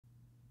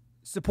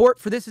Support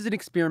for This Is an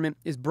Experiment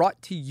is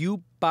brought to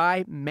you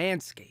by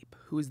Manscaped,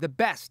 who is the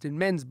best in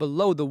men's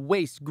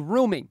below-the-waist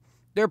grooming.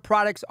 Their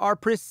products are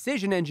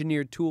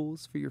precision-engineered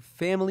tools for your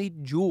family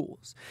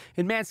jewels.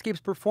 And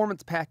Manscaped's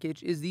Performance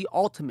Package is the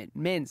ultimate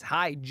men's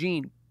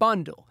hygiene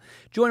bundle.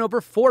 Join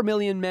over 4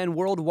 million men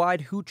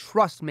worldwide who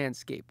trust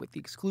Manscaped with the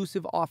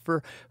exclusive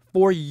offer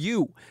for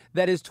you.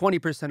 That is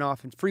 20%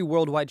 off and free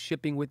worldwide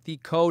shipping with the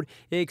code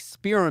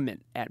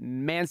EXPERIMENT at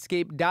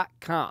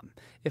manscaped.com.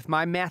 If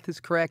my math is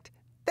correct,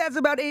 that's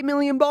about 8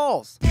 million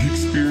balls. The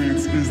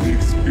experience is the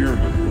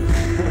experiment.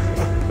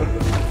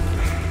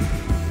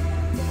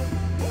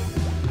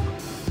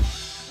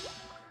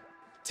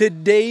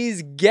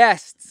 Today's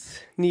guests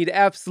need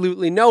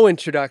absolutely no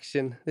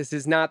introduction. This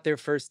is not their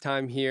first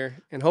time here,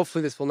 and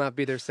hopefully this will not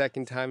be their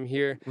second time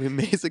here. We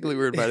basically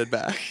were invited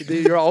back.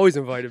 You're always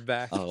invited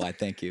back. Oh, I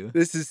thank you.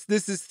 This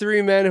is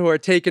three men who are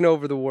taking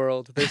over the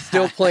world. They're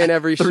still playing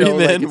every show. Three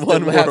men, like it's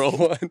one the last world.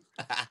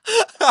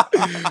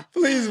 one.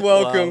 Please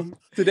welcome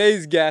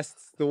today's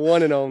guests, the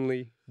one and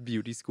only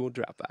Beauty School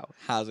Dropout.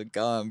 How's it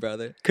going,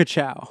 brother?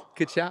 Ka-chow.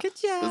 Ka-chow.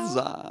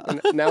 Huzzah.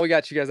 And now we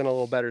got you guys in a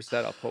little better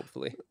setup,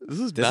 hopefully. This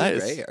is This nice.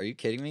 is great. Are you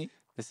kidding me?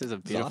 This is a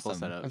beautiful awesome.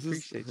 setup. I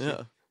appreciate you.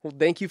 Yeah. Well,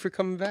 thank you for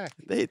coming back.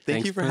 Hey, thank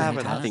Thanks you for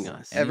having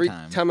us. us. Every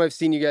Anytime. time I've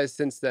seen you guys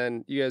since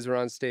then, you guys were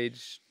on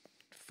stage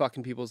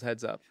fucking people's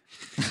heads up.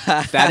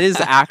 That is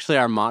actually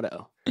our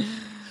motto.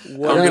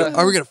 What,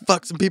 Are we gonna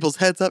fuck some people's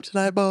heads up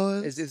tonight,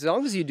 boys? as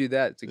long as you do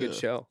that, it's a good Yeah.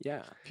 show.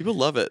 Yeah. People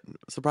love it.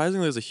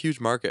 Surprisingly, there's a huge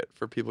market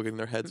for people getting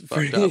their heads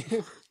fucked up.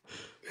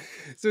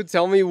 So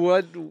tell me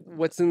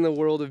what's in the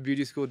world of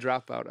Beauty School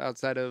Dropout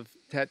outside of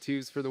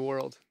tattoos for the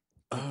world?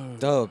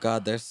 Oh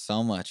God, there's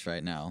so much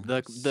right now.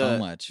 So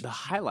much. The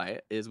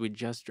highlight is we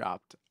just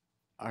dropped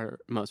our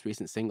most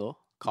recent single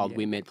called Yeah.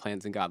 "We Made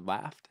Plans and God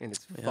Laughed." And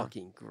it's Yeah.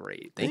 fucking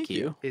great. Thank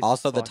you. It's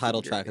Also, the fucking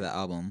title track of great. the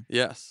album.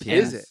 Yes.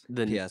 Is it?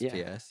 The PS, yeah.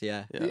 PS,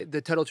 yeah. Yeah. The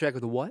title track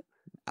of the what?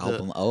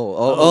 Album.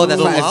 Oh, that's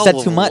the right. I've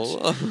said too much.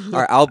 album.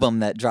 Our album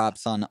that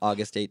drops on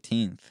August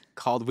 18th.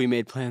 Called "We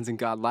Made Plans and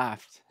God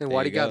Laughed." And There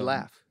why you did God go.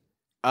 laugh?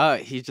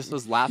 He just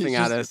was laughing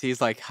at just- us. He's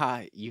like,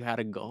 "Hi, you had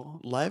a goal."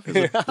 Life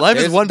is life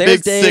is one There's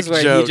big days sick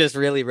where joke. he just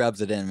really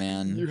rubs it in,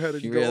 man. You had a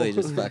he really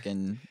goal. just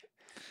fucking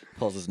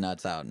pulls his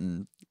nuts out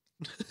and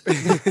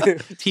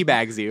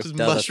Teabags you. Just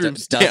does us mushroom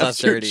does us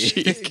stamps your dirty.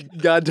 cheek.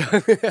 God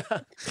does,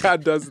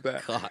 God does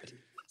that. God,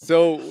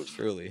 So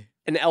truly.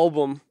 an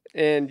album,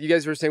 and you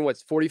guys were saying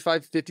what's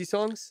 45, 50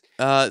 songs?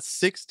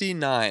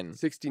 69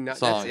 69.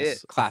 songs.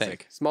 That's it.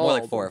 Classic. Small More like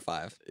album. 4 or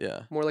 5.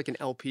 Yeah. More like an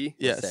LP.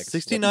 Yeah. 6 with an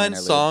 69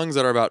 interlude. songs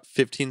that are about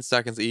 15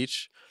 seconds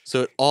each.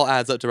 So it all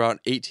adds up to around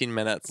 18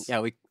 minutes.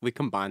 Yeah, we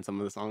combined some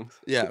of the songs.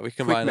 Yeah, we Quick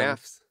combined them.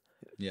 maths.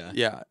 Yeah.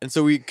 Yeah. And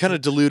so we kind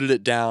of diluted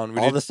it down. We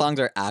All did- the songs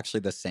are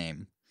actually the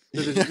same.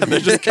 Yeah, they're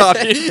just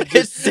copied.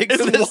 It's 6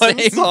 It's of the one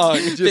same song.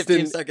 Just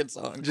 15-second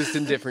song. Just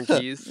in different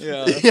keys.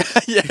 Yeah.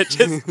 yeah,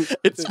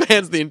 it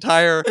spans the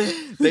entire.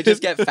 They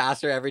just get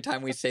faster every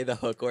time we say the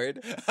hook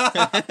word.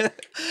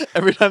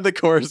 Every time the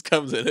chorus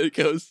comes in, it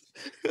goes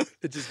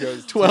It just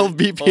goes 12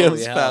 Holy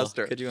BPMs hell.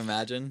 faster. Could you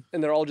imagine?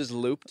 And they're all just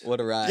looped.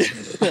 What a ride.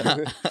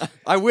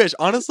 I wish,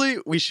 honestly,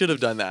 we should have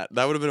done that.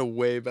 That would have been a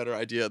way better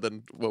idea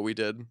than what we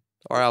did.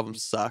 Our album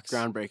sucks.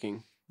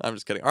 Groundbreaking. I'm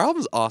just kidding. Our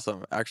album's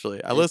awesome, actually.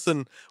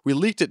 We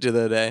leaked it the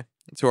other day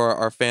to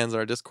our fans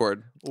on our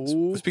Discord.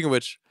 Ooh. Speaking of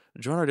which,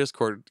 join our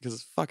Discord because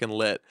it's fucking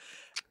lit.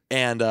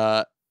 And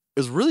it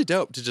was really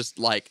dope to just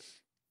like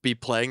be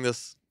playing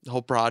this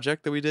whole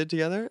project that we did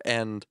together.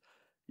 And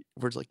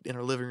we're just like in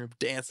our living room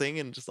dancing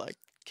and just like,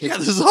 yeah,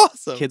 this is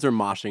awesome. Kids were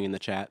moshing in the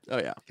chat. Oh,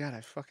 yeah. God,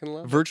 I fucking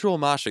love it. Virtual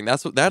moshing.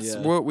 That's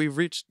Yeah. what we've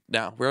reached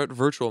now. We're at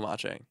virtual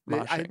moshing.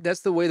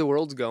 That's the way the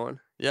world's going.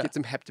 Yeah. Get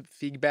some hectic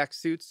feedback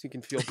suits. You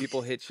can feel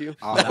people hit you.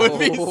 Oh, That would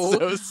be Oh.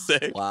 so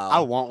sick. Wow. I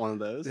want one of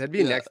those. That'd be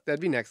Yeah.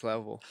 next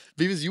level.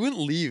 Because you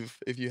wouldn't leave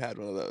if you had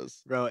one of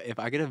those. Bro, if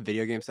I get a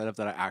video game setup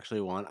that I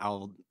actually want,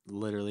 I'll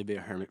literally be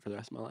a hermit for the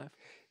rest of my life.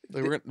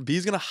 Like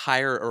B's gonna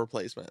hire a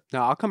replacement.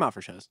 No, I'll come out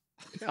for shows.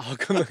 I'll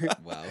come.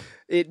 Wow.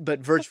 But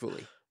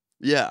virtually.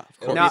 Yeah, of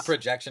It'll course. be No. a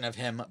projection of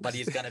him, but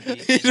he's gonna be in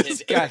He his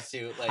just air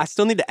suit. I Like,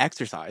 still need to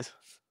exercise.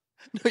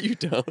 No, you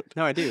don't.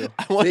 No, I do.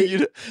 I want They- you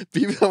to.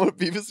 I want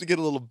Beavis to get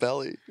a little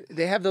belly.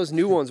 They have those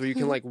new ones where you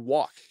can like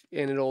walk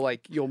and it'll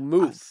like you'll I've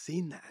move.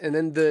 seen that. And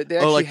then they actually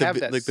Oh, like have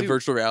the that like the suit.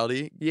 virtual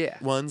reality Yeah.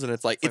 ones, and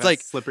it's like a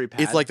slippery pad.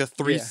 it's like the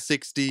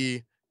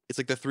 360. It's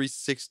like the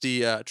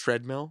 360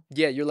 treadmill.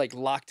 Yeah, you're like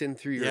locked in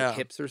through your Yeah.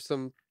 hips or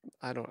some.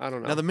 I don't know.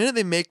 Now the minute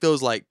they make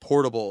those like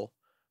portable,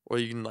 or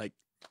you can like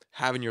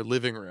have in your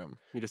living room.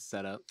 you just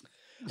set up.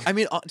 I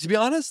mean, to be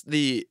honest,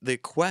 the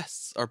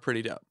quests are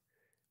pretty dope.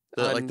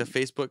 Like the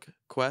Facebook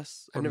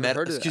quests or I've never Meta.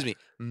 heard of Excuse that.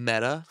 me,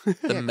 Meta. Yeah,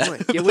 The come Meta. on,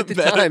 get with the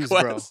Meta times,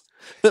 bro. quest.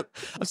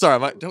 I'm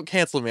sorry, don't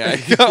cancel me.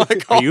 I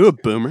Are you a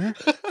boomer?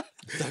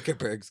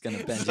 Zuckerberg's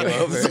gonna bend you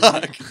over.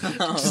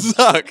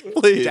 Zuck,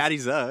 please. Daddy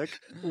Zuck.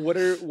 What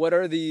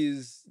are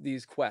these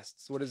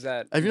quests? What is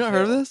that? Have you not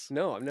heard of entail? this?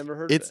 No, I've never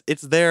heard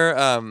It's their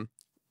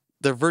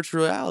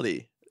virtual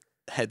reality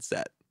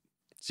headset,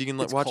 so you can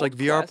like It's watch like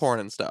called VR Quest? porn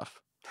and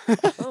stuff.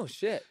 of it. Oh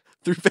shit.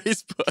 through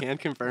Facebook. Can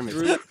confirm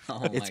it. Oh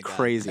my It's God.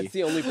 crazy. That's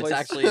the only place.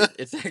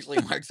 It's actually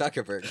Mark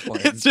Zuckerberg's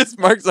porn. It's just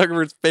Mark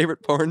Zuckerberg's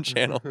favorite porn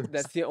channel.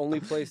 That's the only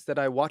place that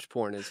I watch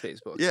porn is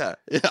Facebook. Yeah,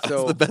 it's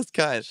So, the best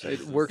kind.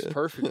 It works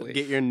perfectly.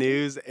 Get your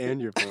news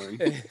and your porn.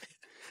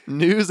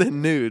 News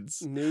and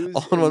nudes. News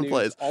all in and one news,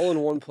 place. all in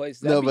one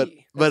place. No, That'd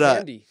be, but, that's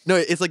handy. No,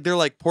 it's like they're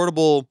like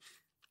portable,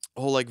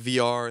 whole like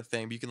VR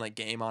thing. But you can like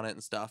game on it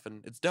and stuff,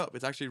 and it's dope.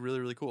 It's actually really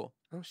really cool.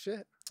 Oh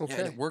shit. Yeah, and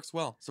Okay. it works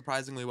well,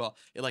 surprisingly well.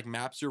 It like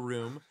maps your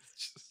room,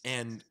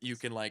 and you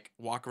can like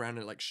walk around and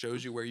it like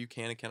shows you where you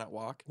can and cannot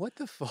walk. What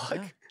the fuck?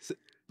 Yeah.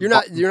 You're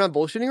not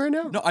bullshitting right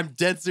now? No, I'm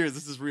dead serious.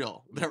 This is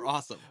real. They're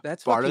awesome.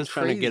 That's fucking Bardo's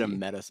trying to get a crazy.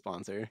 Meta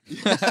sponsor.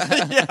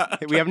 Yeah.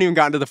 We haven't even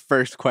gotten to the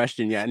first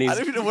question yet. And I he's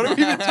don't even know what are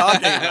we even talking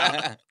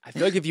about. I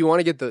feel like if you want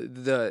to get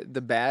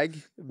the bag,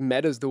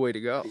 Meta's the way to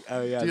go.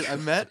 oh yeah, Dude, I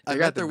met They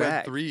got their the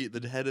bag. Web3,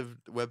 the head of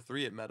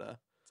Web3 at Meta.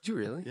 Did you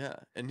really? Yeah,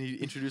 and he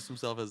introduced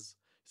himself as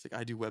he's like,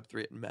 I do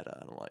Web3 at Meta,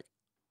 and I'm like,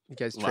 You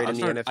guys wow. trade in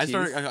the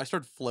NFTs? I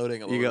started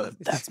floating a you little go. bit.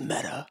 That's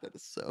Meta. That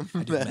is so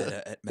I do meta.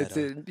 meta at It's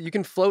Meta. you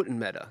can float in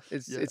Meta.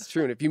 It's Yeah. it's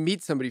true. And if you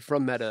meet somebody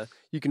from Meta,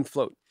 you can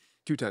float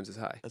 2 times as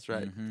high. That's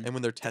right. Mhm. And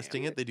when they're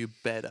testing it, they do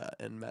beta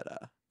and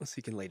meta. So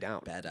you can lay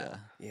down. Beta.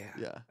 Yeah.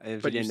 Yeah.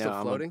 If But you you're didn't still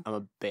know, floating? I'm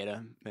a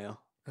beta male.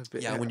 A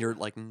bit- Yeah, when you're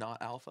like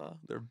not alpha,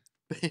 they're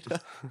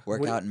beta.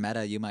 Work What- out in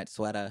Meta, you might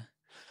sweater.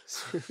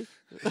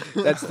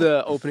 That's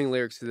the opening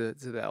lyrics to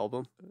the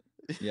album.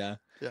 Yeah.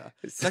 Yeah.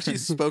 It's actually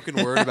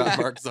spoken word about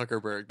Mark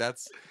Zuckerberg.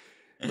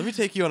 Let me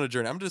take you on a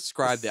journey. I'm gonna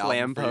describe the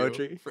Slam album for you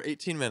poetry. for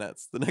 18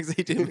 minutes. The next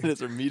 18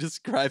 minutes are me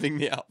describing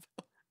the album.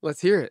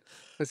 Let's hear it.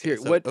 Let's hear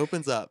it. So What it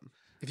opens up.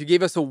 if you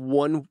gave us a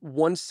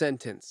one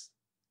sentence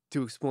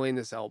to explain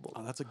this album?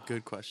 Oh, that's a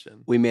good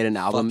question. We made an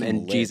album Fucking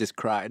and lit. Jesus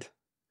cried.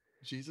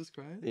 Jesus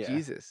Christ? Yeah.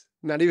 Jesus.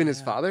 Not even his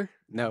Yeah. father?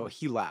 No,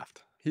 he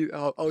laughed. He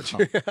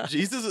true.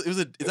 Jesus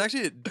it's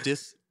actually a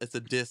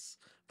diss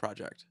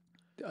project.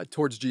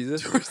 Towards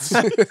Jesus.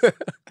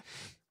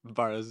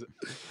 Bardo's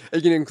Are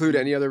you gonna include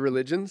any other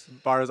religions?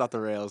 off the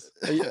rails.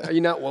 Are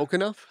you not woke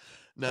enough?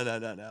 No.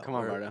 Come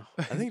on, We're-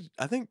 Bardo.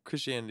 I think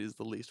Christianity is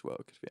the least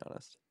woke, to be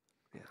honest.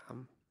 Yeah,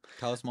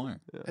 Tell us more.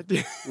 Yeah,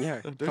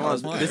 There's come no-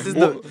 on. more. This is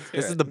Well,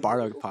 this is the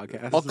Bardo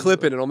podcast. I'll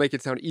clip it and I'll make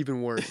it sound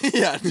even worse.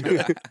 Yeah.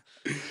 No,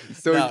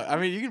 So no, I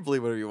mean you can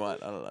believe whatever you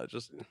want. I don't know.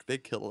 Just they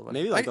kill a bunch.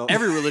 Maybe, Like, like, the-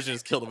 every religion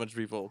has killed a bunch of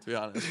people. To be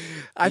honest,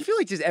 I feel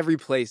like just every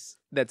place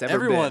that's ever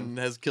everyone been.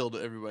 has killed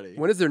everybody.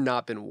 When has there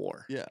not been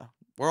war? Yeah,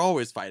 we're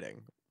always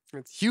fighting.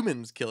 It's-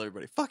 Humans kill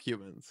everybody. Fuck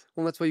humans.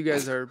 Well, that's why you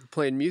guys are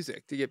playing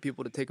music to get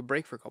people to take a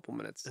break for a couple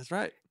minutes That's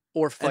right.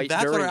 or fight And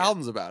that's during what our it.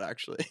 album's about,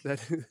 actually.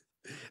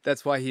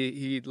 That's why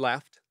he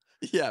laughed.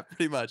 Yeah,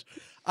 pretty much.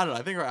 I don't know.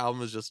 I think our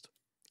album is just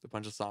a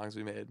bunch of songs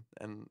we made,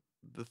 and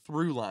the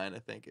through line I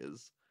think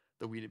is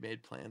the "We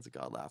made plans, a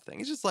God laugh" thing.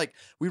 It's just like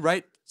we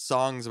write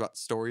songs about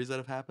stories that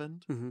have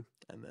happened, Mhm.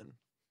 and then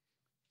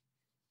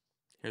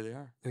here they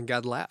are. And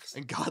God laughs.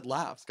 And God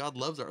laughs. God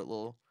loves our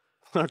little,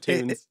 Our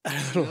tunes.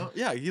 you know?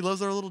 Yeah, He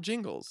loves our little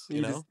jingles.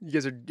 You know, you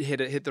guys are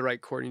hit the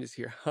right chord and you just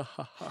hear ha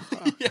ha ha.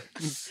 ha. yeah,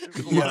 There's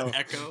a lot of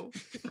echo.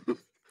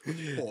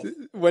 Oh.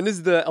 When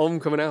is the album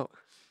coming out?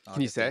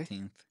 Can you August say?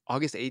 18th.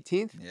 August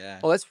 18th? Yeah.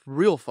 Oh, that's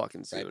real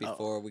fucking soon. Right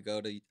before we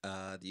go to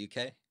the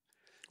UK.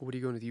 What are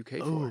you going to the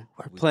UK Oh, for? we're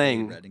We play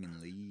playing, Reading and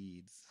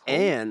Leeds.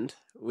 and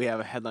we have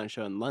a headline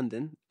show in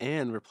London,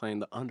 and we're playing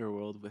the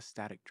Underworld with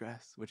Static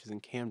Dress, which is in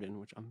Camden,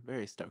 which I'm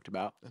very stoked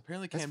about.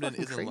 Apparently, That's Camden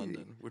fucking is in crazy.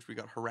 London, which we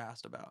got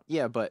harassed about.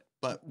 Yeah, but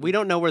But we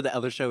don't know where the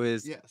other show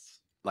is. Yes,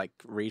 Like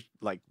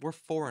we're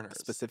foreigners.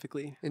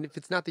 specifically. And if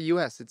it's not the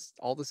US, it's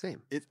all the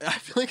same. I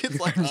feel like it's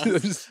like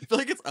us. I feel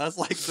like it's us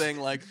like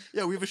saying like,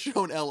 yeah, we have a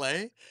show in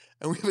LA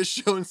and we have a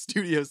show in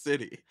Studio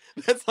City.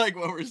 That's like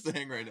what we're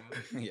saying right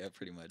now. Yeah,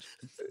 pretty much.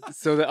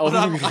 So the But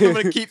album. I'm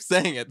gonna keep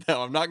saying it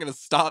though. I'm not gonna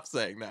stop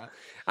saying that.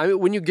 I mean,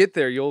 when you get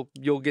there, you'll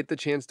get the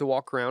chance to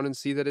walk around and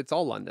see that it's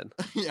all London.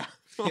 Yeah.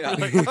 Yeah.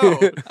 Like,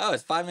 oh, Oh,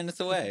 it's 5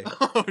 minutes away.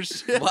 oh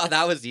shit. Wow,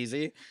 that was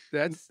easy.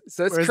 That's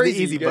Where's the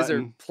crazy. easy You guys are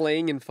button?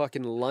 playing in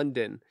fucking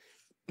London.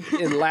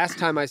 And last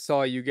time I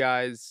saw you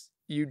guys,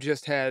 you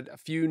just had a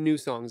few new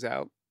songs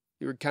out.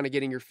 You were kind of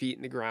getting your feet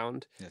in the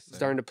ground, Yes, sir.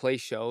 starting to play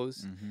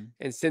shows. Mm-hmm.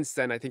 And since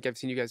then, I think I've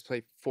seen you guys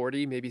play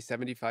 40, maybe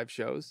 75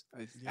 shows.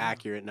 It's Yeah.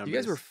 accurate numbers. You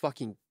guys were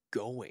fucking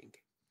going.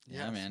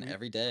 Yeah, Yes, man. we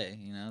Every day,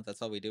 you know,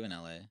 that's all we do in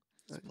LA.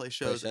 play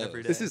shows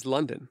every day. This is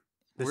London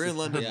We're in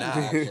London Yeah,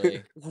 now.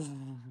 actually.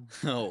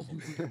 Oh,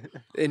 in Here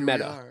we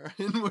Meta. are.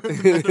 We're in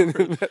the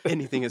metaverse.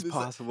 anything is It's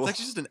possible.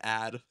 actually just an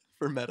ad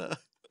for Meta.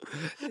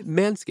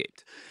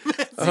 Manscaped.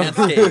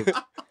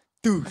 Manscaped.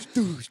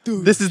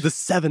 This is the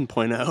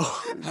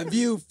 7.0. Have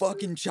you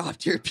fucking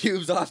chopped your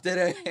pubes off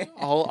today?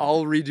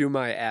 I'll redo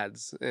my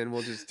ads and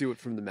we'll just do it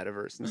from the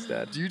metaverse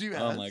instead. Do you do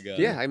ads? Oh my god.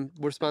 Yeah,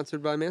 we're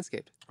sponsored by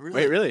Manscaped. Really?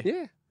 Wait, really?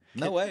 Yeah,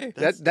 No way.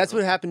 that's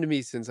what happened to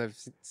me since I've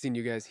seen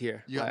you guys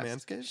here. You got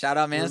last. Manscaped? Shout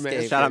out We're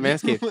Manscaped. Shout out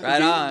Manscaped.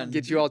 Right on.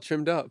 Get you all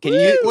trimmed up. Can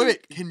you?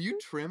 Wait, can you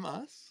trim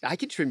us? I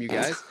can trim you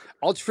guys.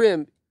 I'll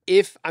trim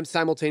if I'm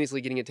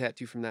simultaneously getting a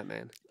tattoo from that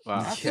man. Wow.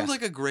 That Yeah. seems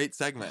like a great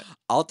segment.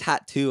 I'll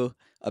tattoo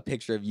a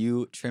picture of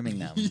you trimming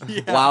them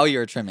Yeah. while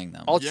you're trimming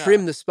them. I'll Yeah.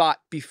 trim the spot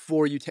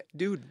before you.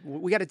 Dude,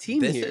 we got a team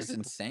This here. is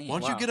insane. Why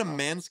don't you get a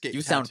manscape?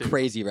 You sound tattoo?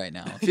 crazy right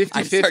now. 50-50?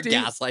 I start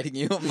gaslighting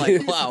you. I'm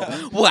like,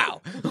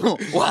 wow.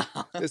 Wow.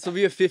 This will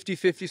be a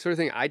 50-50 sort of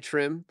thing. I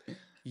trim,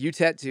 you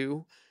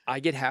tattoo, I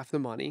get half the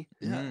money,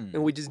 Yeah.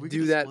 and we just We could do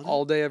just that split it.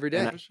 all day, every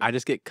And day. I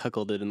just get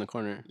cuckolded in the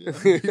corner. Yeah.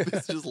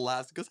 This just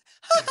lasts. Goes.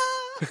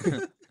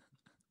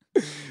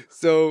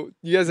 So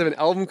you guys have an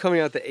album coming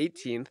out the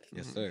 18th.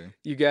 Yes, sir.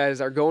 You guys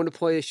are going to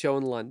play a show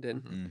in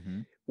London. Mm-hmm.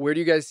 Where do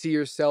you guys see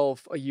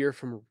yourself a year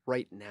from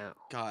right now?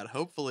 God,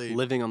 hopefully,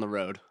 Living on the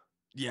road.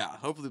 yeah,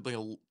 hopefully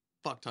playing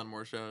a fuck ton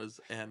more shows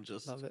and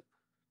just Love it.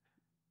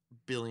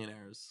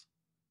 billionaires.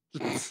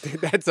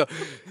 That's a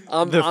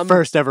The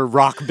first ever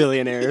rock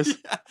billionaires.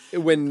 Yeah.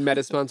 when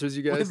Meta sponsors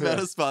you When guys.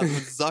 Meta sponsors,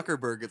 when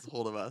Zuckerberg gets a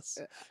hold of us,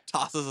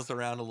 tosses us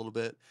around a little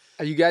bit.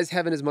 Are you guys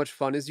having as much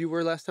fun as you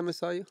were last time I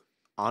saw you?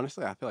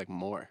 Honestly, I feel like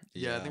more.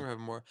 Yeah, I think we're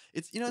having more.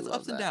 It's it's Love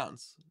ups and that.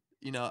 downs.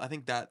 I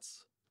think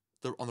that's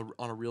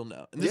on a real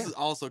note. And this Yeah. is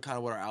also kind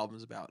of what our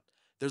album's about.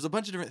 There's a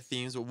bunch of different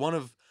themes, but one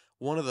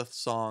of the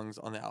songs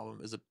on the album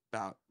is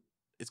about.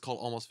 It's called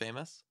Almost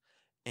Famous,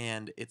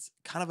 and it's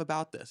kind of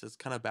about this. It's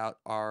kind of about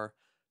our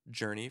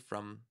journey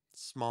from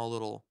small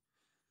little,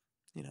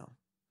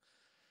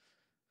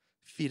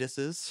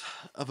 fetuses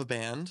of a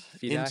band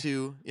Feti?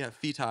 into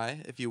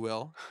feti, if you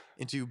will,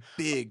 into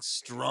big,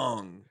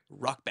 strong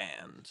rock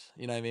band.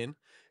 You know what I mean?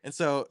 And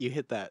so You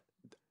hit that,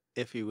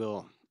 if you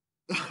will,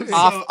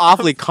 so-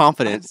 awfully I'm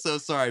confident. so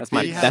sorry. That's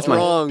my- B has- that's my-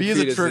 Strong B is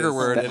a trigger fetuses.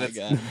 word, Oh and my it's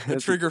God. a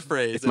trigger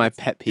phrase. It's and my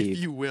pet if peeve.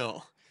 you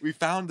will. We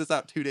found this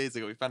out 2 days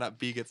ago. We found out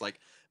B gets like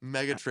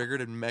mega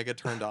triggered and mega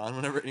turned on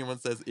whenever anyone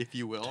says "if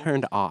you will."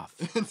 Turned off.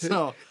 And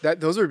so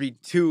Those would be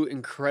two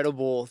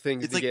incredible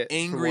things it's to like get. from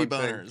angry one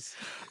thing. boners.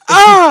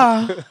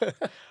 Ah!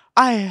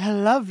 I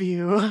love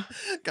you.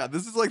 God,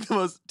 this is like the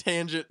most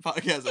tangent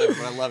podcast ever,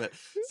 but I love it.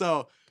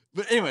 So,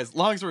 but anyways,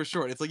 long story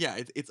short, it's like,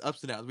 yeah, it's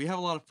ups and downs. We have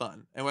a lot of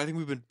fun. And I think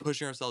we've been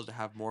pushing ourselves to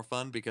have more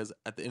fun because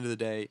at the end of the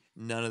day,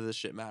 none of this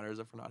shit matters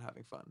if we're not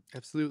having fun.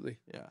 Absolutely.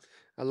 Yeah.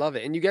 I love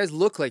it. And you guys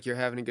look like you're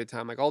having a good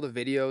time. Like all the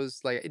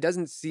videos, like it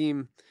doesn't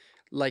seem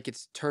like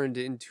it's turned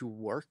into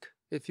work,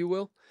 if you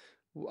will.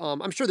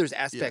 I'm sure there's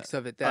aspects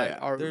of it that yeah.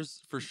 are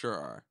There's for sure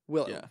are.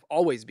 will yeah.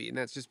 always be, and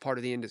that's just part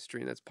of the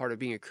industry, and that's part of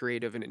being a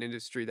creative in an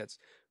industry that's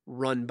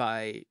run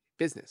by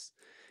business.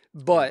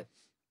 But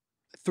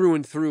through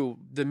and through,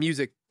 the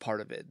music part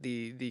of it,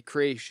 the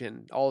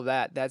creation, all of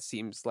that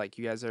seems like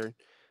you guys are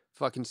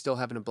fucking still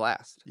having a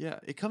blast. Yeah,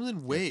 it comes in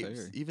Yes, waves.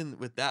 sir. Even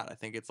with that, I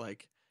think it's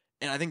like,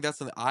 and I think that's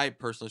something I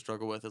personally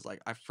struggle with is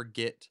like I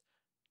forget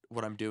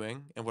what I'm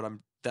doing and what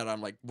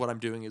I'm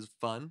doing is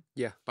fun.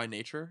 Yeah. By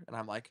nature, and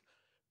I'm like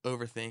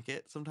overthink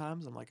it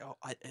sometimes. I'm like, oh,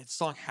 this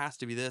song has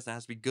to be this, and it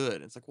has to be good.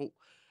 And it's like, well,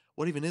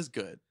 what even is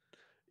good?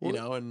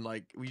 Well- And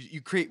like we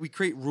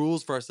create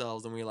rules for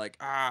ourselves, and we're like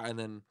and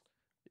then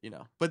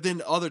but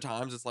then other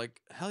times it's like,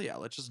 hell yeah,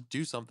 let's just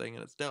do something,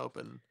 and it's dope.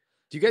 And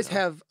Do you guys know?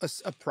 have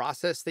a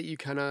process that you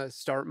kind of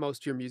start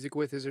most of your music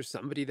with? Is there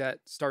somebody that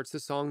starts the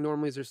song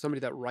normally? Is there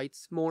somebody that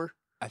writes more?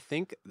 I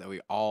think that we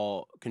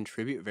all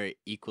contribute very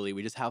equally.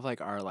 We just have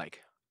like our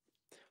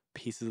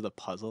pieces of the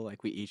puzzle.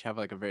 Like we each have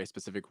like a very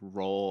specific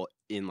role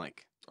in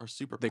like our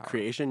superpower. the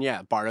creation.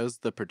 Yeah, Bardo's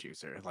the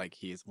producer. Like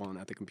he's one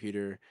at the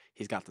computer.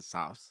 He's got the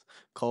sauce.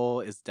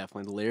 Cole is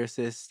definitely the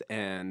lyricist,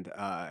 and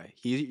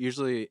he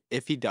usually,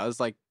 if he does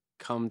like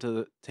come to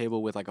the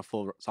table with like a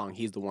full song,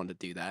 he's the one to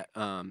do that.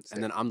 And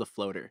then I'm the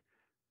floater.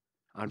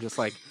 I'm just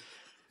like,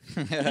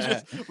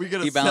 we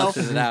get He a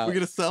balances it out. We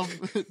get a self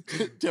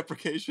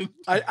deprecation.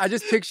 I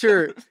just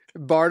picture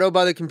Bardo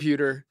by the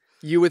computer,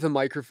 you with a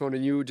microphone,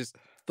 and you just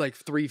like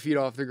 3 feet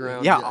off the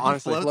ground. Yeah, he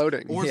honestly. floats,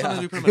 floating. Or Yeah.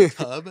 sometimes we put him in a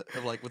tub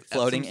of like with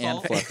Floating Epsom and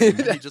salt, fluffing.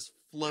 and he just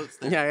floats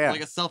there. Yeah, yeah.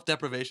 Like a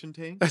self-deprivation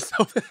tank.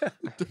 so,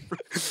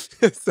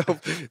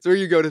 it's where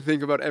you go to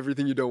think about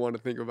everything you don't want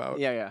to think about.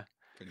 yeah.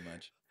 Pretty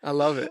much. I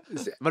love it.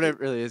 But it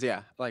really is,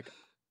 yeah. Like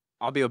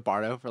I'll be with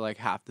Bardo for like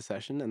half the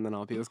session, and then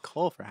I'll be with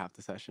Cole for half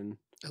the session,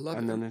 I love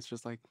and it. then it's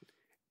just like,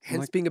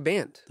 Hence like- being a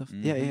band.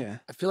 yeah, Mhm. yeah.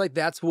 I feel like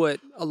that's what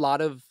a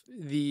lot of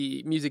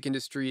the music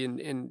industry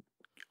and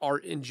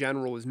art in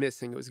general was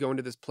missing. It was going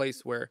to this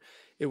place where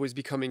it was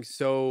becoming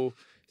so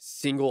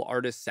single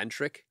artist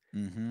centric.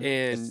 Mm-hmm.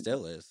 And it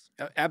still is.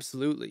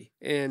 Absolutely.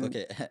 And Look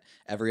at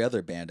every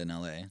other band in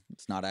LA.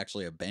 It's not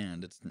actually a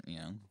band. It's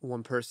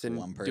one person,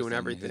 one person doing who's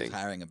everything.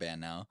 hiring a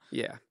band now.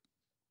 Yeah.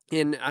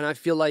 And I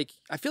feel like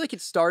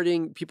it's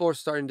starting, people are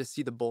starting to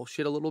see the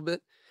bullshit a little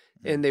bit,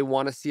 and they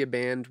want to see a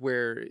band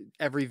where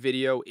every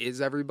video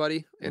is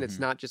everybody, and it's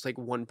Mhm. not just like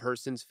one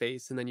person's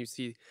face and then you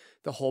see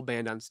the whole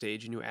band on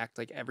stage and you act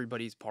like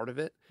everybody's part of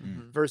it,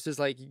 Mhm. versus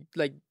like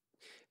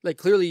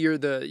clearly you're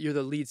the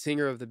lead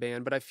singer of the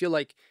band, but I feel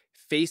like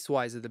face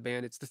wise of the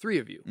band, it's the three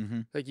of you.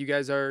 Mm-hmm. Like you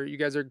guys are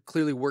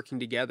clearly working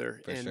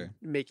together For and sure.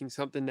 making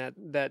something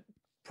that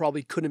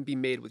probably couldn't be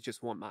made with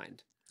just one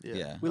mind.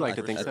 Yeah. We like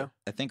for to think sure. so.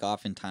 I think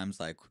oftentimes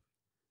like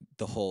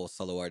the whole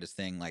solo artist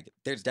thing, like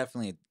there's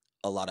definitely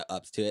a lot of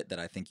ups to it that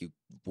I think you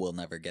will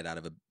never get out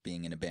of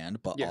being in a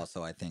band. But Yeah.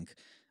 also I think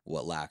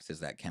what lacks is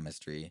that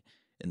chemistry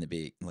in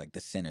the like the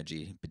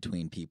synergy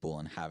between people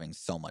and having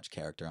so much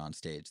character on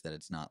stage that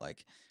it's not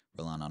like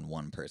relying on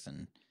one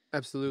person,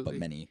 Absolutely. but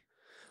many.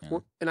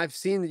 Well, and I've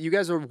seen that you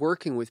guys are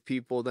working with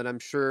people that I'm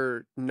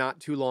sure not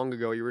too long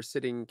ago you were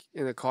sitting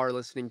in a car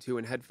listening to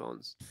in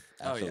headphones.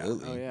 Oh, yeah.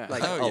 Absolutely. Oh, yeah.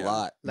 Like, Oh, a yeah.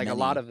 lot. Like a many,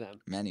 lot of them.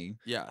 Many.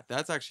 Yeah,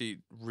 that's actually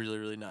really,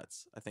 really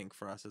nuts. I think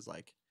for us is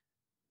like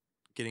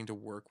getting to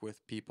work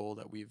with people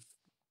that we've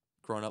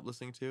grown up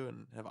listening to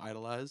and have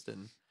idolized,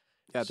 and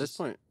Yeah, at it's this just-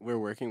 point, we're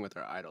working with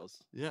our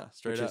idols, yeah,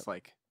 straight which up. is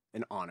like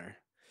an honor.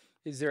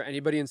 Is there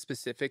anybody in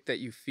specific that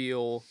you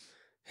feel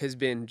has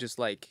been just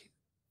like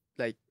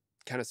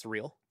kind of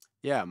surreal?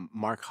 Yeah,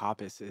 Mark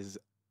Hoppus is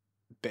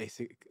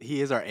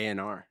he is our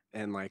A&R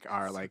and like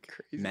our So like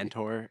crazy.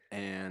 mentor,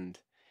 and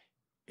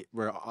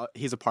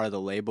he's a part of the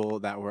label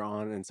that we're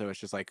on, and so it's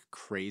just like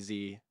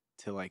crazy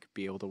to like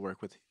be able to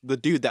work with the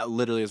dude that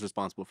literally is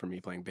responsible for me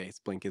playing bass.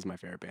 Blink is my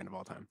favorite band of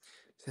all time.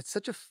 It's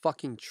such a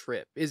fucking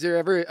trip. Is there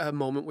ever a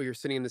moment where you're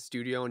sitting in the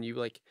studio and you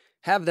like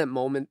have that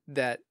moment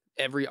that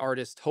every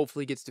artist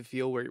hopefully gets to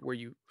feel where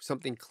you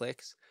something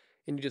clicks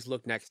and you just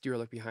look next to you or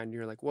look behind you,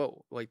 you're like,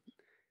 whoa, like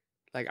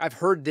I've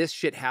heard this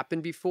shit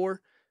happen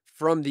before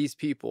from these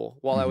people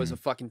while I was a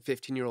fucking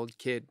 15-year-old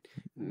kid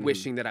Mhm.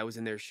 wishing that I was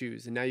in their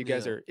shoes. And now you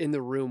guys Yeah. are in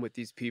the room with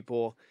these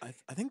people. I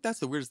think that's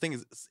the weirdest thing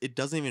is it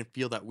doesn't even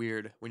feel that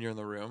weird when you're in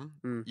the room.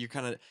 Mm. You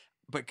kind of,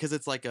 but because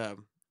it's like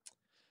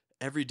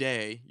every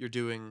day you're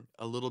doing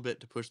a little bit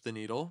to push the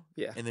needle.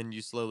 Yeah. And then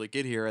you slowly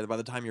get here. And by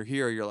the time you're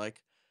here, you're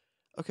like,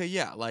 okay,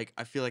 yeah, like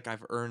I feel like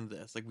I've earned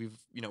this. Like we've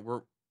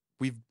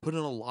put in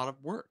a lot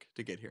of work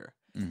to get here.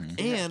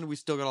 Mhm. And we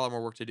still got a lot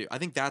more work to do. I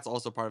think that's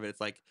also part of it. It's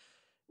like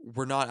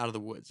we're not out of the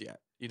woods yet.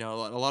 You know,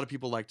 a lot of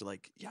people like to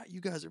like, yeah, you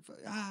guys are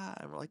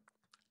and we're like,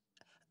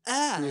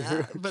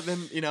 but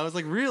then it's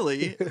like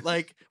really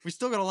like we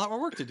still got a lot more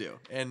work to do,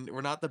 and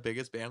we're not the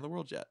biggest band in the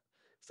world yet.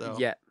 So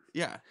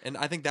yeah, and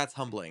I think that's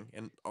humbling,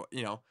 and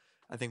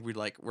I think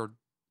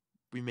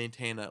we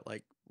maintain a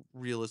like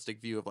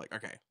realistic view of like,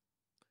 okay,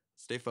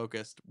 stay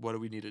focused. What do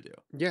we need to do?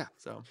 Yeah.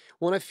 So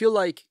Well, and I feel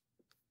like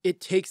it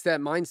takes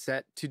that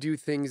mindset to do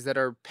things that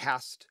are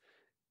past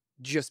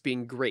just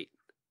being great.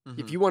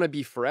 If mhm. you want to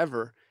be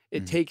forever,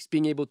 it Mhm. takes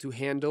being able to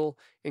handle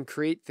and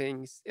create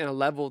things in a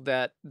level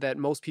that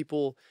most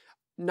people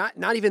not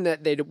even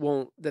that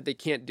they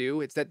can't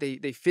do, it's that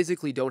they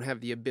physically don't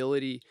have the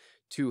ability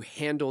to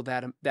handle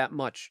that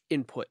much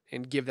input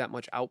and give that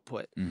much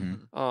output.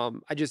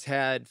 Mhm. I just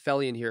had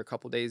Felly in here a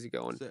couple days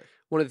ago, and Sick.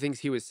 one of the things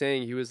he was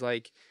saying, he was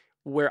like,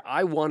 where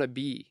I want to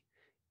be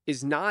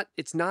it's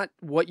not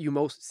what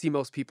you see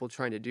most people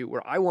trying to do.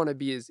 Where I want to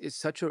be is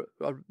such a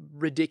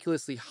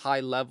ridiculously high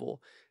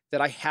level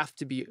that I have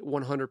to be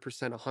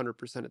 100%,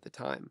 100% at the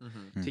time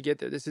Mhm. to get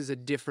there. This is a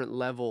different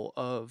level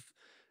of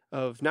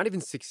not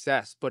even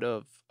success, but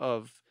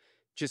of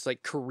just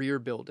like career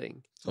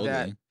building that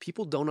Totally.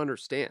 people don't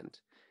understand.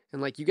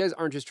 And like you guys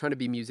aren't just trying to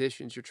be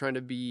musicians, you're trying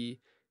to be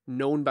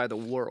known by the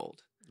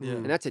world. Yeah.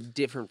 And that's a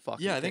different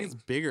fucking Yeah, I thing. think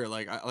it's bigger.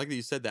 Like I like that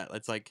you said that.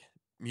 It's like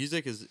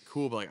music is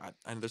cool, but like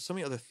and there's so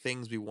many other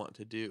things we want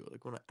to do.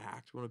 Like we want to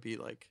act, we want to be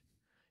like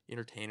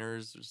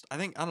entertainers. I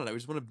don't know. We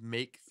just want to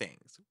make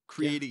things,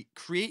 create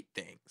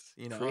things.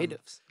 You know, and-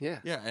 creatives. Yeah.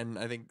 yeah, and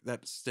I think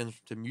that stems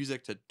to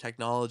music, to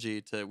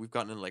technology, to we've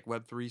gotten into like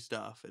Web3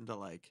 stuff, into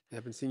like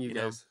I've been seeing you you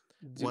know, guys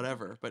do-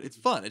 whatever. But it's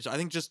fun. I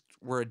think just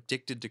we're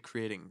addicted to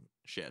creating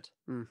shit.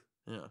 Mm.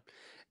 Yeah.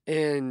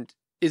 And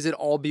is it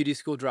all beauty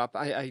school drop?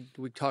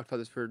 We talked about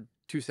this for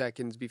 2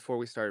 seconds before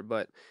we started,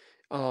 but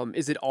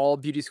is it all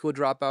beauty school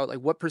dropout? Like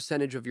what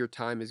percentage of your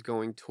time is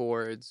going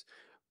towards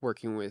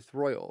working with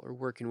Royal or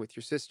working with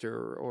your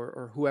sister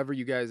or whoever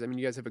you guys, I mean,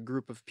 you guys have a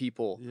group of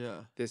people,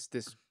 Yeah. this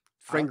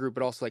friend group,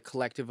 but also like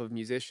collective of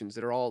musicians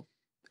that are all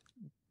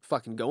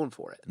fucking going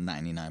for it.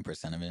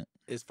 99% of it.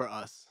 Is for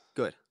us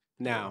Good.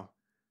 now.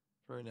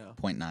 Right now.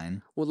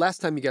 0.9. Well,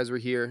 last time you guys were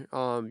here,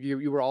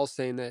 you were all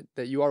saying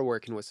that you are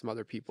working with some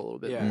other people a little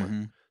bit Yeah. more.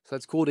 Mhm. So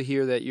that's cool to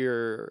hear that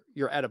you're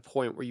at a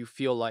point where you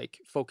feel like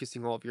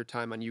focusing all of your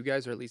time on you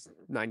guys, or at least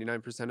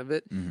 99% of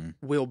it, Mhm.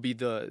 will be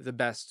the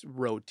best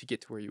road to get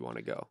to where you want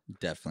to go.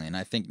 Definitely. And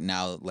I think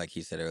now, like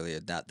he said earlier,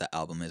 that the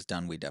album is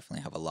done, we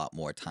definitely have a lot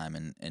more time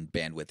and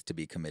bandwidth to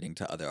be committing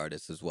to other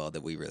artists as well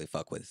that we really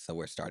fuck with. So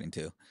we're starting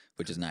to,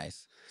 which is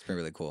nice. It's been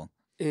really cool.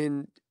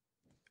 And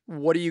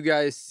what do you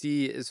guys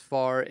see as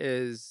far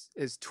as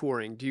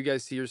touring? Do you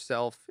guys see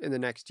yourself in the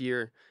next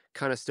year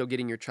kind of still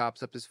getting your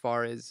chops up as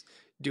far as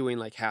doing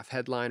like half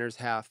headliners,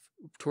 half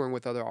touring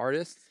with other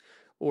artists?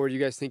 Or do you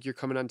guys think you're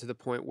coming on to the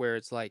point where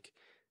it's like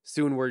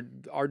soon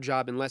our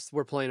job, unless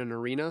we're playing an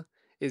arena,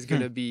 is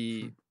going to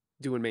be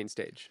doing main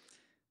stage?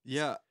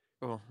 Yeah.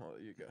 Oh, well,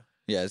 you go.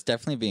 Yeah, it's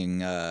definitely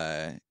being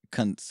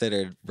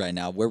considered right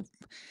now.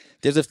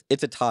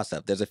 It's a toss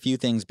up. There's a few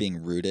things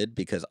being rooted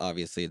because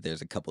obviously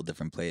there's a couple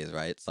different plays,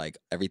 right? It's like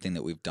everything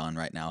that we've done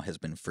right now has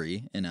been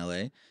free in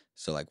LA.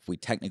 So like we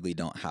technically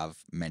don't have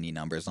many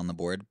numbers on the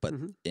board, but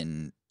Mhm.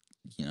 in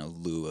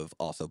lieu of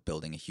also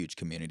building a huge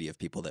community of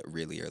people that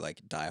really are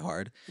like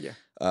diehard. Yeah.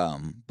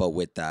 But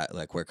with that,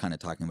 like we're kind of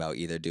talking about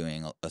either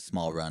doing a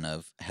small run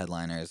of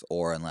headliners,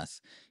 or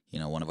unless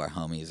one of our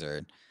homies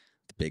or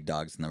the big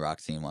dogs in the rock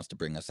scene wants to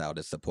bring us out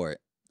as support,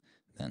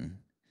 then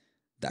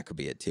that could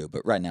be it too.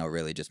 But right now, it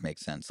really just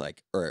makes sense,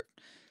 or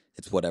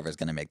it's whatever's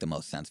going to make the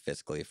most sense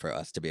fiscally for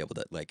us to be able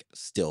to like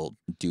still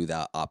do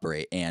that,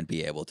 operate, and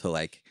be able to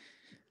like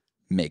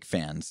make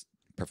fans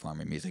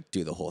performing music,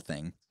 do the whole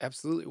thing.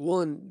 Absolutely.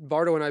 Well, and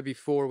Bardo and I,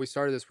 before we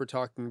started this, we're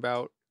talking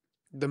about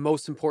the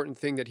most important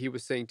thing that he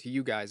was saying to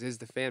you guys is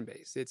the fan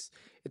base. It's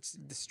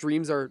the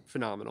streams are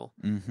phenomenal.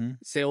 Mm-hmm.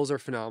 Sales are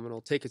phenomenal.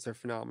 Tickets are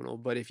phenomenal.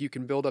 But if you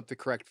can build up the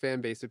correct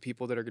fan base of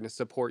people that are going to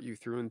support you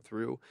through and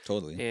through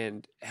Totally.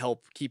 and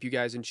help keep you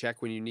guys in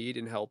check when you need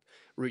and help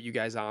root you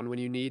guys on when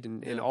you need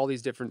and Yeah. all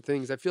these different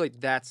things, I feel like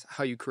that's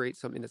how you create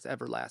something that's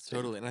everlasting.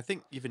 Totally. And I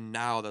think even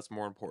now that's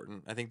more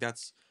important. I think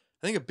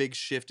a big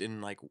shift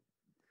in like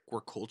where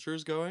culture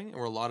is going, and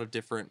where a lot of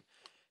different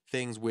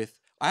things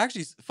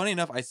funny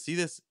enough, I see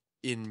this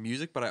in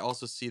music, but I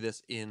also see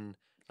this in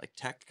like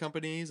tech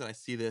companies, and I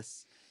see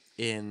this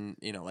in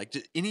like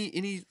just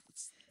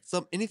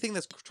anything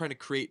that's trying to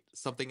create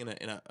something in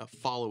a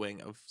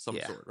following of some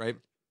sort, right?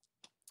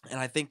 And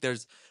I think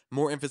there's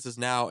more emphasis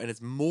now, and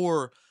it's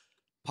more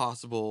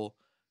possible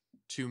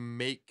to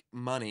make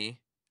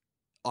money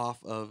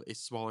off of a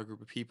smaller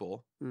group of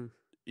people.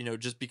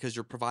 Just because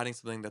you're providing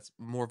something that's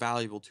more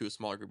valuable to a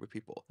smaller group of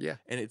people. Yeah.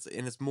 And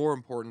it's more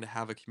important to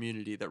have a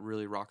community that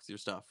really rocks your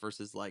stuff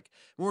versus like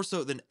more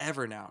so than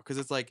ever now. Because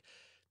it's like,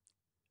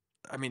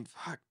 I mean,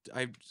 fuck,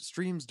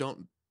 streams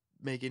don't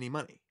make any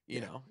money.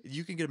 You know,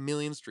 you can get 1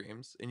 million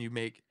streams and you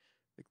make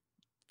like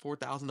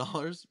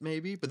 $4,000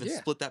 maybe, but then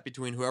split that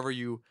between whoever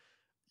you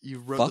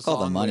wrote Fuck the song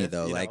all the money with,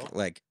 though. you know?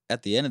 Like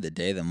at the end of the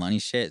day, the money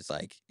shit is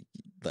like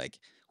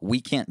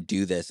we can't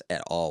do this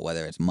at all,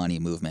 whether it's money,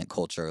 movement,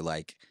 culture,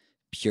 like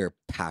pure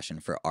passion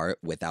for art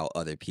without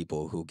other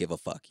people who give a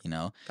fuck,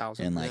 1000%.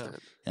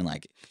 and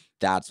like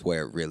that's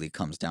where it really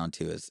comes down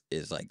to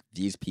is like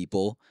these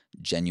people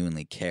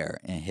genuinely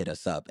care and hit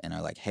us up and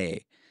are like,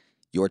 hey,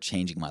 you're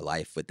changing my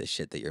life with the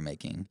shit that you're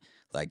making.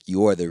 Like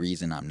you're the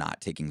reason I'm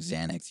not taking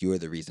Xanax. You're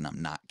the reason I'm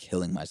not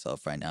killing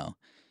myself right now.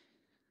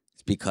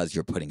 It's because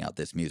you're putting out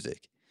this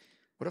music.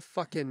 What a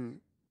fucking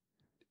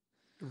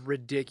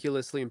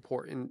ridiculously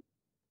important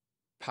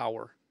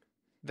power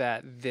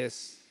that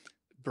this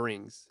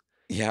brings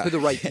Yeah. to the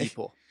right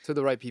people.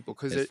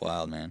 Because It's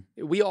wild, man.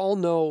 we all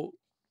know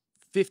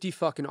 50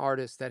 fucking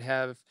artists that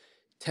have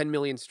 10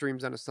 million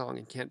streams on a song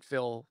and can't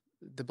fill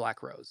the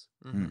Black Rose.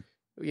 Mhm.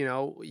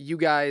 You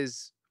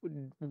guys,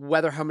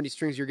 whether how many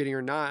streams you're getting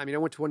or not. I mean, I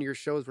went to one of your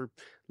shows where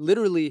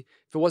literally,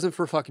 if it wasn't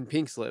for fucking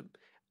Pink Slip,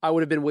 I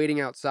would have been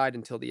waiting outside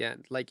until the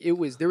end. Like there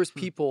was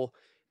people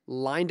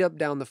lined up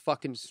down the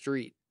fucking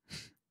street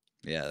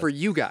Yeah. for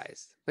you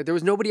guys. Like there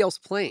was nobody else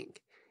playing.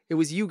 It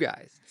was you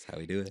guys. That's how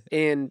we do it.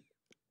 And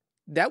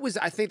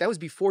I think that was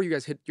before you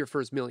guys hit your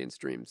first 1 million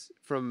streams,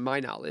 from my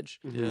knowledge.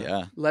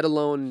 Yeah. Let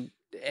alone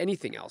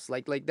anything else.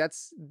 Like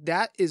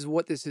that is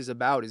what this is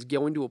about, is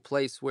going to a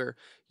place where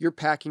you're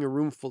packing a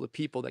room full of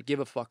people that give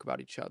a fuck about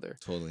each other.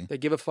 Totally. That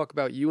give a fuck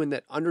about you and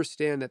that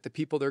understand that the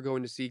people they're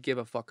going to see give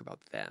a fuck about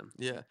them.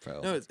 Yeah.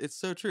 Bro. No, it's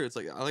so true. It's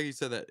like I like you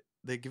said that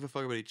they give a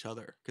fuck about each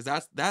other,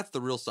 because that's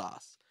the real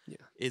sauce. Yeah.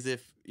 Is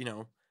if we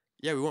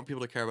want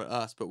people to care about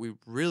us, but we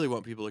really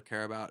want people to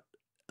care about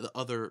the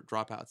other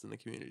dropouts in the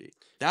community.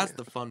 That's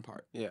the fun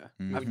part. Yeah.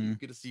 You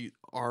get to see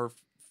our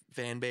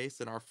fan base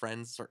and our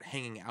friends start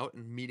hanging out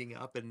and meeting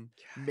up and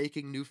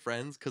making new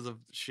friends because of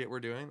shit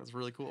we're doing. That's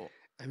really cool.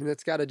 I mean,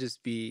 that's got to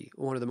just be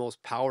one of the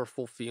most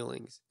powerful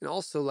feelings. And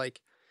also,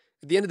 like,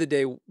 at the end of the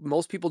day,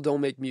 most people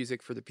don't make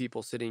music for the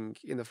people sitting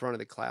in the front of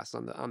the class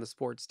on the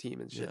sports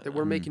team and shit. Yeah, That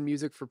we're making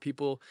music for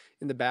people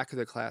in the back of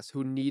the class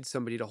who need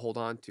somebody to hold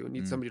on to and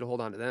need somebody to hold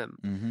on to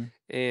them.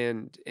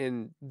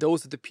 And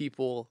those are the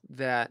people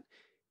that,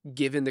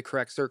 given the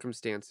correct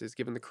circumstances,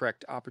 given the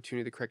correct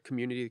opportunity, the correct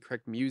community, the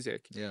correct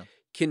music,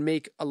 can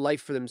make a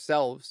life for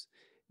themselves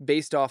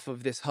based off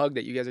of this hug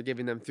that you guys are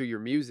giving them through your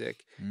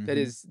music.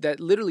 That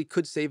literally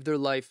could save their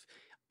life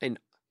in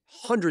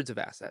hundreds of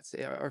assets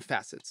or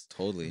facets.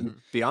 Totally.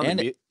 Beyond And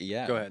the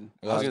yeah. Go ahead.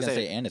 Well, I was gonna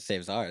say, and it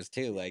saves ours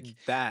too. Like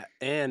that,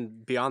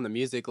 and beyond the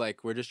music,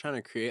 like we're just trying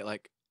to create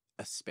like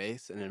a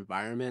space, an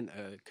environment,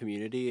 a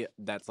community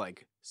that's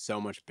like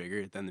so much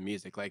bigger than the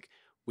music. Like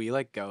we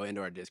like go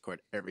into our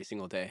Discord every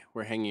single day.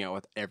 We're hanging out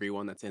with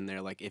everyone that's in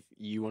there. Like if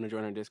you want to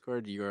join our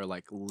Discord, you're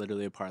like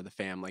literally a part of the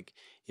fam. Like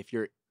if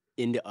you're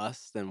into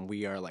us, then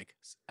we are like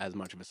as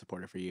much of a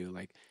supporter for you.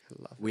 Like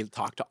we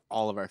talk to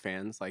all of our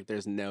fans. Like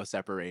there's no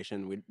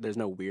separation. There's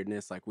no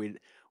weirdness. Like we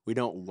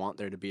don't want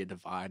there to be a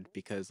divide,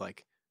 because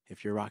like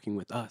if you're rocking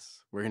with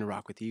us, we're gonna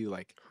rock with you.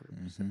 Like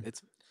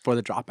it's for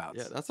the dropouts.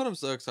 Yeah, that's what I'm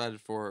so excited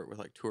for with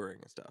like touring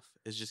and stuff.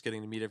 Is just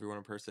getting to meet everyone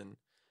in person,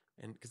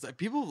 and because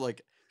people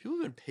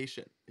have been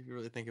patient, if you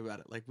really think about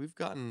it. Like we've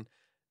gotten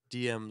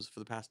DMs for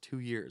the past 2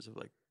 years of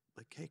like,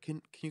 hey,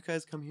 can you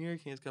guys come here?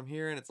 Can you guys come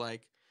here? And it's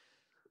like,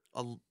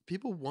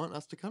 people want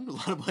us to come to a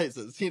lot of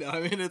places. You know,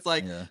 I mean, it's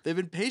like Yeah. they've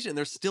been patient.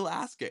 They're still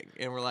asking,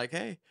 and we're like,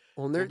 hey,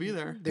 Well, and we'll be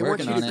there. They want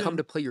Working you on to it. come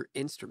to play your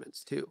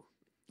instruments too.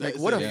 Like,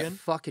 Is what it a again?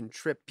 fucking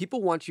trip!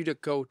 People want you to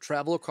go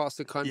travel across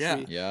the country,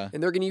 Yeah. Yeah.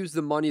 and they're gonna use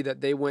the money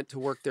that they went to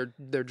work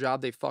their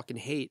job they fucking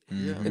hate,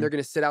 Yeah. and they're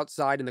gonna sit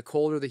outside in the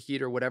cold or the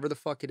heat or whatever the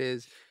fuck it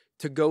is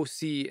to go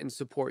see and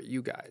support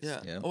you guys.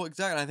 Yeah. Yep. Oh,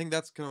 exactly. And I think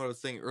that's kind of what I was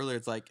saying earlier.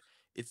 It's like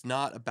it's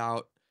not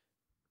about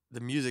the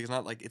music. It's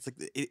not like it's like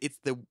it's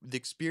the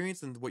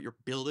experience and what you're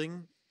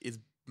building is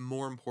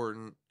more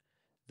important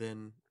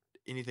than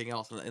anything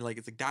else. And like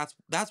it's like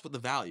that's what the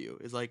value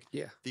is, like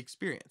Yeah. the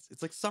experience.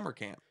 It's like summer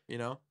camp, you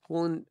know?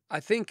 Well, and I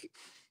think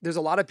there's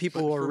a lot of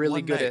people But who are for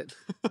really one good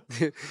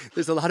night. at.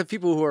 There's a lot of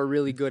people who are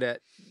really good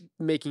at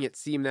making it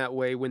seem that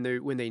way when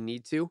they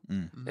need to,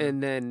 Mhm.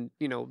 and then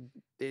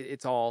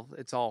it's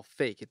all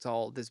fake. It's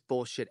all this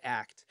bullshit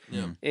act.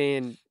 Yeah.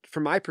 And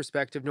from my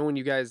perspective, knowing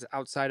you guys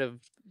outside of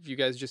you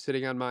guys just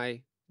sitting on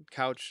my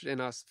couch and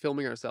us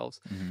filming ourselves,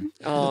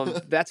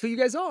 that's who you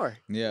guys are.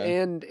 Yeah.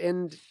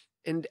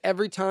 And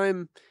every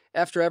time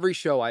after every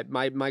show,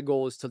 my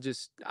goal is to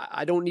just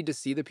I don't need to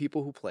see the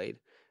people who played.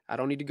 I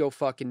don't need to go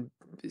fucking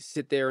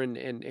sit there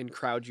and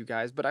crowd you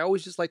guys, but I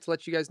always just like to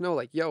let you guys know,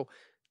 like, yo,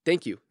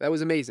 thank you. That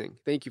was amazing.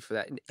 Thank you for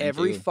that. And Thank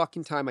every you.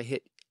 fucking time I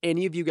hit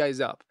any of you guys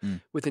up,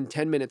 Mm. within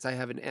 10 minutes, I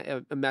have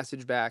a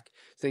message back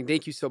saying,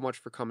 thank you so much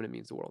for coming. It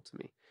means the world to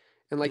me.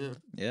 And like, Yeah.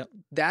 Yep.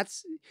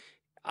 that's,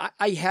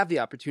 I have the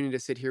opportunity to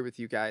sit here with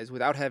you guys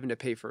without having to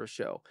pay for a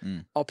show.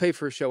 Mm. I'll pay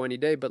for a show any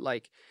day, but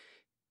like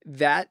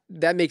that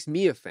makes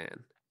me a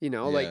fan,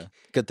 like Yeah.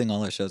 Good thing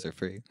all our shows are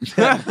free.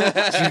 True.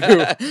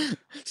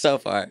 So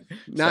far.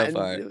 not so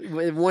far.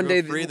 one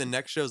day. free. The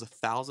next show is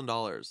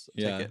 $1,000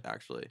 Yeah. ticket,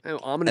 actually. I'm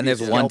gonna And be a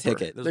there's one scalper.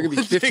 ticket. They're gonna be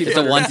There's 50. It's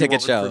a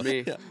one-ticket for show.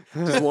 me. Yeah.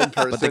 Just one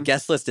person. But the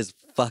guest list is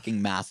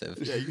fucking massive.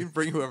 Yeah, you can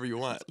bring whoever you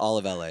want. All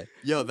of LA.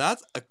 Yo,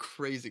 that's a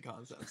crazy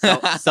concept.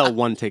 Sell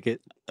one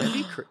ticket.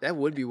 That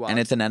would be wild. And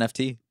it's an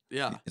NFT.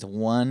 Yeah. It's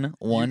one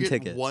You get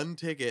ticket. One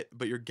ticket,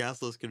 but your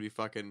guest list can be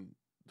fucking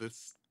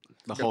this.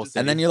 The Yeah, whole just-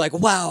 city. And then you're like,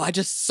 wow, I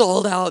just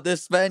sold out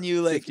this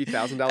venue. Like,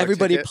 $50,000.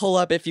 everybody ticket. pull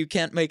up if you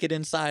can't make it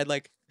inside.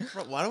 Like,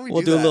 Bro, why don't we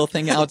we'll do do a that? little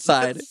thing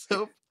outside. That's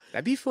so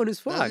That'd be fun as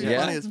fuck. that'd be Yeah.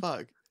 funny as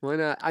fuck. Why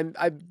not?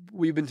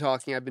 We've been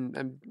talking.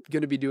 I'm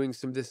gonna be doing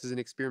some This Is an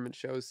Experiment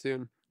shows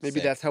soon. Maybe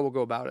Sick. that's how we'll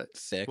go about it.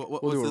 Sick. What, We'll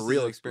what's do a this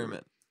real real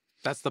experiment?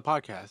 That's the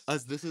podcast.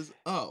 Us, this is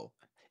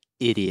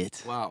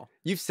Idiot. wow.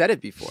 You've said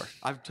it before.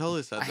 I've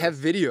totally said. I this. have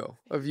video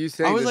of you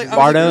saying. I was this like, is- I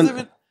was Bardo-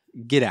 like,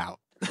 Get out.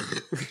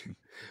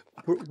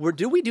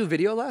 Did we do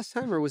video last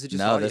time, or was it just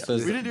No, audio? this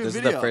was We didn't do a this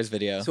is video. the first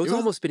video. So it's It was-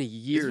 almost been a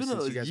year been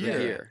since a you guys year. were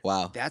here.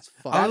 Wow. That's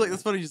fun. I was like,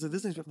 that's funny. You said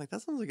this. I'm like,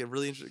 that sounds like a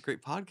really interesting,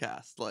 great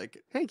podcast. Like,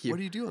 Thank you. what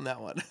do you do on that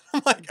one?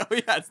 I'm like, oh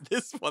yeah, it's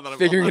this one that I'm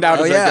Figuring on. it out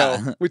Oh, as yeah.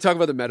 I go. We talk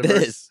about the metaverse.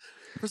 This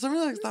For some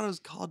reason, I thought it was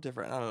called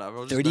different. I don't know. I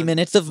was just 30 known-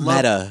 minutes of Love-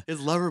 meta.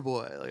 It's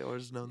Loverboy. Like I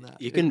was just known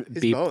that. You can It's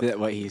beep both.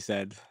 what he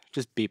said.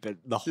 Just beep it.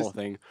 The whole Just-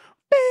 thing.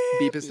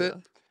 Beep is it?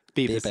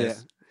 Beep, Beep is it.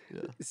 it.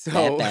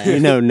 So Bad.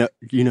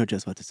 You know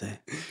just what to say.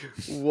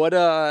 what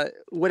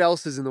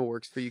else is in the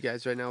works for you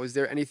guys right now? Is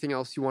there anything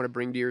else you want to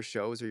bring to your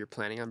shows, or you're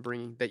planning on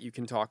bringing that you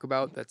can talk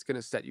about that's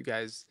gonna set you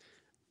guys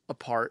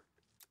apart?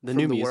 The from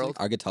new the music. world?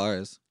 Our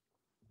guitars.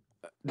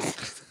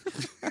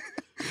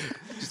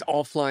 Just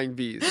all flying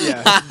V's.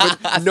 Yeah.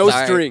 But no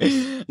Sorry.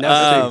 strings.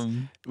 No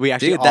strings. We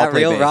actually Dude, all that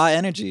play real bass. raw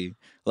energy.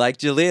 Like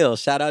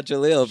Jaleel. Shout out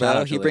Jaleel, bro. Shout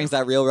out He Jaleel. brings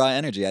that real raw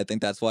energy. I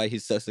think that's why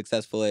he's so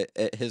successful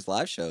at his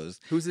live shows.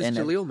 Who's this And-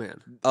 Jaleel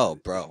man? Oh,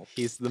 bro.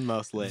 He's the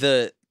most lit.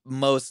 The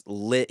most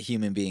lit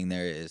human being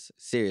there is.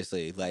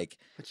 Seriously. Like,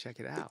 Let's check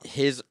it out.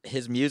 his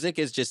music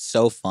is just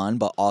so fun,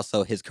 but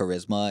also his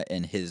charisma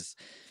and his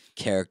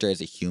character as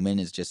a human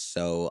is just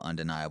so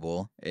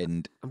undeniable.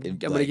 And I'm it,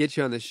 gonna like, get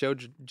you on this show,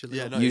 Jaleel.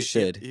 Yeah, no, You he-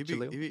 should.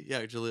 Jaleel.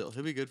 Yeah, Jaleel.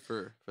 He'll be good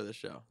for this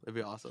show. It'd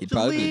be awesome. He'd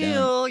probably be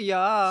down.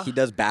 yeah. He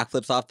does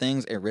backflips off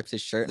things and rips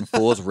his shirt and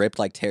fools ripped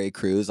like Terry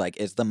Crews. Like,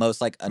 it's the most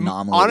like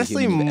anomaly.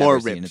 Honestly, human you've more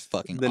ever seen. ripped It's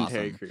fucking than awesome.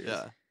 Terry Crews.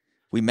 Yeah.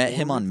 We met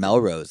him on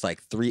Melrose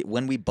like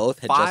when we both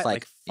had just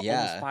like almost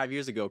yeah. 5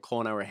 years ago, Cole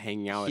and I were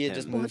hanging out He with had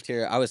him. just moved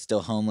here. I was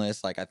still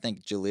homeless. Like, I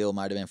think Jaleel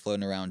might have been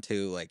floating around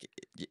too. Like,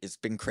 it's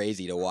been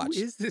crazy to watch.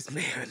 Who is this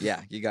man?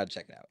 Yeah, you gotta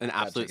check it out. An You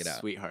gotta absolute check it out.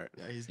 sweetheart.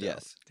 Yeah, he's dope.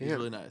 Yes. He's Damn.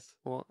 really nice.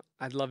 Well,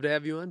 I'd love to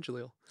have you on,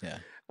 Jaleel. Yeah.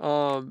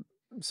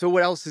 So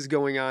what else is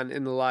going on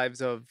in the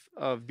lives of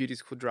Beauty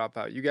School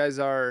Dropout? You guys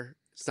are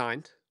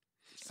signed.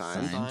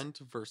 Signed. Signed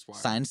to VerseWire.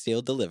 Signed,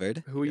 sealed,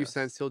 delivered. Who are you Yes.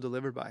 signed, still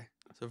delivered by?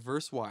 So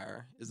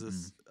VerseWire is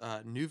this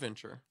new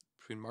venture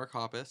between Mark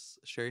Hoppus,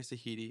 Sherry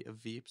Sahidi of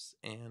Veeps,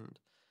 and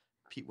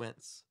Pete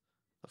Wentz,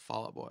 the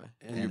Fall Out Boy.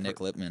 And Nick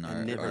Lipman,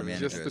 our Nick Lipman.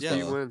 manager Just the as Yeah.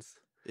 few well. wins.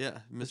 Yeah,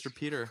 Mr. That's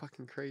Peter,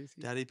 Fucking crazy.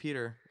 Daddy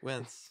Peter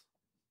Wentz.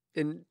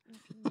 And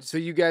so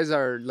you guys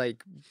are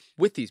like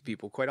with these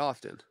people quite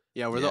often.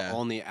 Yeah, we're Yeah. the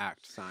only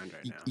act signed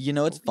right now. You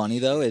know what's Holy funny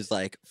though shit. is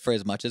like for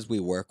as much as we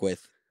work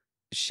with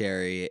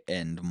Sherry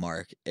and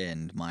Mark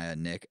and Maya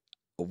and Nick,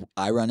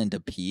 I run into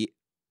Pete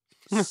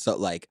so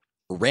like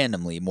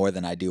randomly more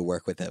than I do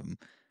work with him.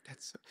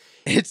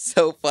 It's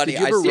so funny. Did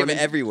you I ever see him run in-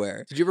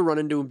 everywhere. Did you ever run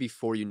into him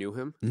before you knew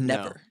him?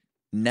 Never.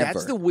 Never.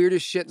 That's the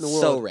weirdest shit in the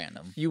world. So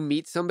random. You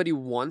meet somebody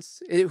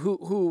once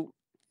who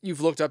you've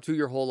looked up to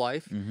your whole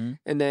life, Mm-hmm.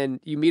 and then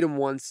you meet them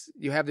once,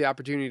 you have the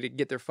opportunity to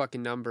get their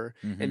fucking number,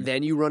 Mm-hmm. and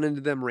then you run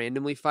into them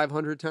randomly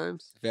 500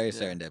 times. Very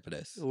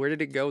serendipitous. Where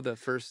did it go the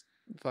first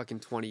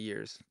fucking 20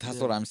 years? That's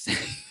Yeah. what I'm saying.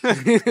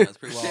 That's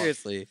pretty wild.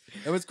 Seriously.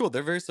 It was cool.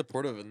 They're very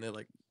supportive and they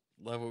like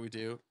love what we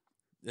do,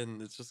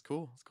 and it's just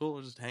cool. It's cool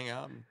to just hang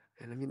out and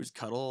And I we mean, just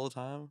cuddle all the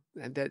time.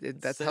 and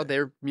that's how sick.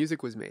 their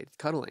music was made,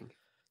 cuddling.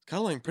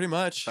 Cuddling, pretty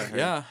much. I heard.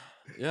 Yeah,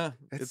 yeah.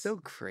 That's so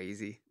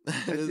crazy. it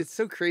It's, is- it's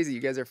so crazy.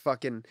 You guys are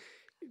fucking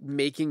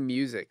making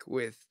music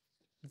with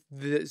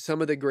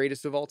some of the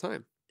greatest of all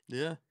time.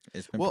 yeah.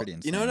 It's been Well, pretty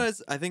insane. you know what?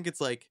 I think it's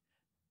like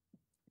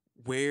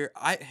where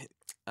I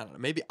don't know.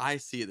 Maybe I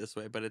see it this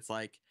way, but it's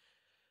like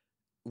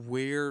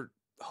we're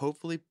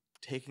hopefully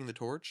taking the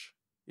torch.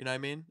 You know what I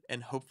mean?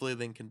 And hopefully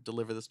then can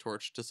deliver this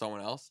torch to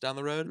someone else down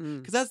the road. Mm.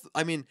 Because that's,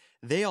 I mean,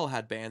 they all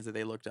had bands that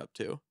they looked up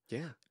to.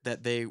 Yeah.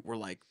 That they were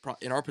like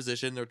in our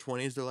position, their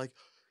 20s, they're like,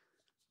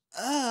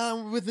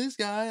 I'm with this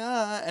guy,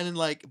 and then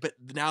like, but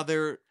now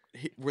they're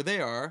where they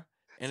are,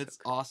 and it's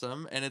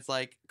awesome, and it's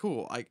like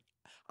cool.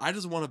 I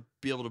just want to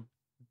be able to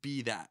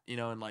be that, you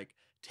know, and like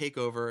take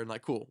over and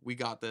like, cool, we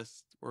got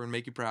this. We're gonna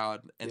make you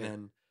proud, and Yeah.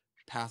 then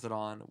pass it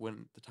on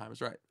when the time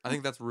is right. I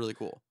think that's really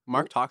cool.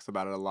 Mark talks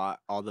about it a lot.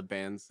 All the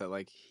bands that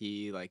like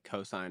he like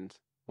co-signed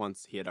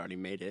once he had already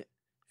made it,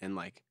 and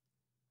like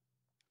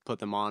put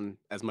them on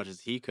as much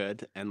as he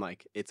could, and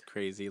like it's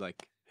crazy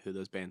like who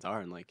those bands are,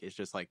 and like it's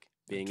just like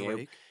being able.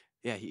 Drake.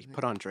 Yeah, he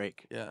put on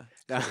Drake. Yeah,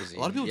 Crazy. a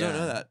lot of people don't know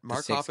Yeah. that. The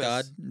Mark Six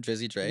God, Hoppus.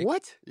 Drizzy Drake.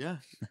 What? Yeah,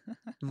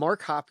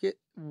 Mark Hopkins?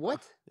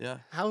 What? yeah.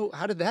 How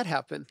did that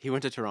happen? He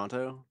went to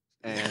Toronto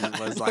and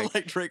was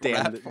like, Drake "Damn,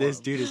 rapped for this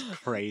him. dude is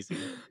crazy."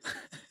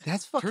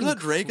 That's fucking. Turns out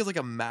Drake cr- is like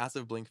a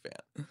massive Blink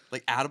fan.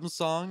 Like Adam's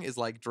song is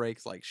like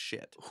Drake's like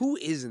shit. Who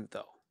isn't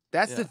though?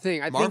 That's the Yeah.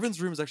 thing. I Marvin's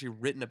Room is actually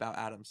written about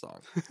Adam's song.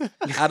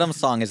 Adam's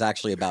song is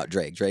actually about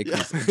Drake. Drake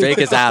Yeah. Drake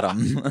is Adam.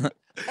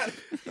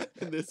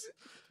 in this,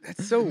 think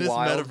that's so in this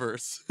wild.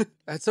 metaverse.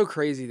 That's so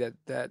crazy that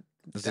This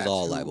is that's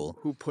all who, libel.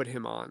 Who put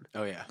him on?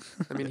 Oh yeah.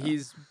 I mean,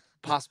 he's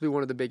possibly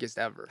one of the biggest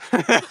ever.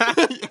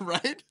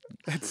 Right?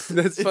 That's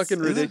It's- fucking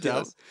isn't it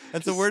ridiculous. dope?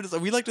 And so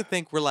we like to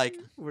think we're like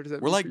Where does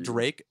that? we're mean like for you?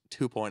 Drake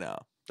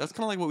 2.0. That's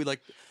kind of like what we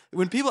like.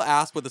 When people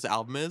ask what this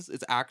album is,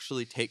 it's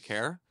actually Take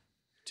Care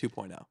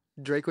 2.0.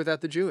 Drake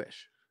without the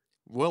Jewish.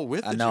 Well,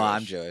 with the No,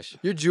 I'm Jewish. Jewish.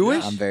 You're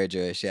Jewish. I'm very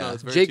Jewish, So yeah.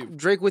 it's very Jake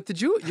Drake with the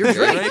Jew. You're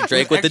Drake.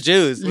 Drake with the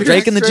Jews. You're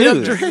Drake and the straight up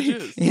Jews. Drake.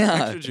 Jewish. Yeah.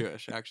 Extra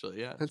Jewish, actually.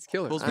 Yeah. That's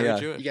killer. Cole's I- very Yeah.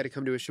 Jewish. You got to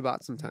come to a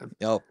Shabbat sometime.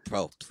 Yo,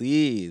 bro,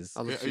 please.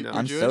 I'll let Are you you know.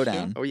 I'm Jewish, so dude?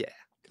 down. Oh yeah.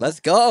 Let's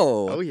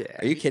go. Oh yeah.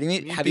 Are you kidding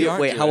me? You Have be you our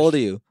wait, how old are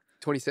Jewish. you?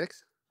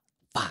 26?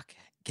 Fuck.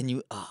 Can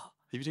you oh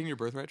Have you taken your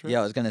birthright trip? yeah,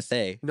 I was gonna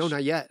say. No,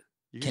 not yet.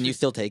 Can you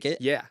still take it?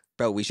 Yeah.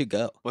 Bro, we should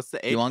go. What's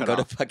the age? You wanna go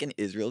to cutoff? fucking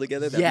Israel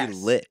together? That'd be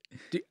Yes. lit.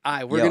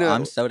 We're Yo, gonna.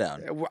 I'm so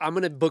down. I'm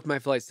gonna book my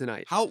flights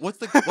tonight. How? What's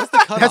the cutoff?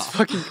 That's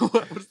fucking-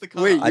 What's the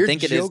cutoff? Wait, I You're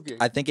think joking.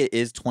 I think it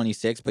is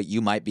 26, but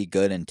you might be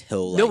good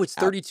until like No, it's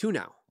out- 32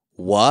 now,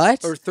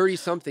 What? or 30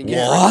 something. What?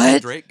 Yeah.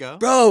 Let Drake go.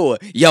 Bro,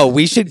 yo,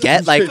 we should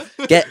get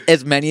get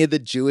as many of the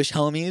Jewish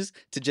homies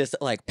to just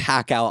like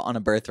pack out on a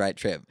birthright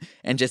trip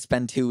and just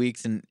spend 2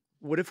 weeks and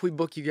What if we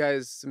book you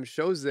guys some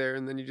shows there,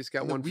 and then you just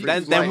got And then one we- free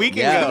Then flight? we can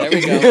yeah, go. there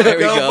we go. There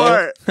we Go go.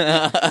 for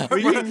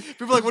it.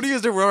 People are like, what do you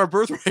guys do? We're on our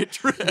birthright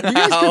trip. You guys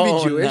could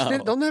Oh, be Jewish.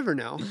 no. They'll never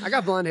know. I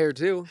got blonde hair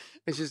too.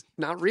 It's just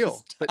not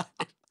real. But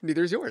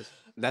neither is yours.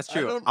 That's I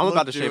true. don't I'm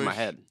about look to shave my Jewish.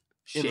 head.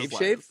 In this Shave, life.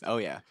 shave. Oh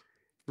yeah.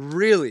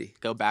 Really?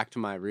 Go back to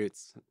my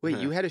roots. Wait,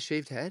 you had a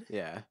shaved head?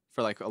 Yeah,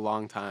 for like a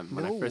long time.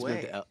 When No I first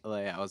moved way. to LA,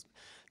 I was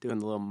doing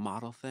the little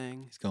model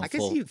thing. He's going I can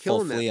full, see you full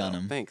killing that, flea on though.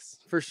 him. Thanks.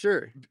 For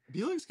sure.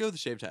 He looks good with the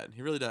shaved head.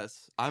 He really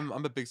does. I'm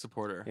a big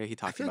supporter. Yeah, he I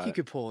talked feel about like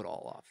you it. could pull it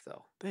all off,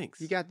 though. Thanks.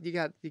 You got it. You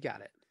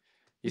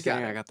you saying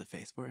got I it. got the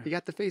face for it? You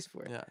got the face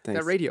for it. Yeah. That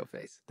Thanks. radio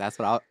face. That's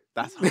what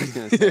I was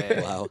gonna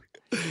say. Wow.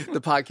 The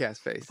podcast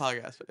face.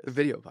 Podcast face. The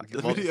video podcast.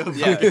 The Well, video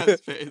yeah. podcast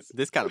face.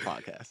 This kind of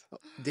podcast.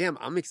 Damn,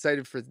 I'm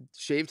excited for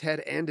shaved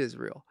head and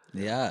Israel.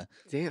 Yeah.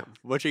 Damn.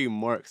 What are you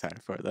more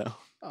excited for though?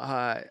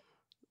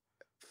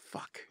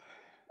 Fuck.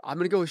 I'm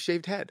gonna go with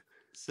shaved head.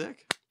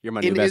 Sick. You're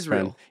my In new best Israel.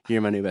 friend.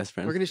 You're my new best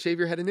friend. We're gonna shave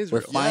your head in We're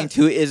Israel. flying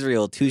to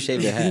Israel to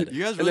shave your head.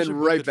 You guys And really then should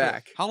book right the trip.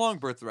 back. How long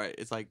birthright?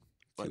 It's like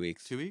what, 2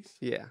 weeks. 2 weeks?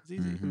 Yeah. It's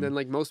easy. Mhm. And then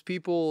like most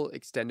people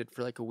extend it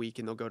for like a week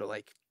and they'll go to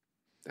like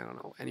I don't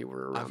know, anywhere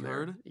around I've there.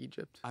 heard.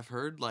 Egypt. I've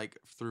heard like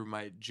through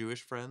my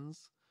Jewish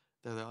friends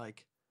that they're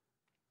like,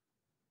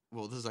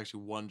 well, this is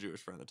actually one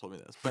Jewish friend that told me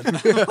this,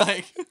 but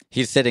like,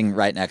 He's sitting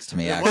right next to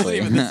me, it actually.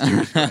 wasn't even this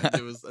Jewish friend.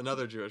 It was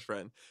another Jewish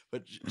friend,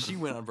 but she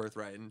went on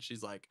birthright and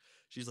she's like,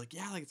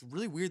 yeah, like it's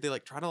really weird. They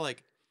like try to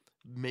like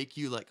make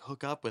you like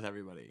hook up with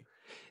everybody.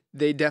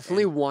 They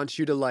definitely want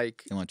you to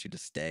like They want you to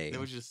stay. They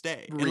want you to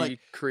stay. And like,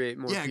 recreate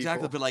more yeah,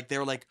 exactly. people. But like they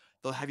were like,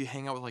 they'll have you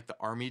hang out with like the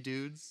army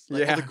dudes.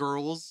 Like, all Yeah. the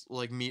girls will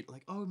like meet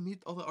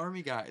all the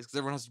army guys because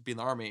everyone has to be in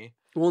the army.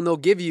 Well, and they'll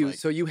give you Like-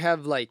 so you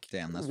have like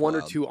Damn, that's one or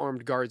wild. two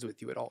armed guards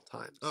with you at all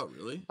times.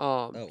 Really?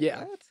 Oh,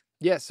 Yeah, what?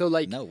 yeah. So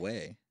like, No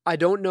way. I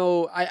don't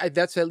know. I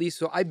that's at least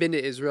so I've been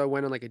to Israel. I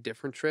went on like a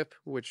different trip,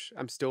 which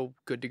I'm still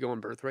good to go on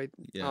birthright.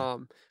 Yeah.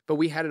 But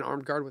we had an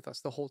armed guard with us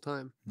the whole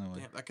time. No way.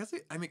 Damn, I guess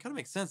it kind of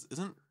makes sense.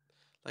 Isn't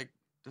like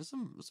there's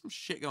some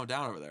shit going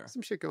down over there.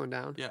 Some shit going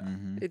down. Yeah.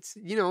 Mhm. It's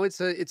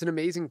it's an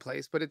amazing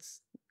place, but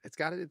it's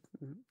got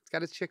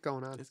its shit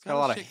going on. It's Got a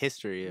lot of shit-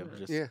 history of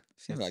just Yeah.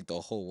 Seems like the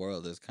whole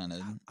world is kind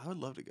of I would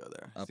love to go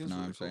there. up Seems in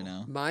really arms right cool.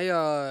 now. My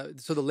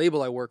so the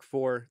label I work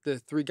for, the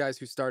 3 guys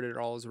who started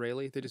are all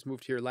Israeli. They just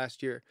moved here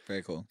last year.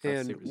 Very cool. That's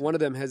And super one of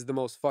them has the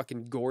most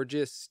fucking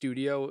gorgeous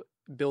studio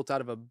built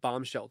out of a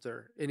bomb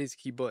shelter in his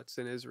kibbutz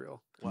in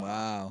Israel.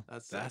 Wow.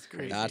 That's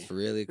crazy. That's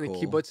really And cool.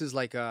 the kibbutz is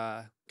like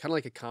kind of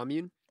like a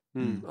commune.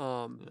 Hmm.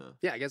 Yeah.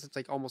 Yeah, I guess it's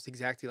like almost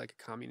exactly like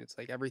a commune. It's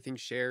like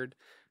everything's shared,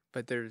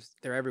 but they're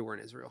everywhere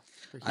in Israel.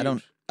 They're I don't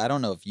huge. I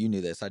don't know if you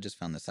knew this. I just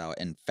found this out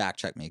and fact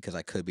check me because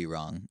I could be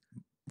wrong,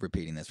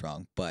 repeating this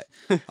wrong. But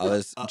I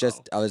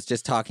was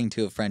just talking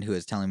to a friend who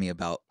was telling me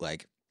about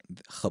like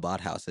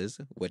Chabad houses,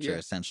 which are Yeah.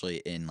 essentially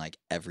in like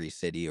every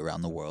city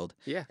around the world.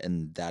 Yeah.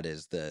 And that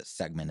is the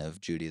segment of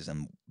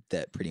Judaism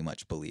that pretty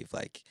much believe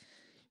like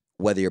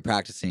whether you're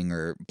practicing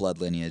or blood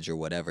lineage or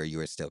whatever, you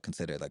are still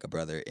considered like a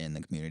brother in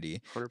the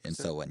community. 100%. And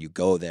so when you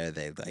go there,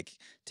 they like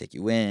take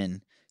you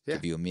in, Yeah.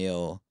 give you a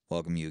meal,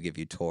 welcome you, give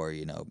you a tour.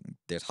 You know,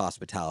 there's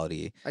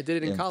hospitality. I did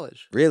it in Yeah.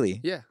 college. Really?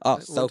 Yeah. Oh, I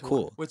so went to one.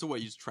 cool. Wait, so what?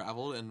 You just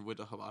traveled and went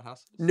to Chabad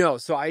houses? No,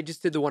 so I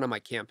just did the one on my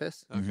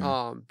campus. Okay.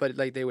 Mhm. But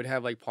like they would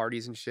have like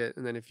parties and shit,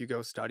 and then if you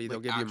go study, they'll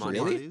Like give you actual money.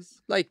 Really?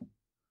 parties? Like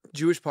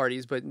Jewish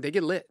parties, but they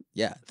get lit.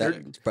 Yeah, They're-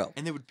 that bro.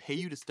 And they would pay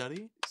you to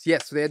study? Yeah,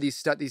 so they had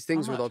these things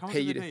How where they'll much? How much pay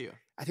did you they to. pay you?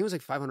 I think it was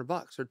like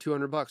 $500 or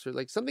 $200 or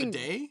like A something.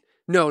 day?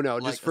 No,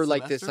 Like just a for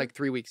like this semester? like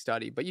 3-week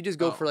study. But you just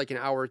go for Oh. like an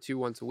hour or two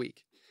once a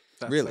week.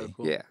 That's Really? So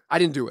cool. Yeah, I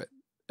didn't do it.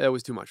 It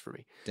was too much for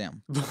me.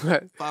 Damn.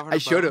 But 500 I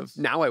should have. bucks?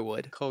 Now I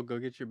would. Cole, go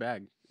get your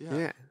bag.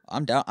 Yeah.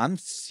 I'm down. I'm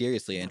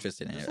seriously Yeah,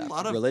 interested in there's it. a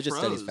lot of Religious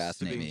pros studies to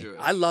fascinate being me. Jewish.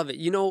 I love it.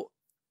 You know,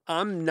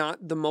 I'm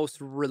not the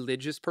most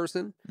religious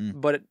person, Mm.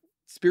 but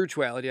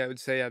spirituality, I would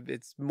say,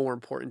 it's more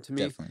important to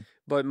me. Definitely.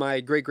 But my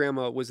great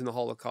grandma was in the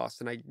Holocaust,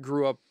 and I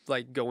grew up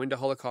like going to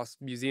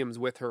Holocaust museums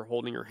with her,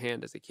 holding her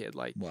hand as a kid.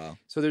 Like, Wow.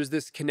 so there's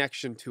this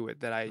connection to it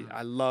that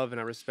I love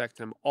and I respect,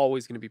 and I'm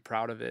always going to be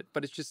proud of it.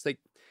 But it's just like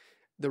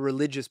the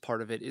religious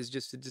part of it is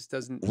just it just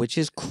doesn't. Which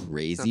is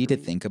crazy to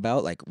me. think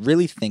about. Like,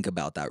 really think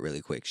about that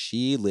really quick.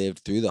 She lived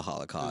through the Was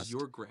Holocaust.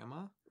 your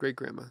grandma? Great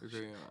grandma. Your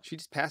grandma. She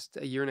just passed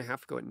a year and a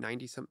half ago at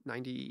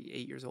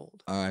 98 years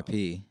old.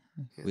 R.I.P.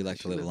 Yeah, We like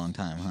she to live a lived- long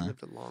time, She huh?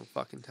 lived a long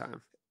fucking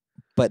time.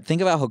 But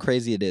think about how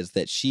crazy it is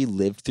that she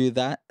lived through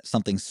that,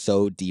 something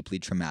so deeply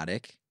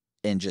traumatic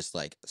and just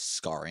like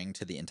scarring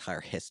to the entire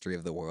history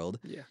of the world,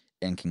 Yeah.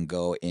 and can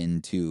go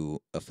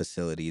into a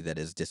facility that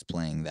is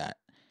displaying that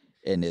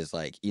and is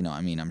like, you know,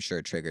 I mean, I'm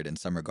sure triggered in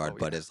some regard, Oh,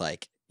 but yeah. is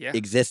like Yeah.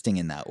 existing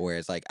in that.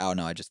 Whereas like, I don't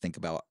know, I just think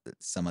about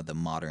some of the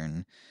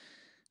modern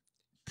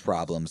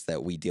problems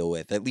that we deal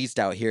with, at least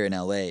out here in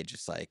LA,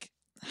 just like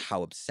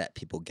how upset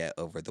people get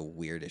over the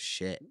weirdest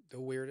shit. The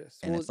weirdest.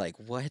 And Well, it's like,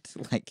 what?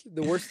 Like,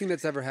 the worst thing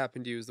that's ever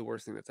happened to you is the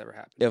worst thing that's ever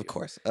happened to of you.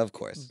 course.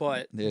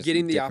 But There's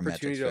getting the different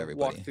opportunity metrics for to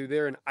walk everybody. through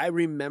there, and I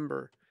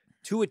remember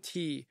to a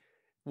T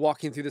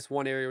walking through this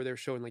one area where they were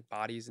showing like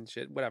bodies and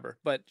shit, whatever.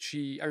 But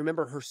I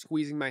remember her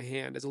squeezing my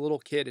hand as a little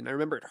kid, and I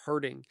remember it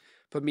hurting,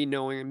 but me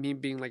knowing and me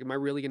being like, am I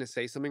really going to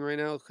say something right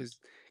now?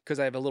 Because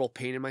I have a little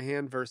pain in my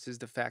hand versus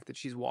the fact that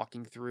she's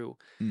walking through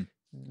Hmm.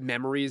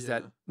 memories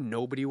that Yeah.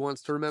 nobody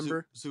wants to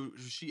remember. So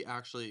was she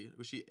at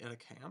a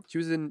camp? She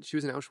was in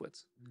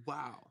Auschwitz.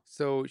 Wow.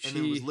 So And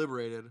then was she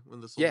liberated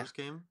when the Yeah. soldiers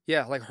came?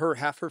 yeah, like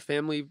half her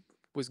family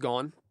was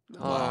gone.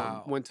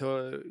 Wow. Went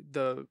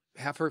to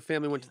half her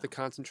family went to the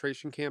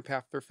concentration camp,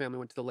 half her family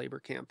went to the labor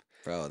camp.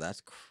 Bro, that's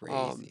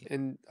crazy.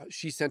 And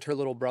she sent her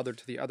little brother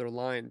to the other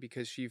line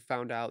because she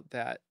found out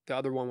that the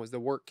other one was the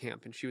work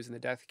camp and she was in the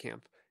death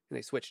camp, and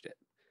they switched it.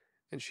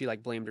 And she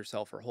like blamed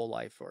herself her whole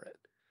life for it.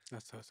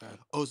 That's so sad.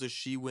 Oh, so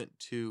she went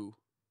to.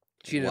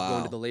 She ended up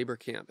going to Wow. the labor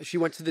camp. She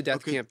went to the death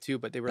Okay. camp too,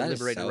 but they were That is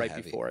liberated so right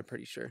heavy. before, I'm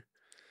pretty sure.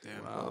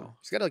 Damn. Wow.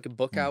 She's got like a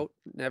book Hmm. out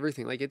and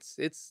everything. Like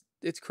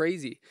it's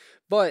crazy.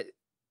 But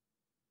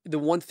the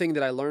one thing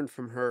that I learned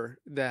from her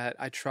that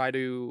I try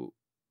to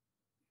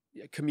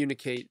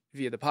communicate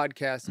via the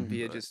podcast and Mhm.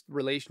 via Right. just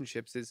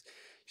relationships is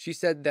she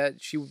said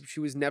that she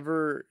was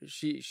never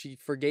she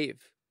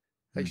forgave.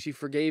 Like Mm. she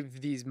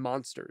forgave these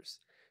monsters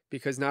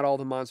because not all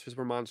the monsters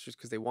were monsters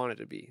because they wanted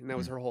to be. And that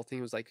was her whole thing.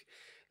 It was like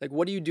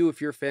what do you do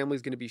if your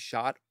family's going to be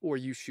shot or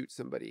you shoot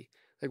somebody?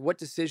 Like what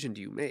decision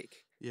do you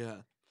make?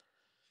 Yeah.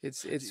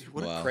 It's Dude,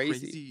 what Wow. a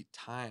crazy. crazy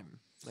time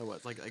that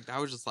was. Like that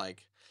was just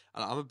like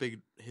I'm a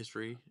big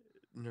history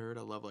nerd.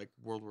 I love like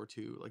World War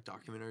II like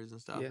documentaries and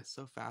stuff. Yeah. It's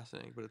so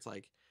fascinating, but it's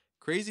like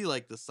crazy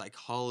like the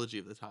psychology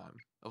of the time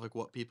of like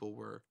what people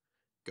were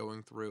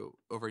going through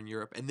over in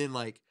Europe, and then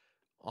like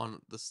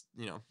on this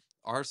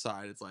our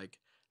side, it's like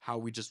how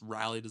we just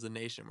rallied as a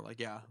nation. We're like,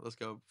 yeah, let's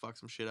go fuck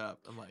some shit up.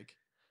 And like,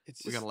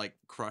 It's we just, gotta like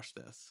crush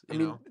this. I You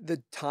mean, know?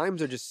 the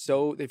times are just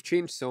so, they've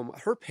changed so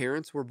much. Her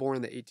parents were born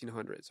in the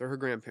 1800s, or her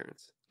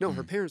grandparents. No,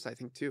 her parents, I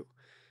think, too.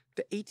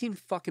 The 18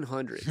 fucking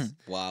hundreds.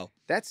 Wow.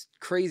 That's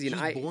crazy. She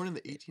And was I, born in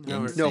the 1800s.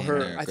 no, Insane,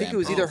 her, her I think it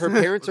was either her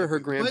grandparents. parents or her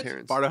What?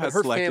 grandparents. Bardo But has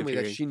her selective family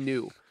that hearing. she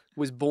knew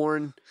was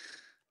born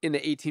in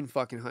the 18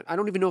 fucking hundreds. I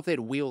don't even know if they had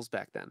wheels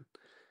back then.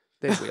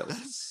 They had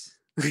wheels.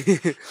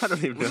 I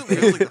don't even know. Wasn't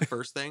wheels like the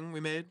first thing we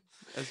made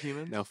as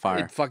humans? No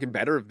fire. It fucking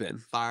better have been.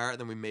 Fire, and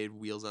then we made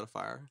wheels out of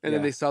fire. And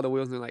then Yeah. they saw the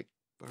wheels and they're like,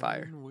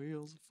 fire. Burning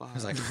wheels of fire. I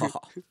was like, oh,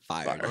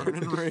 fire.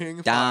 Burning ring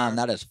of Damn,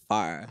 fire. that is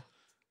fire.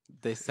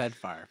 They said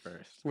fire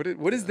first.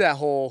 What is that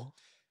whole,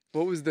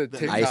 what was the The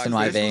TikTok? ice in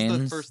my This was the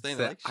veins. first thing. Is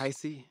They're it like,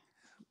 icy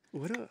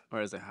What a,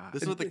 or is it hot?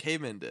 this is what the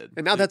cavemen did.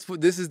 and now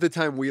this is the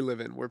time we live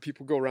in where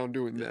people go around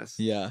doing this.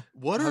 Yeah.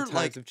 What How are times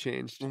like have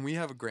changed. when we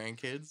have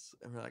grandkids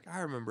and we're like, I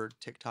remember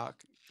TikTok.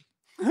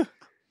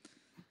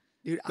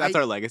 Dude, That's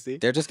our legacy.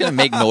 They're just gonna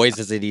make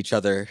noises at each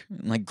other,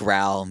 and, like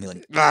growl and be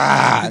like,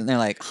 ah, and they're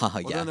like, oh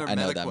Well, yeah, then they're I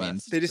know what meta that means.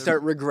 quests. they just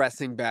start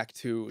regressing back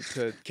to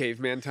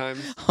caveman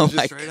times. Oh Just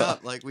my straight god.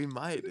 up, like we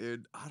might,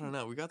 dude. I don't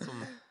know. We got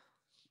some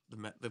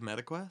the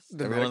meta quest.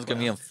 The Everyone's gonna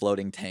be in MetaQuest.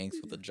 floating tanks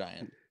with a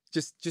giant.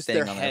 Just thing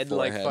their on their head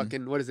like forehead.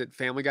 fucking, what is it,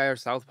 Family Guy or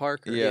South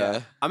Park? Or-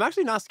 Yeah. I'm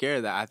actually not scared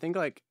of that. I think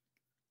like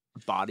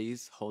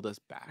bodies hold us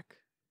back.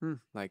 Hmm.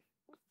 Like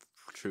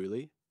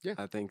truly. Yeah.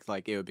 I think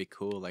like it would be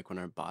cool like when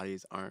our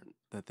bodies aren't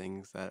the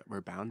things that we're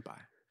bound by.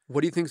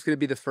 What do you think is going to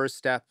be the first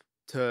step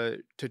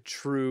to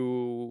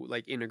true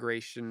like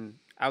integration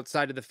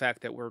outside of the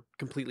fact that we're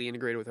completely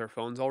integrated with our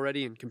phones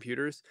already and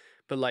computers?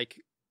 But like,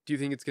 do you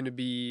think it's going to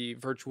be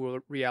virtual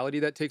reality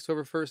that takes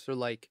over first, or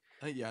like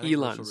Yeah, I think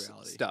virtual Elon's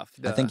reality. stuff?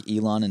 I think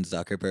Elon and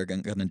Zuckerberg are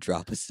gonna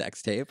drop a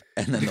sex tape,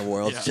 and then the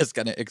world's Yeah. just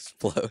gonna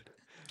explode.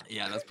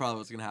 Yeah, that's probably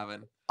what's gonna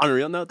happen. On a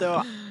real note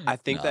though, I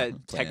think No, that I'm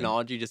playing.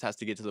 technology just has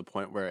to get to the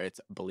point where it's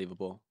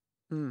believable.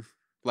 Mm.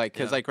 Like,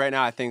 cause Yeah. like right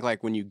now, I think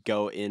like when you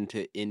go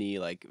into any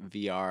like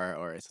VR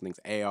or something's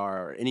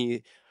AR or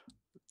any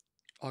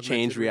Augmented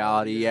change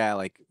reality, yeah,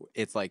 like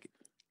it's like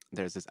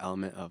there's this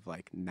element of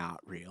like not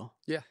real.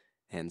 Yeah.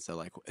 And so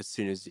like as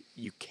soon as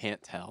you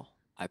can't tell,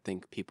 I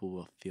think people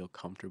will feel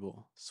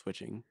comfortable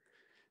switching.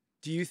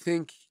 Do you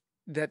think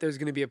that there's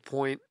going to be a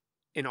point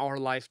in our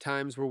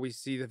lifetimes where we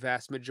see the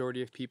vast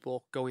majority of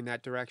people going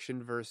that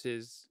direction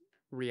versus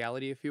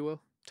reality, if you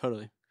will?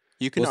 Totally.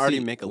 You can We'll already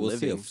see- make a we'll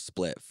living. see a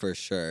split for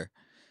sure.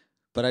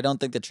 But I don't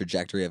think the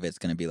trajectory of it's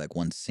going to be like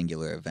one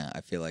singular event. I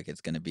feel like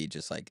it's going to be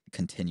just like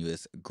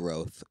continuous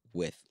growth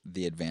with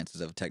the advances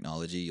of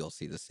technology. You'll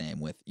see the same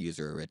with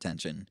user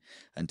retention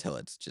until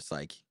it's just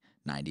like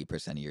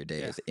 90% of your day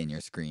Yeah. is in your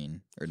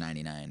screen, or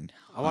 99.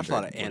 I watch a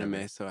lot of 100, anime,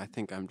 whatever. so I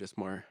think I'm just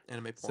more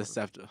Anime porn.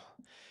 susceptible.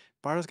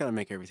 Bardo's got to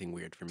make everything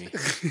weird for me.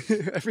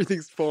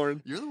 Everything's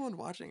foreign. You're the one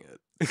watching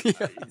it.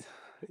 Yeah.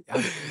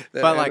 Yeah.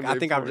 That But like I anime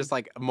think I'm porn. just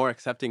like more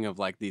accepting of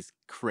like these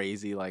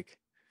crazy like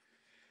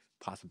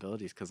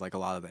possibilities because like a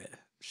lot of the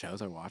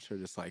shows I watch are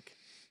just like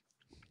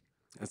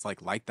it's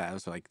like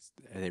that. So like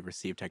they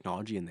receive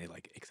technology and they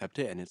like accept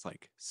it and it's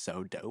like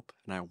so dope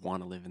and I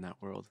want to live in that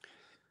world.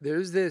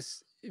 There's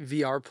this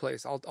VR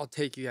place. I'll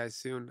take you guys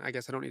soon. I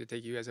guess I don't need to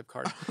take you guys have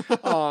cars.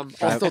 I'll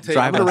Drive- still take. I'm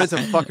drive gonna rent us.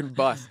 a fucking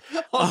bus.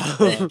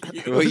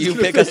 Thank Will you Just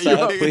pick gonna us say,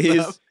 up, "Yo,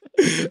 please?"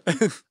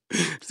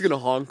 Just gonna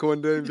honk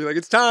one day and be like,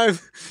 "It's time."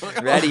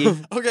 Ready?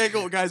 Okay,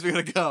 cool, guys. We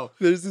gotta go.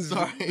 There's this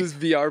Sorry. this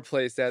VR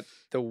place at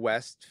the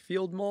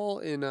Westfield Mall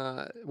in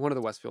one of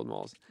the Westfield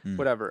malls. Hmm.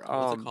 Whatever.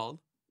 What's it called?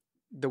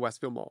 The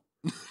Westfield Mall.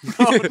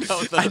 No,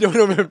 I don't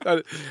remember.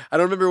 I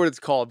don't remember what it's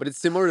called, but it's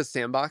similar to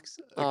Sandbox.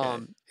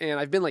 Okay. And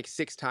I've been like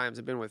 6 times.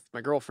 I've been with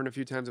my girlfriend a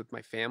few times, with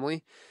my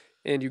family.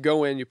 And you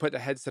go in, you put the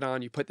headset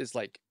on, you put this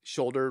like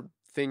shoulder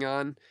thing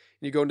on, and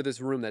you go into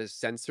this room that has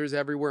sensors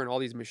everywhere and all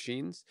these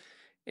machines.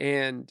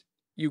 And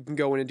you can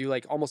go in and do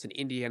like almost an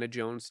Indiana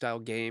Jones style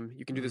game.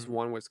 You can do this Mhm.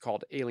 one what's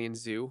called Alien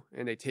Zoo,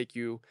 and they take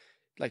you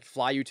like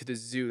fly you to the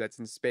zoo that's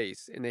in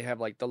space, and they have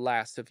like the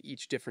last of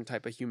each different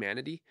type of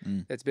humanity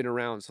Mm. that's been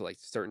around. So like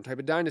certain type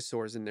of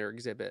dinosaurs in their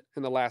exhibit,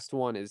 and the last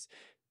one is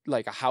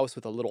like a house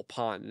with a little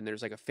pond, and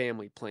there's like a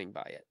family playing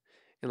by it,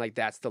 and like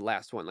that's the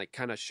last one, like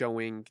kind of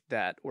showing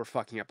that we're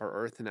fucking up our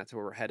Earth and that's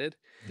where we're headed.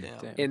 Damn.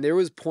 Damn. And there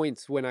was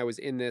points when I was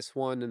in this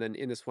one and then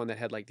in this one that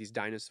had like these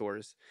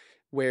dinosaurs,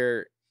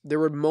 where there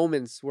were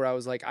moments where I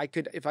was like, I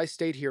could, if I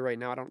stayed here right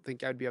now, I don't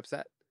think I'd be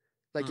upset.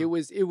 Like Hmm.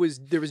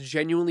 there was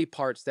genuinely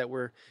parts that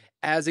were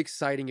as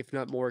exciting, if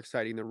not more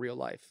exciting than real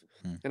life.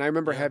 Hmm. And I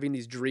remember Yeah. having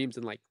these dreams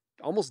and like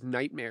almost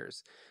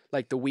nightmares,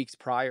 like the weeks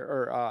prior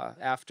or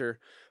after,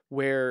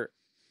 where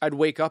I'd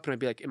wake up and I'd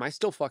be like, am I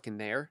still fucking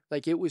there?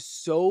 Like it was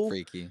so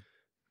Freaky.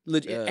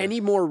 legit. Yeah.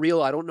 Any more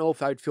real, I don't know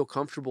if I'd feel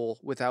comfortable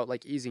without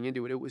like easing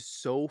into it. It was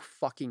so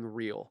fucking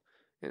real.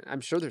 And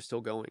I'm sure they're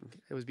still going.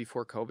 It was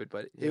before COVID,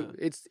 but Yeah.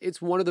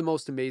 it's one of the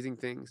most amazing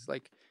things.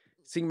 Like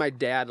seeing my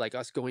dad, like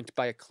us going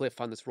by a cliff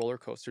on this roller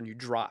coaster, and you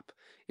drop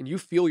and you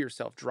feel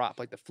yourself drop,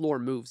 like the floor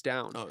moves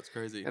down. Oh, it's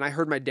crazy. And I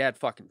heard my dad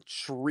fucking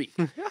shriek.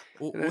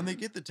 Well, when they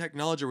get the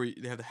technology where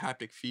they have the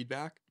haptic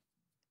feedback,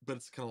 but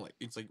it's kind of like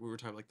it's like we were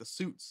talking like the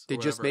suits. They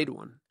or just whatever. made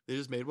one. They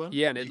just made one.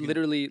 Yeah, and You it can-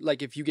 literally,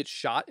 like, if you get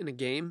shot in a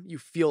game, you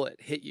feel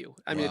it hit you.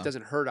 I mean, it Wow.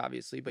 doesn't hurt,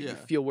 obviously, but you Yeah.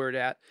 feel where it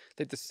at,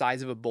 like the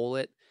size of a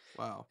bullet.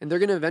 Wow. And they're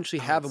gonna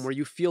eventually Oh, have them it's- where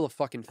you feel a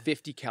fucking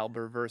 50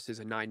 caliber versus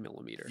a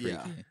 9mm.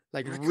 Yeah. Freaky.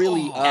 Like You're like,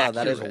 really "Oh,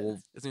 that is accurate.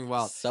 a It's gonna be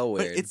wild. so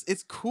But weird.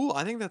 it's cool.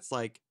 I think that's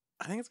like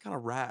I think it's kind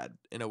of rad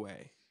in a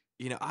way.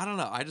 You know, I don't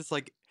know. I just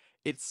like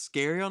it's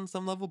scary on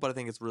some level, but I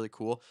think it's really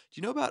cool. Do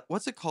you know about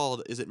what's it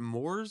called? Is it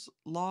Moore's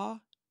law?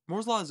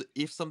 Moore's law is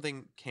if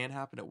something can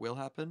happen, it will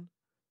happen,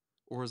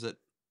 or is it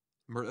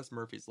that's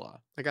Murphy's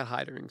law? I got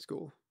high during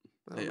school.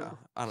 I don't Yeah, know.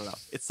 I don't know.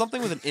 It's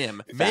something with an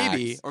M,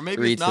 maybe, Facts. or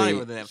maybe it's not even Retweet.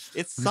 with an M.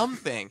 It's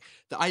something.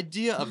 The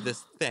idea of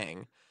this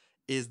thing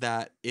is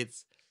that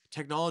it's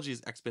technology is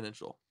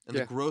exponential, and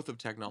Yeah. the growth of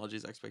technology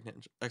is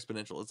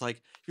exponential. It's like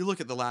if you look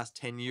at the last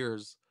 10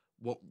 years,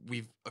 what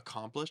we've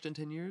accomplished in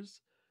 10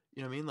 years.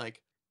 You know what I mean?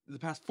 Like the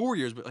past 4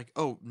 years, but like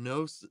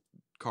no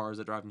cars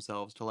that drive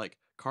themselves to like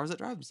cars that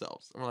drive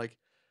themselves, and we're like,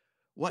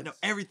 what? No,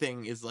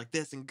 everything is like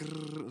this and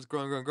it's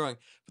growing. But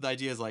the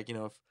idea is like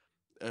if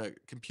a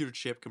computer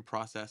chip can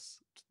process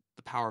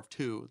the power of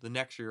 2, the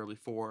next year will be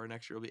 4,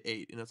 next year will be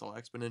 8, and it's all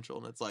exponential,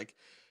 and it's like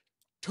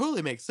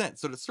totally makes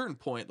sense. So at a certain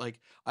point, like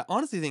I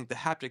honestly think the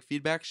haptic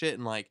feedback shit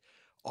and like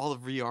all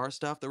the VR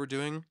stuff that we're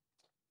doing,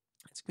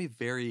 it's gonna be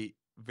very,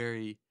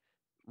 very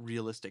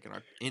realistic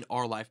in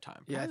our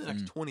lifetime. Yeah, I Probably the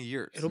next 20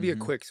 years. It'll be a Mhm.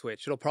 quick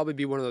switch. It'll probably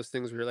be one of those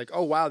things where you're like,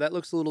 oh wow, that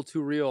looks a little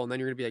too real, and then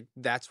you're gonna be like,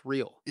 that's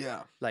real.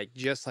 Yeah. Like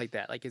just like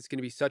that. Like it's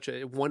gonna be such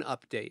a one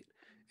update,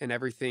 and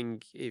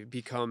everything it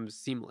becomes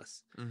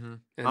seamless. Mm-hmm.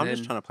 And I'm then,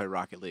 just trying to play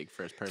Rocket League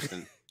first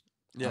person.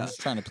 Yeah. I'm just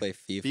trying to play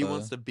FIFA. He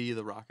wants to be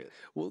the rocket.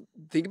 well,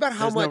 think about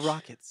how There's much no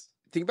rockets.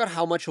 think about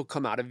how much will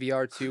come out of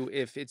VR too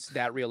if it's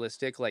that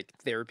realistic, like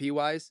therapy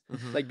wise.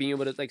 Mhm. Like being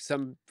able to like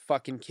some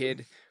fucking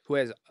kid who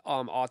has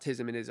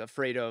autism and is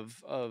afraid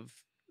of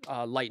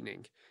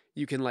lightning.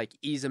 You can like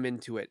ease them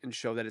into it and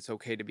show that it's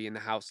okay to be in the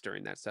house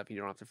during that stuff. And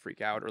you don't have to freak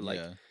out. Or like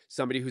Yeah.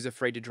 somebody who's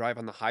afraid to drive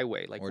on the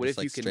highway. Like or what just if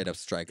like you can straight up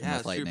strike them Yeah,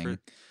 with it's true for- lightning.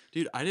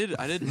 Dude, I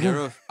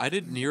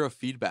did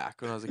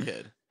neurofeedback when I was a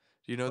kid.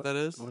 Do you know what that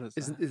is? What is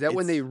is, that? is that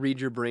when they It's-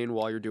 read your brain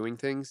while you're doing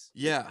things?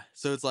 Yeah.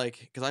 So it's like,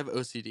 because I have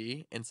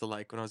OCD. And so,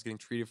 like, when I was getting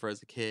treated for it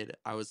as a kid,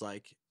 I was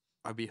like,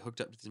 I'd be hooked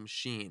up to these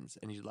machines.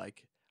 And you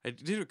like, I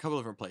did it a couple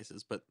different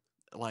places, but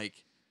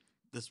like,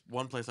 this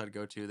one place I'd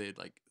go to, they'd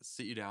like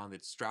sit you down,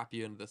 they'd strap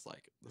you into this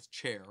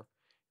chair. And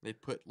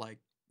they'd put like,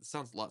 it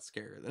sounds a lot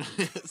scarier than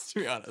it is, to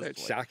be honest. It's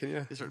Like, shocking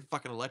you. they start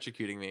fucking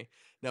electrocuting me.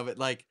 No, but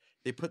like,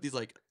 they put these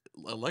like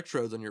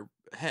electrodes on your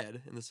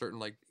head in the certain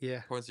like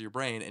Yeah. points of your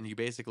brain, and you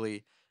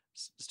basically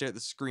stare at the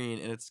screen,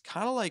 and it's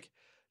kind of like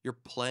you're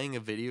playing a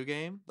video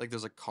game. Like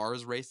there's like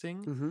cars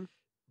racing, Mm-hmm.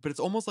 but it's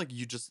almost like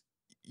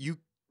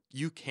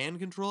you can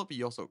control it, but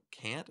you also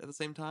can't at the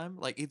same time.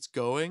 Like it's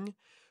going,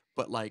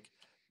 but like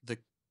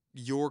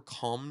your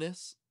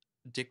calmness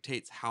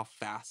dictates how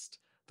fast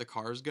the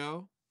cars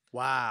go.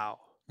 Wow.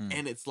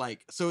 And it's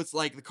like, so it's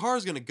like the car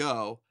is gonna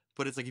go,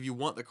 but it's like if you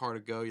want the car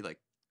to go, you like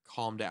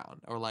calm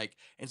down, or like,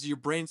 and so your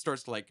brain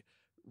starts to like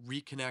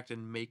reconnect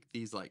and make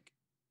these like,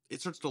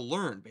 it starts to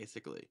learn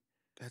basically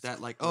That's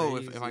that like, oh,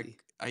 if crazy.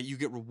 you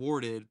get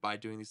rewarded by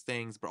doing these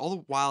things, but all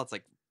the while it's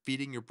like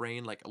feeding your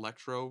brain like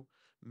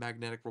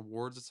electromagnetic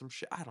rewards or some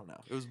shit. I don't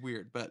know. It was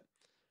weird, but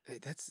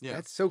That's Yeah.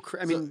 that's so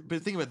I mean,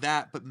 but think about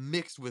that, but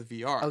mixed with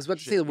VR. I was about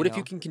to shit, say, what if you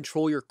know? can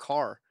control your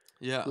car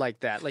Yeah. like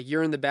that? Like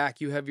you're in the back,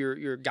 you have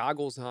your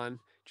goggles on,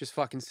 just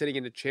fucking sitting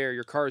in a chair.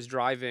 Your car is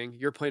driving.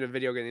 You're playing a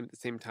video game at the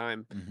same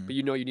time, Mhm. but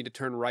you know you need to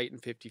turn right in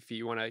 50 feet.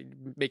 You want to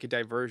make a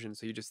diversion,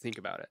 so you just think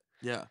about it.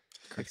 Yeah.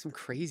 Like some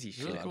crazy It's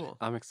shit. really cool.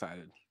 I'm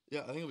excited.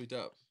 Yeah, I think it'll be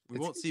dope. We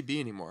It's- won't see B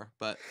anymore,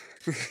 but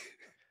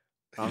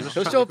I'm just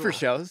He'll trying show to up for cool.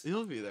 shows.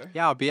 He'll be there.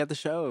 Yeah, I'll be at the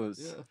shows.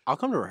 Yeah. I'll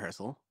come to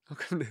rehearsal.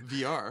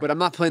 VR. But I'm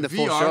not playing the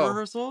full VR show.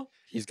 rehearsal?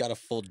 He's got a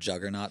full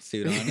juggernaut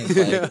suit on.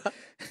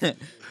 It's like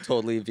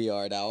totally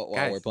VR'd out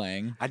while we're Guys,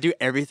 playing. I do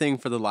everything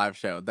for the live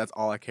show. That's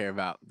all I care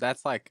about.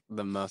 That's like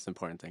the most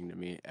important thing to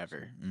me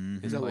ever.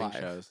 Mhm. Is The playing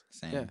live. shows.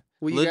 Same. Yeah.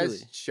 Well, you Literally.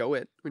 guys show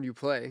it when you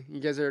play. You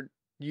guys are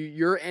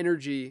your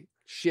energy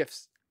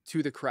shifts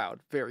to the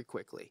crowd very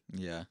quickly.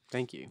 Yeah.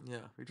 Thank you. Yeah.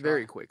 We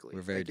Very try. quickly.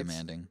 We're very Like, it's-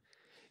 demanding.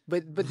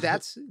 But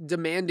that's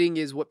demanding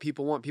is what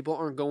people want. People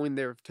aren't going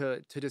there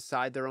to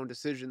decide their own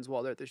decisions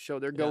while they're at the show.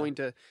 They're Yeah. going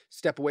to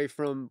step away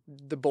from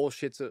the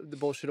bullshit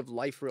of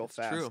life real It's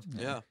fast. true.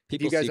 Yeah.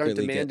 People guys aren't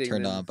secretly get demanding,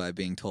 turned then- on by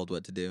being told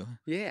what to do.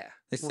 Yeah.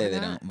 They Why say they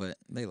not? don't, but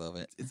they love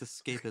it. It's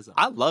escapism.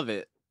 I love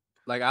it.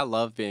 Like I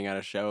love being at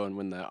a show and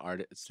when the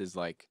artist is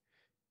like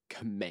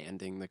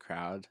commanding the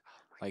crowd.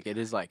 Like it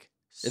is like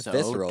It's so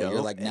visceral. You're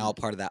dope like and- now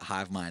part of that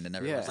hive mind, and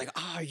everyone's Yeah. like,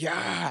 "Oh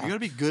yeah, You gotta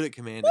be good at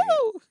commanding it. If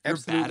you're bad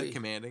Absolutely. at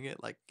commanding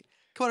it, like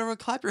come on, everyone,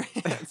 clap your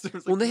hands. It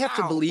was Well, like, they have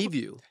to wow. believe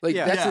you. Like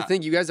Yeah. that's the Yeah.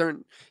 thing. You guys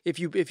aren't. If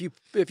you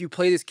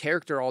play this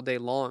character all day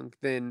long,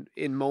 then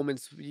in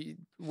moments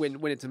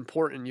when it's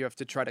important, you have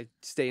to try to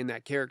stay in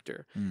that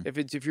character. Mm.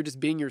 If you're just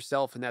being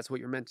yourself and that's what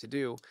you're meant to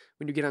do,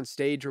 when you get on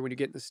stage or when you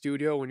get in the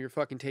studio, when you're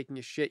fucking taking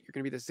a shit, you're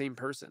gonna be the same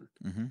person.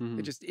 Mm-hmm.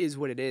 It just is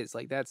what it is.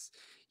 Like that's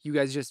you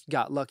guys just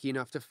got lucky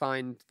enough to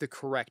find the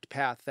correct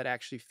path that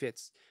actually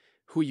fits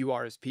who you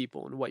are as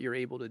people and what you're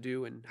able to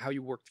do and how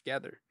you work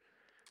together.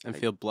 And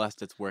Like- feel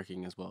blessed it's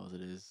working as well as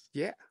it is.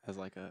 Yeah. As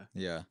like a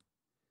Yeah.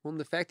 Well, and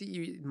the fact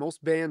that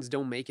most bands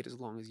don't make it as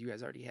long as you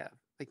guys already have.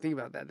 Like, think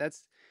about that.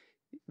 That's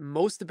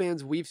most of the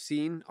bands we've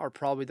seen are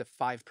probably the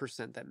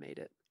 5% that made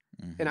it.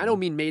 And I Mhm. don't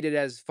mean made it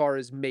as far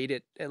as made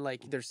it and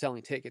like they're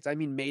selling tickets. I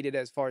mean made it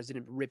as far as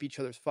didn't rip each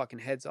other's fucking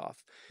heads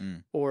off,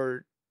 Mm.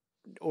 or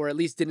at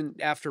least didn't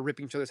after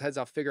ripping each other's heads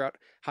off figure out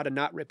how to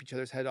not rip each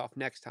other's head off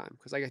next time.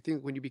 Because like I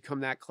think when you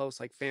become that close,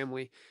 like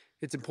family,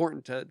 it's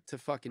important to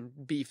fucking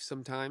beef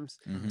sometimes,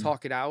 Mhm.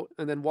 talk it out,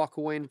 and then walk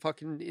away and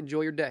fucking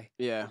enjoy your day.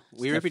 yeah. It's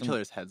We rip each definitely-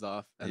 other's heads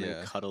off and Yeah.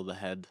 then cuddle the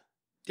head.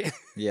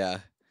 Yeah.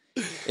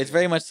 It's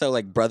very much so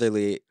like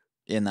brotherly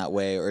in that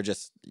way, or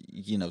just,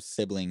 you know,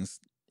 siblings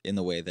in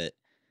the way that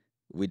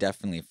we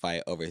definitely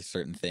fight over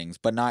certain things,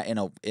 but not in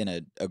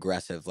a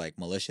aggressive, like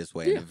malicious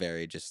way, in Yeah. a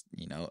very just,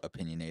 you know,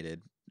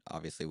 opinionated,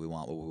 obviously we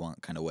want what we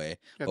want kind of way.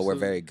 But Absolutely. we're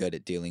very good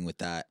at dealing with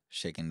that,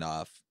 shaking it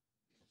off,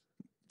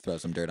 throw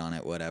some dirt on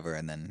it, whatever,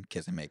 and then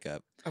kiss and make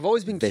up. I've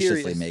always been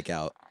Viciously curious. make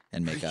out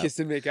and make up. Kiss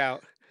and make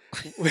out.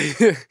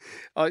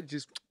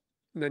 Just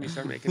and then you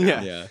start making Yeah.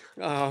 out. Yeah.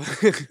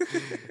 Uh,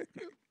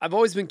 I've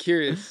always been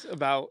curious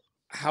about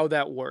how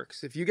that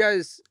works. If you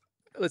guys,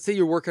 let's say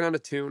you're working on a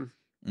tune,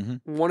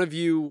 Mhm. one of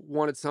you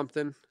wanted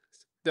something,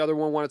 the other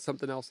one wanted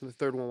something else, and the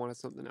third one wanted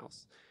something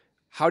else.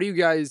 How do you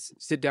guys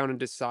sit down and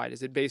decide?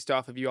 Is it based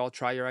off of you all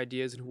try your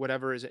ideas and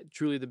whatever is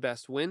truly the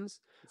best wins?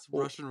 It's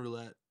Russian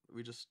roulette.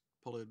 We just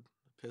pulled a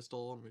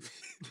pistol and we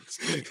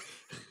just...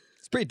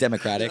 It's pretty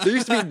democratic. There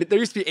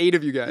used to be 8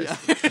 of you guys.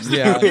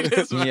 Yeah. It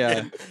is, Yeah.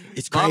 man.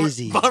 It's Bummer-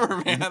 crazy.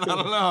 Bummer, man. I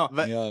don't know.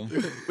 But Yeah.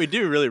 we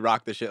do really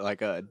rock the shit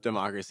like a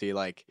democracy.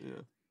 Like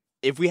Yeah.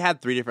 if we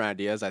had 3 different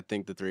ideas, I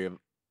think the 3 of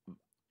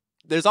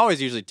there's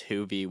always usually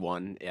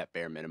 2v1 at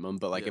bare minimum,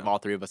 but like if Yeah. all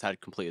 3 of us had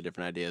completely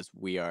different ideas,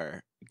 we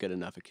are good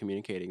enough at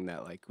communicating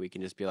that like we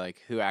can just be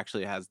like who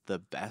actually has the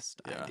best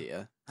Yeah.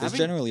 idea. There's Having-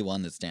 generally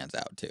one that stands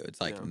out too.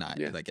 It's like Yeah. not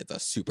Yeah. like it's a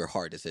super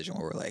hard decision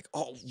where we're like,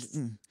 oh,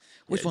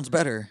 which Yeah. one's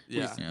better?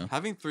 Yeah. You know,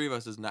 Having 3 of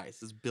us is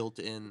nice. It's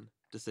built-in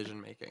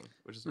decision making,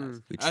 which is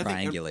nice. we I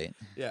think triangulate.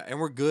 yeah, and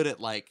we're good at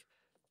like,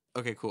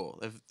 okay, cool.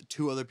 If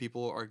 2 other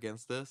people are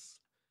against this,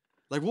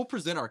 like we'll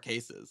present our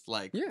cases.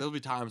 Like Yeah. there'll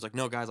be times like,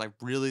 no, guys, I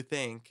really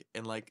think,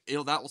 and like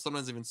that will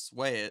sometimes even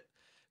sway it,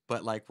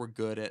 but like we're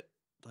good at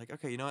like,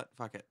 okay, you know what?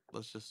 Fuck it.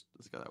 Let's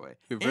go that way.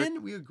 We've worked-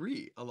 And we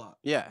agree a lot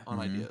Yeah. on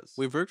Mhm. ideas.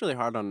 We've worked really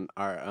hard on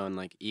our own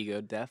like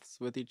ego deaths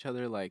with each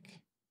other.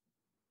 Like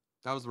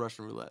That was the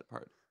Russian roulette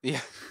part.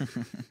 yeah,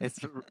 it's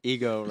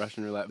ego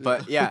Russian roulette.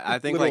 But yeah, I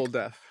think Little like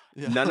death.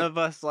 Yeah. none of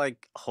us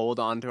like hold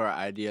on to our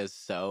ideas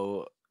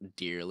so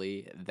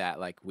dearly that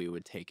like we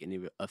would take any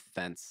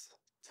offense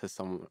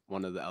to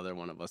one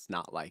of us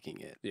not liking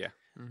it.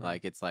 Mhm.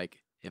 Like it's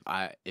like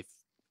if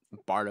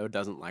Bardo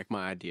doesn't like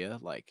my idea,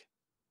 like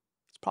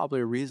it's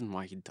probably a reason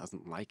why he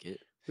doesn't like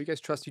it. You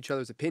guys trust each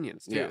other's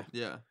opinions too. Yeah.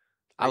 yeah.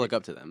 I look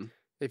up to them.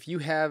 If you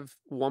have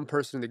one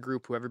person in the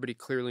group who everybody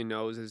clearly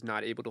knows is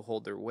not able to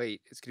hold their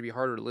weight, it's going to be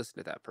harder to listen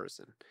to that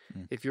person.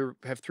 Mm. If you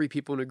have 3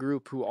 people in a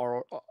group who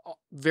are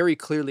very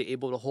clearly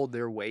able to hold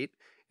their weight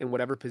in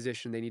whatever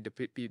position they need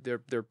to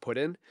they're put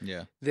in,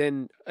 Yeah.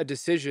 then a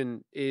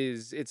decision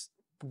it's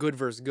good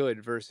versus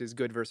good versus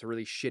a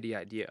really shitty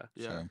idea.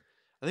 Yeah. So,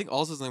 I think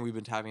also something we've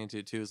been tapping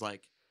into too is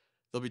like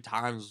there'll be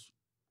times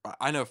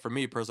I know for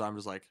me personally I'm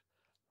just like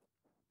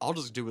I'll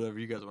just do whatever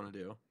you guys want to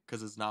do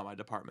because it's not my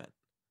department.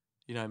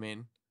 You know what I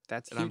mean?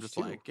 That's And huge I'm just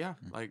too. like, yeah,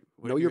 Mm. like Know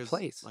whatever you your guys-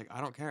 place. Like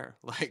I don't care.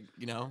 Like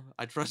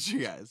I trust you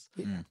guys.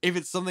 Mm. If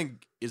it's something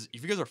if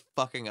you guys are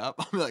fucking up,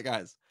 I'll be like,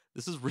 guys,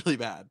 this is really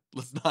bad.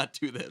 Let's not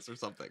do this or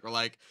something. Or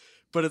like,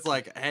 but it's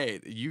like,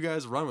 hey, you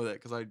guys run with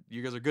it because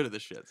you guys are good at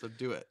this shit, so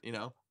do it. You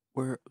know?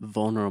 We're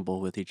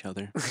vulnerable with each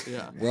other.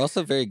 Yeah. We're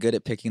also very good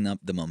at picking up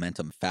the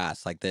momentum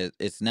fast. Like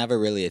it's never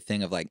really a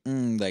thing of like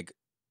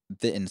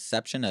the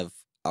inception of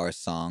our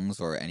songs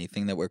or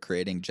anything that we're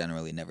creating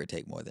generally never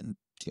take more than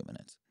 2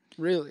 minutes.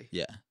 Really?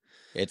 Yeah,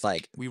 it's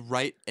like We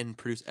write and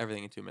produce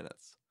everything in 2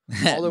 minutes.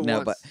 All at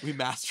no, once. We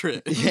master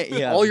it. but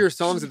yeah, All your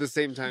songs at the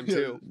same time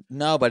too.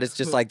 no, but it's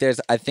just like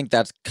I think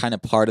that's kind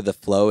of part of the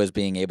flow is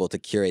being able to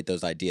curate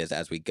those ideas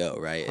as we go,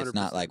 right? It's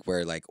not 100%. like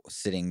we're like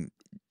sitting.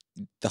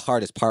 The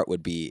hardest part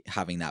would be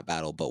having that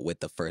battle, but with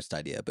the first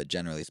idea. But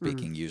generally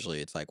speaking, usually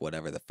it's like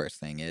whatever the first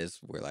thing is,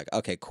 we're like,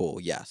 okay, cool,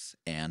 yes,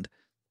 and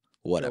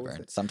whatever. with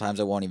it. Sometimes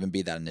it won't even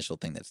be that initial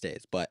thing that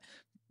stays, but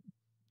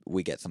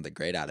we get something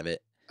great out of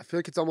it. I feel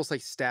like it's almost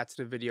like stats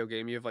in a video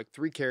game. You have like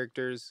 3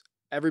 characters,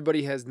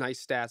 everybody has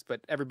nice stats,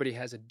 but everybody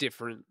has a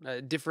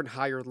different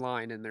higher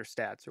line in their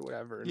stats or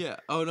whatever. and Yeah.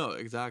 Oh no,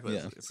 exactly.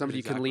 Yeah. It's Somebody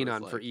you can exactly lean what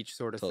on it's for like. each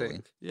sort of Totally.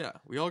 thing. Yeah,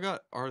 we all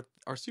got our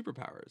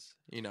superpowers,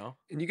 you know.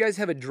 And you guys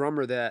have a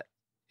drummer that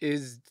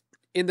is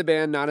in the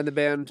band, not in the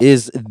band.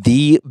 Is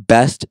the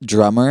best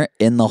drummer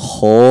in the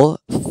whole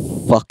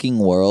fucking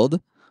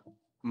world.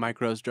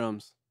 Mike Rose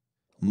drums.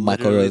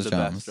 Michael Literally Rose the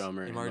drums. best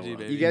drummer. in the MRG, world.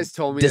 baby. You guys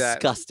told me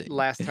Disgusting. that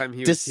last time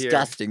he was here.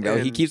 Disgusting, bro.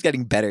 He and keeps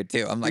getting better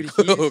too. I'm like,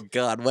 Dude, he's- oh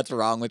god, what's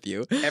wrong with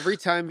you? every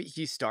time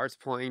he starts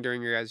playing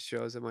during your guys'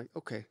 shows, I'm like,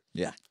 okay.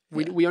 Yeah.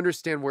 We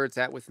understand where it's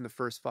at within the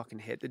first fucking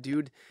hit. The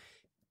dude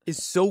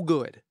is so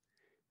good.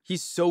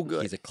 He's so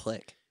good. He's a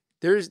click.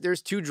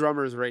 There's two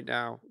drummers right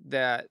now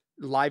that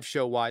live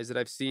show wise that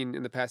I've seen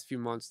in the past few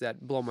months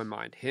that blow my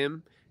mind.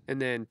 Him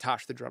and then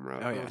Tosh the drummer. I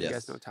don't Oh, know yeah. if you Yes.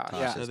 guys know Tosh. Tosh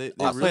Yeah, is they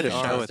I awesome. played a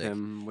really show are. with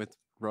him with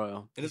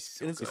Royal. And it's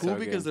so it's good. cool So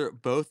because good. they're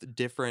both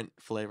different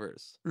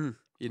flavors. Mm,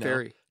 You know,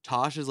 Very.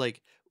 Tosh is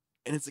like,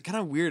 and it's kind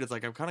of weird. It's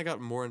like I've kind of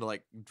gotten more into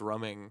like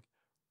drumming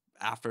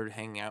after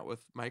hanging out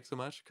with Mike so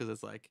much because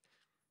it's like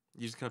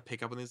you just kind of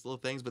pick up on these little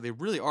things, but they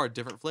really are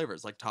different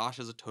flavors. Like Tosh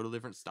has a totally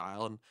different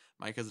style, and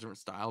Mike has a different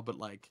style, but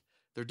like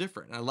they're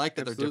different. And I like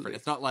that they're Absolutely. different.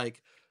 It's not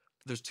like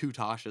there's two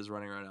Toshes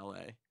running around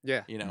LA,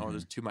 Yeah. you know, or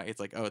there's two Mike. It's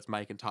like, oh, it's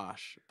Mike and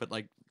Tosh, but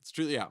like it's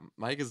truly, yeah,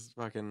 Mike is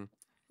fucking.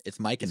 It's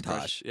Mike he's and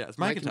crushed. Tosh. Yeah, it's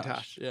Mike, Mike and and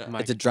Tosh. Tosh. Yeah.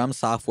 Mike It's a and drum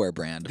software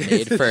brand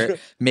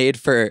made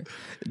for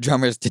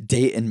drummers to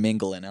date and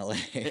mingle in LA.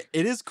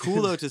 It is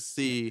cool though to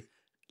see,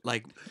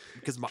 like,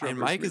 because Drummers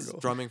Mike is mingle.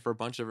 drumming for a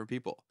bunch of different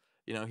people.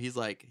 You know, he's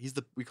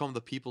the we call him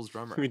the people's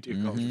drummer We do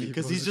call him Mhm.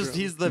 because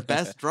he's the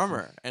best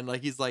drummer and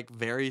like he's like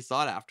very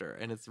sought after,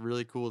 and it's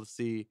really cool to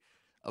see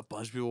a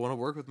bunch of people want to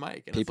work with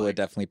Mike. And People it's are like,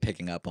 definitely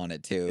picking up on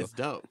it too. it's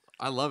dope.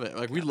 I love it.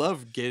 Like we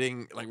love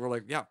getting like we're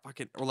like yeah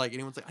fucking or like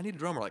anyone's like I need a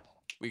drummer, like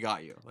we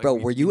got you. Like, Bro,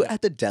 we- were we you know-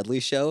 at the Deadly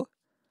show?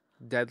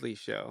 Deadly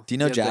show. Do you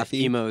know Yeah, the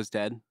Jaffe? Emo's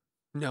dead.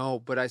 No,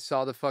 but I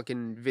saw the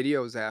fucking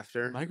videos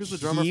after. Mike was the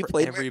drummer He for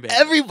played every for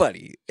band.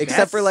 everybody except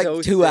That's for like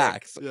so 2 sick.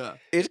 acts. Yeah,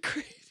 It's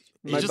crazy.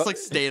 he My just bu- like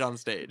stayed on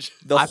stage.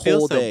 The I feel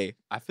whole so- day.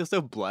 I feel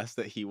so blessed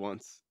that he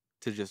wants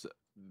to just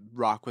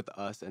rock with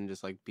us and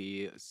just like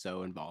be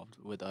so involved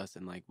with us,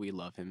 and like we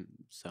love him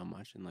so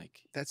much, and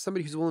like That's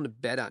somebody who's willing to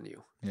bet on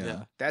you.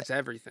 Yeah. That's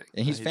everything.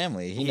 And he's He's-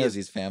 family. He he knows is-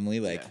 he's family.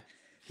 Like, yeah.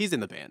 He's in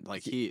the band.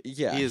 Like he is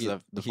the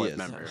he fourth is,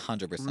 member.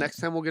 100%. Next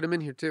time we'll get him in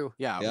here too.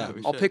 Yeah, Yeah.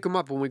 we I'll should. pick him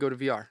up when we go to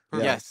VR.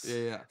 Perfect. Yes.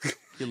 Yeah, yeah.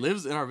 He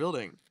lives in our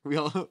building. We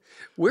all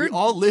Where we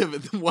all live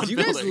in one do you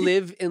building. guys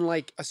live in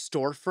like a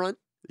storefront?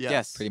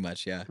 Yes. Pretty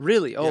much, yeah.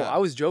 Really? Oh, Yeah. I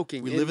was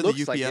joking. We It live in the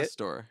looks UPS like it.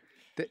 store.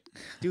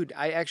 Dude,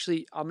 I'm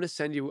gonna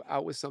send you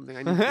out with something.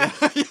 I need.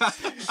 Yeah.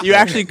 You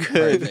actually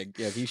could. Perfect.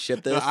 Yeah, if you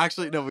ship No, this,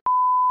 actually, no.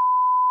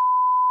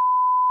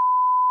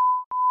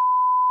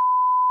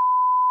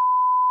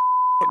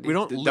 We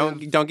don't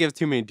live. Don't give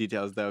too many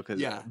details though, because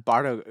Yeah.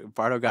 Bardo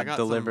I got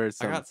delivered I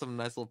some got some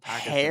nice little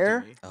package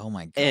hair? sent to me. oh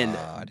my god.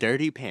 and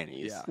dirty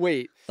panties. Yeah.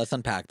 Wait. Let's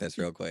unpack this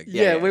real quick.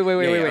 Yeah, wait.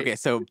 Okay,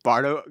 so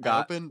Bardo I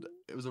got opened.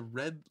 It was a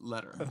red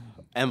letter,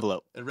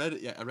 envelope. a red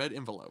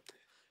envelope,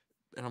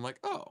 and I'm like,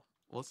 oh,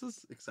 well, this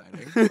is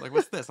exciting. Like,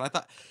 what's this? And I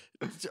thought,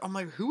 I'm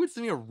like, who would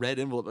send me a red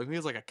envelope? Like, maybe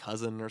it's like a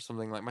cousin or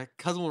something. Like, my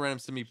cousin will randomly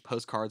send me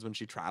postcards when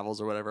she travels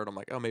or whatever, and I'm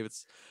like, oh, maybe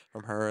it's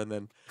from her. And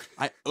then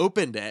I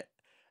opened it,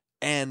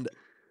 and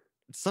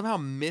somehow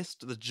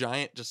missed the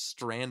giant just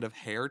strand of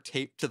hair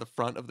taped to the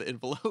front of the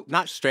envelope.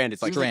 Not strand,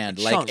 it's It like was strand,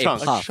 a like chunk, a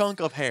chunk. puff. chunk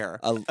of hair.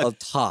 A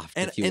tuft,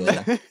 And, if you and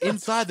will. then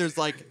inside there's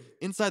like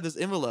inside this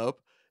envelope,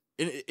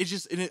 and it's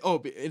just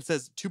it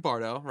says to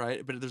Bardo,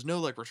 right? But there's no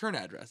like return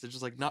address. It's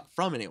just like not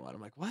from anyone.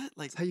 I'm like, what?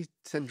 Like That's how you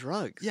send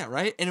drugs. yeah,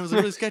 right? And it was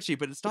really sketchy,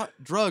 but it's not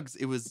drugs.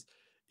 It was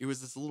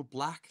this little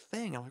black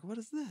thing. I'm like, what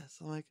is this?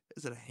 I'm like,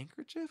 is it a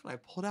handkerchief? And I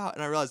pulled it out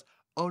and I realized,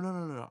 oh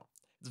no.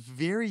 It's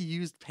very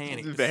used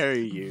panties.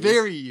 very used.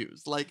 Very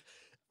used. Like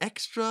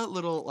extra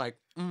little like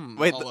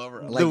Wait, all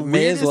over. 'em. Like, the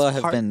may as well weirdest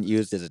have part- been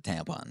used as a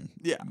tampon.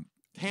 Yeah.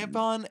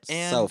 Tampon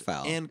and So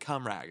foul. and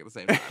cum rag at the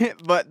same time.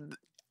 But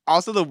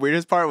also the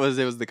weirdest part was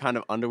it was the kind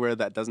of underwear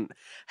that doesn't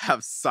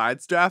have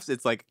side straps.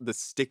 It's like the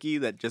sticky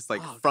that just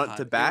like Oh, front God.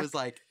 to back. It was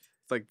like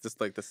It's like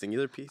just like the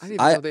singular piece. I didn't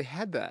even I- know they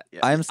had that.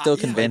 Yeah. I'm still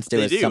yeah, convinced it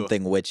they was do.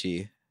 something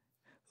witchy.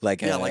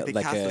 Like yeah, a, like they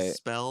like cast a a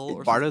spell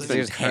or Bardo's something.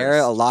 been there's hair,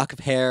 a cursed. lock of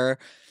hair,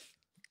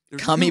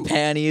 There's cummy two.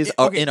 panties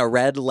Okay. in a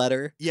red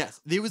letter. Yes,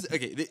 there was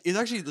okay. It's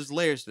actually there's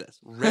layers to this.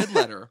 Red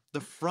letter.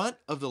 The front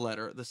of the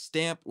letter, the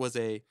stamp was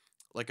a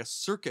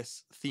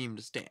circus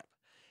themed stamp,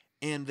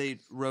 and they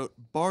wrote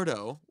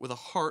Bardo with a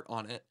heart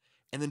on it,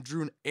 and then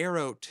drew an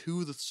arrow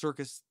to the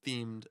circus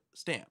themed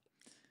stamp.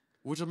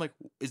 Which I'm like,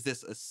 is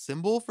this a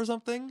symbol for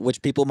something?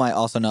 Which people might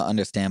also not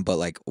understand, but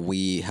like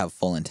we have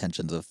full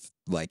intentions of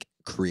like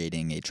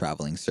creating a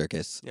traveling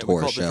circus Yeah, we tour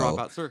call it the show.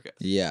 Dropout Circus.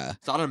 Yeah,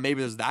 So I don't know. Maybe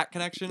there's that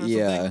connection or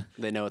yeah. something.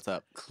 They know what's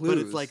up. Clues. But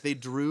it's like they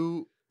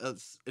drew an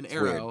weird.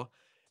 arrow,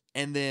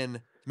 and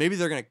then maybe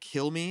they're gonna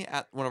kill me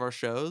at one of our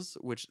shows.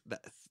 Which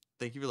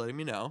thank you for letting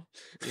me know.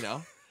 You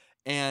know,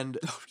 and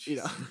you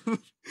know,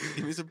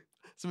 give me some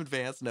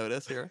advance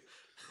notice here.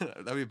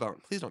 That'd be a bummer.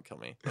 Please don't kill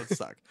me. That'd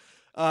suck.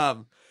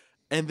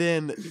 And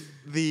then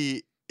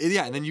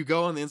and then you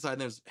go on the inside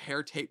and there's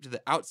hair taped to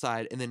the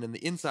outside, and then in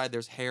the inside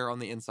there's hair on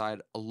the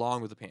inside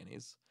along with the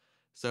panties.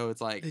 So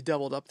it's like They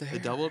doubled up the hair.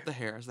 they doubled up the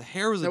hair. So the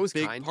hair was a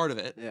big part of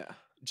it. Yeah.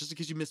 Just in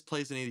case you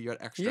misplaced any, you got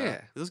extra.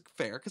 Yeah. It was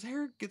fair because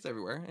hair gets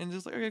everywhere. And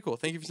just like, okay, cool.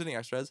 Thank you for sending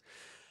extras.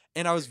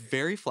 And I was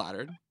very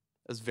flattered.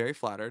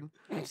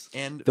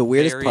 And The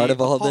weirdest very part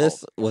of all appalled.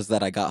 this was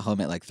that I got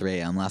home at like 3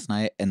 a.m. last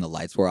night and the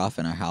lights were off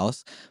in our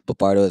house, but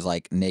Bardo is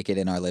like naked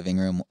in our living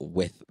room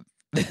with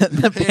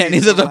the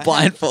panties as on a my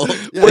blindfold.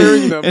 Yeah.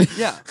 Wearing them.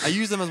 Yeah, I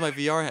use them as my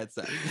VR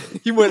headset.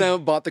 He went out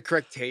and bought the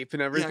correct tape and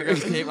Yeah, everything. I got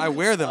the tape. I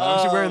wear them. I'm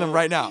actually wearing them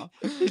right now.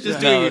 He's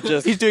just No,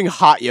 doing he's doing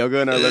hot yoga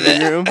in our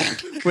living room.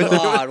 With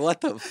God, what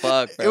the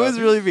fuck, bro? It was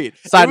really mean.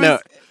 Side It was-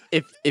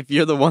 note, if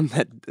you're the one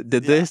that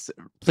did this,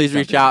 please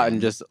reach out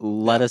and just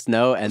let us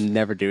know and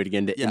never do it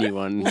again to Yeah.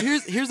 anyone. Well,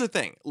 here's the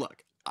thing.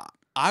 Look,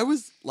 I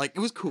was like, it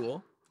was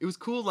cool. It was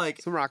cool.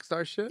 Like, Some rock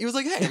star shit. it was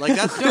like, hey, like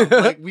that's dope.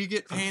 Like we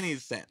get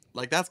panties sent.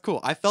 Like that's cool.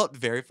 I felt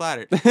very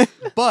flattered.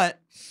 But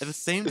at the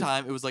same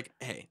time, it was like,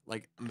 hey,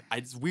 like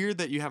it's weird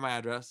that you have my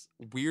address.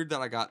 Weird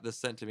that I got this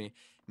sent to me.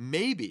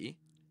 Maybe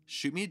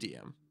shoot me a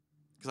DM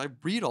because I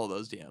read all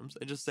those DMs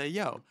and just say,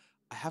 yo,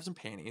 I have some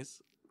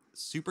panties,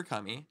 super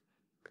cummy,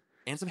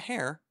 and some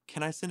hair.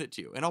 Can I send it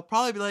to you? And I'll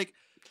probably be like,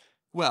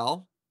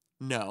 well,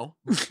 no.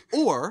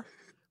 Or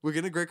we're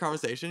getting a great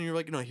conversation. And you're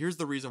like, no, here's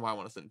the reason why I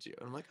want to send it to you.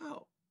 And I'm like,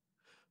 oh.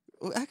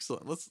 Well,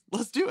 excellent.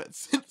 Let's do it.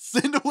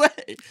 Send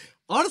away.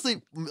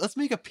 Honestly, let's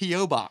make a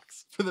PO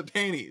box for the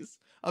panties.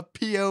 A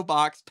PO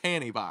box,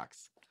 panty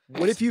box.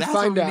 What if you That's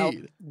find what we out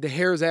need. the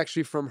hair is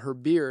actually from her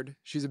beard?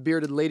 She's a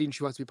bearded lady and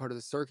she wants to be part of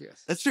the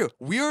circus. That's true.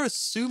 We are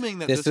assuming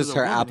that This this was is a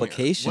her woman here.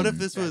 application. What if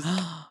this was?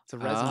 It's a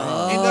resume.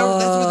 And that's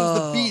what it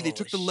was the B. They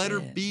took the Oh, letter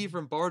shit. B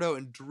from Bardo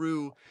and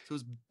drew. So it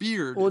was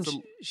beard. Well, It's a-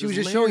 she there's was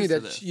just showing you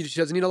layers that to this. she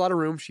doesn't need a lot of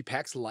room. She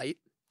packs light,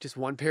 just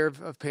one pair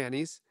of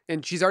panties,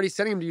 and she's already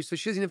sending them to you, so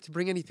she doesn't have to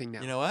bring anything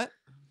now. You know what?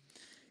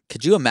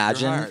 Could you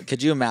imagine? hired.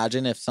 Could you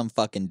imagine if some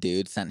fucking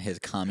dude sent his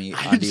commie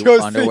I just was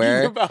thinking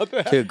underwear about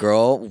that. to a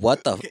girl?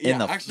 What the Yeah, in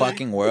the actually,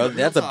 fucking world? real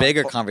That's a talk.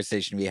 bigger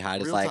conversation we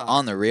had. It's Real like talk.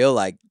 on the real,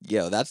 like,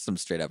 yo, that's some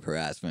straight up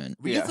harassment.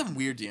 We Yeah. get some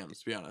weird DMs,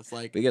 to be honest.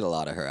 Like, We get a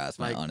lot of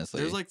harassment,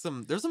 honestly.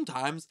 there's some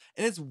times,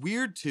 and it's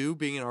weird too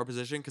being in our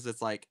position because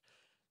it's like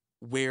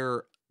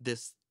where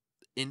this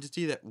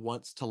entity that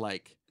wants to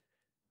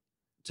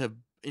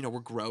we're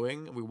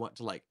growing and we want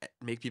to like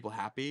make people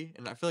happy,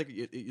 and I feel like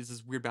it's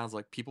this weird balance of,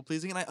 like people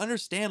pleasing, and I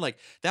understand like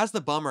that's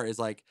the bummer is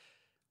like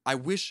I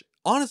wish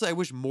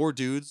more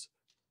dudes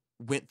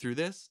went through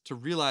this to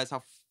realize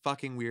how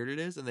fucking weird it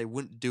is, and they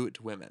wouldn't do it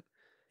to women.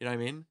 You know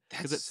what I mean?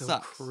 That's it so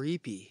sucks.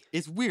 creepy.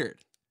 It's weird,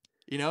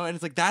 and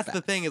it's like that's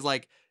the thing is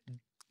like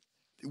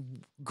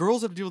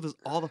girls have to deal with this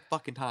all the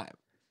fucking time,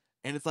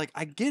 and it's like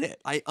I get it,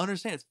 I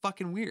understand, it's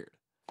fucking weird.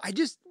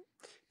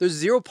 There's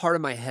zero part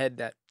of my head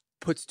that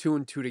puts two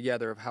and two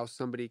together of how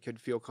somebody could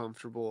feel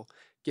comfortable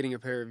getting a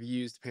pair of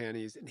used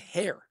panties and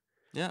hair.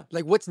 Yeah,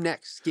 Like, what's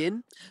next?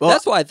 Skin? Well,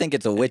 That's why I think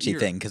it's a witchy ear.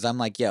 thing, because I'm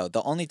like, yo,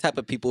 the only type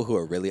of people who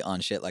are really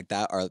on shit like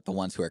that are the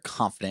ones who are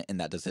confident in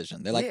that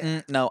decision. They're like,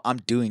 Yeah. no, I'm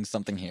doing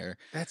something here.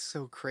 That's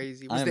so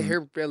crazy. Was the I'm-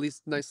 hair at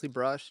least nicely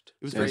brushed?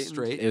 it was very Straightened?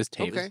 straight. it was It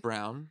taped. was Okay.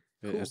 brown.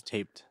 It was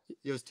taped.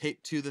 It was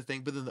taped to the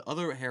thing, but then the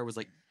other hair was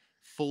like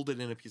folded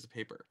in a piece of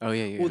paper. Oh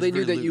yeah, yeah. Well, they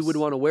very knew that you would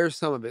loose. want to wear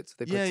some of it, so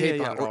they put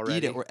tape on it or already.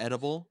 eat it, or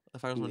edible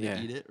if I was wanting Yeah.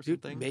 to eat it or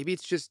Dude, something. maybe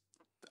it's just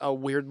a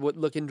weird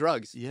looking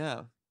drugs,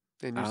 Yeah,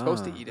 and you're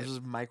supposed to Ah. eat there's it.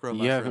 just micro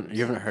you haven't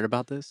mushrooms. heard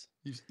about this?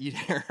 You just eat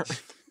hair.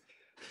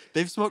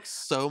 They've smoked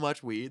so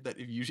much weed that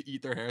if you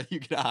eat their hair, you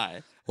get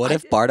high. What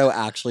if Bardo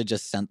actually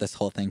just sent this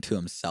whole thing to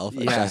himself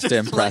Yeah. just to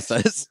impress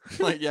us?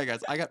 Like, yeah, guys,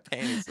 I got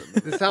panties. In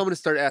there. This is how I'm going to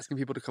start asking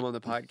people to come on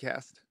the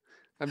podcast.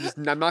 I'm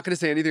not going to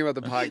say anything about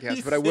the podcast,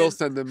 You but I will said-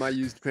 send them my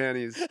used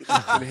panties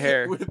and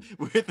hair.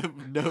 with a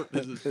note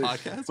that says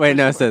podcast. Wait,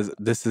 no, it says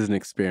this is an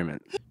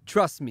experiment.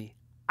 Trust me,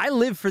 I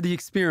live for the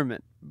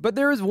experiment. But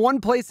there is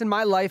one place in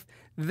my life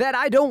that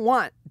I don't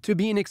want to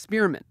be an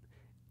experiment,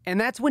 and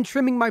that's when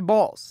trimming my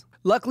balls.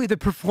 Luckily, the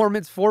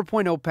Performance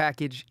 4.0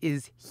 package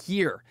is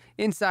here.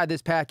 Inside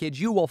this package,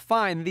 you will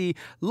find the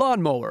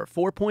Lawnmower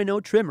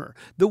 4.0 trimmer,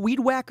 the Weed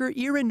Whacker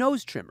ear and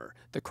nose trimmer,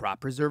 the Crop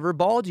Preserver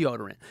ball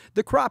deodorant,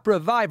 the Crop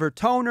Reviver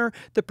toner,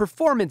 the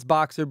Performance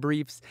boxer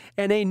briefs,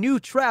 and a new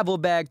travel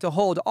bag to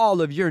hold all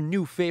of your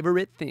new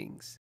favorite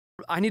things.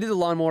 I needed the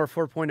Lawnmower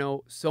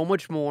 4.0 so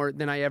much more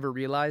than I ever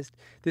realized.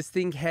 This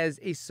thing has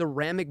a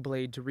ceramic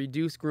blade to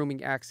reduce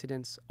grooming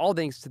accidents, all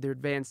thanks to their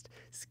advanced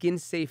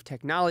skin-safe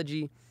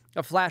technology,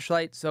 a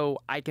flashlight so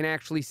I can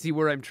actually see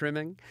where I'm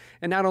trimming,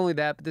 and not only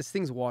that, but this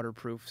thing's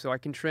waterproof, so I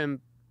can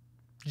trim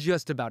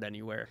just about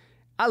anywhere.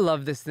 I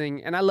love this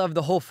thing, and I love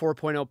the whole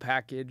 4.0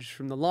 package,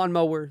 from the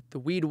Lawnmower, the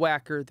Weed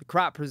Whacker, the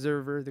Crop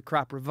Preserver, the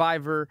Crop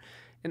Reviver,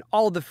 and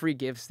all the free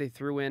gifts they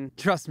threw in.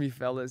 Trust me,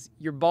 fellas,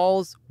 your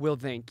balls will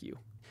thank you.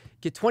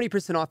 Get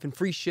 20% off and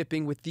free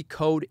shipping with the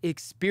code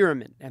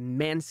EXPERIMENT at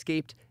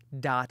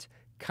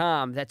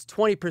manscaped.com. That's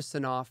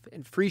 20% off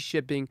and free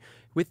shipping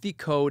with the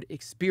code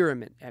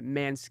EXPERIMENT at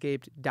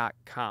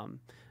manscaped.com.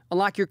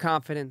 Unlock your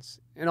confidence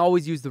and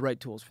always use the right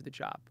tools for the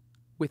job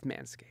with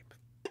Manscaped.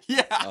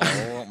 Yeah.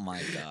 Oh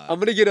my god. I'm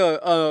gonna get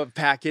a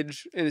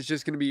package, and it's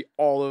just gonna be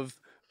all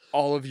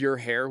of your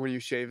hair when you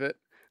shave it.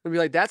 And be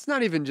like, that's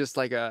not even just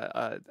like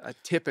a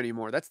tip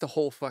anymore. That's the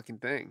whole fucking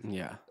thing.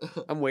 Yeah.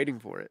 I'm waiting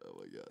for it. Oh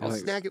my god. I'll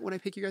Like- snag it when I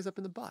pick you guys up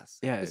in the bus.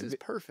 Yeah, This is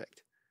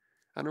perfect.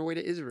 On our way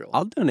to Israel.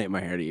 I'll donate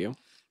my hair to you.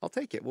 I'll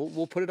take it.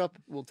 We'll put it up.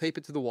 We'll tape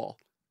it to the wall.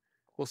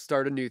 We'll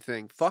start a new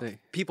thing. Fuck Sick.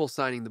 people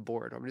signing the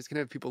board. I'm just gonna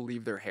have people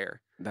leave their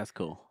hair. That's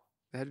cool.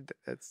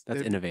 That's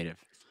That's innovative.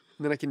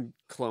 And then I can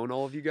clone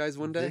all of you guys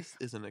one day. This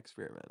is an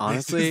experiment.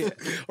 Honestly,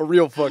 A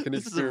real fucking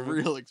this is a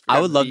experiment. real experiment.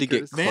 I would love to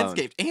get Beakers. cloned.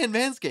 Manscaped and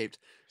Manscaped.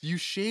 You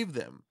shave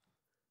them.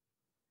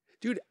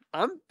 Dude,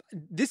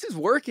 this is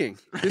working.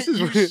 This is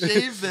you working.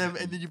 shave them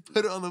and then you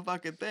put it on the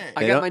fucking thing.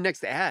 I They got don't- my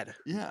next ad.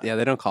 Yeah. Yeah,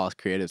 they don't call us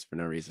creatives for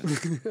no reason.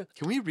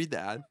 Can we read the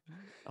ad?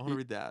 I want to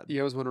read the ad.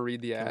 You guys want to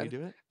read the Can we ad?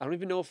 do it? I don't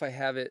even know if I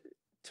have it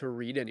to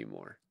read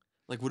anymore.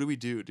 Like, what do we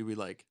do? Do we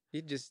like?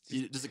 It just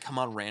Does it come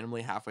on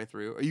randomly halfway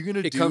through? Are you gonna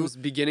it do? comes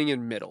beginning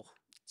and middle.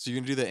 So you're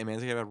gonna do the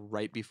Manscaped ad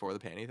right before the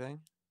panty thing?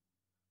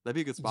 That'd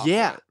be a good spot.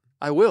 Yeah. For it.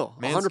 I will.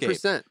 Manscaped.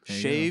 100%. There you go.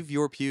 Shave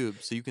your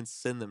pubes so you can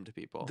send them to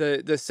people.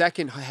 The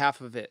second half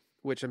of it,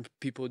 which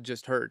people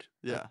just heard.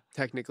 Yeah.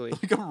 Technically.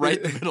 We come right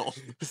in the middle.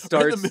 right in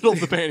starts the middle of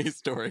the panty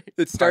story.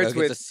 It starts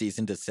Pardo gets a with cease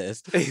and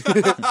desist.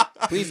 the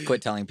Please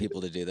quit telling people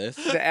to do this.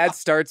 ad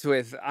starts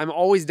with I'm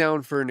always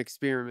down for an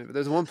experiment, but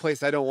there's one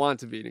place I don't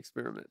want to be an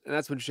experiment, and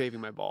that's when shaving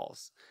my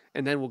balls.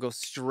 And then we'll go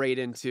straight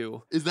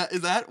into Is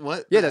that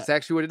what? yeah, that's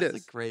actually what it that's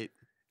is. a great.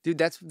 Dude,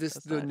 that's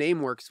the nice.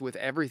 name works with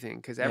everything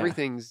because Yeah.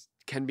 everything's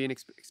can be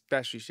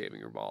especially shaving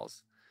your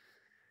balls.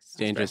 It's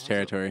dangerous awesome.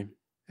 territory.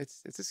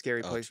 It's a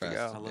scary Oh, place to trust.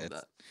 go. I love It's-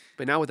 that.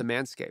 But now with a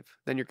Manscaped,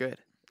 then you're good.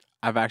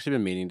 I've actually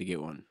been meaning to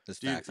get one.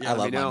 Just Dude, facts. yeah, I let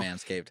love me my know.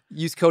 Manscaped.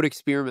 Use code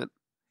experiment.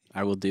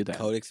 I will do that.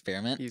 Code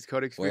experiment. Use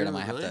code Where experiment. am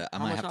I have Really? to? I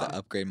How might much have to off?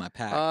 upgrade my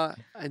pack.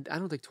 I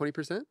don't think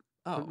 20%.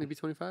 Oh, Maybe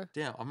 25.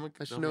 damn! I'm gonna.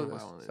 I should I'm know gonna buy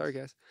this. one of these. Sorry,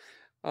 guys.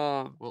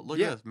 Well, look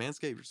yeah. at us,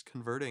 Manscaped. You're just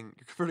converting.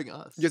 You're converting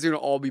us. You guys are gonna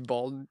all be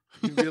bald.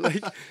 You'd be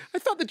like, I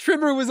thought the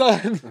trimmer was on.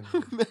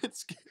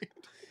 Manscaped.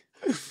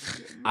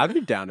 I'd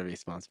be down to be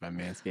sponsored by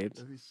Manscaped.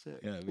 That'd be sick.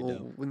 yeah, we Well,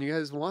 do. when you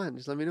guys want,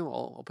 just let me know.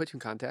 I'll put you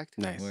in contact.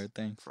 Nice. Word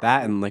thing.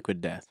 That and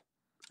Liquid Death.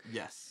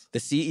 Yes. The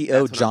CEO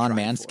That's what I'm John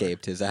trying for.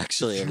 Manscaped is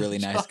actually a really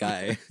nice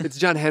guy. It's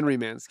John Henry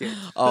Manscaped.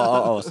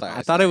 Sorry.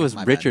 I thought it sorry, was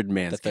my bad. Richard The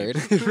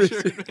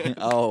Manscaped. third.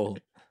 Oh,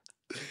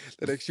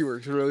 That actually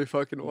works really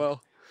fucking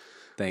well.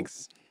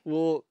 Thanks.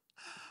 Well,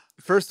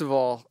 first of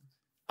all,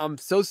 I'm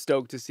so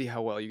stoked to see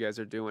how well you guys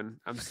are doing.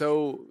 I'm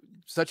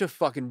such a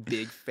fucking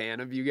big fan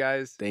of you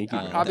guys. Thank you.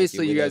 Oh, thank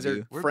Obviously, you. you We guys love are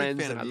you. We're a big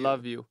friends, fan and of I you.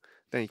 love you.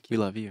 Thank We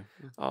you. love you.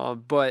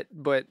 But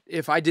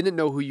if I didn't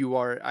know who you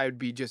are, I would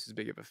be just as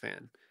big of a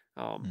fan.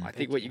 I thank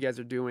think what you guys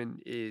are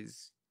doing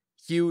is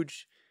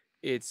huge.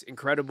 It's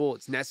incredible.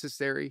 It's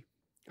necessary.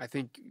 I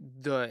think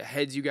the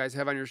heads you guys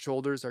have on your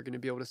shoulders are going to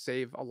be able to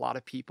save a lot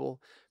of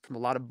people from a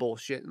lot of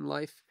bullshit in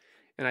life.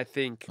 And I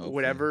think Hopefully.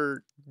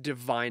 whatever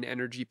divine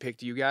energy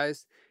picked you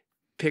guys,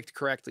 picked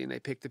correctly, and they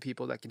picked the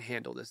people that can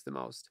handle this the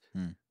most.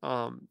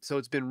 So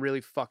it's been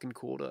really fucking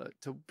cool to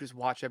just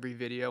watch every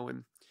video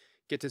and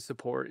get to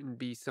support and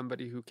be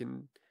somebody who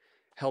can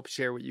help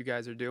share what you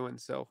guys are doing.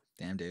 So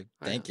damn, dude.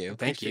 I Thank you.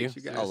 Thank you.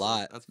 appreciate A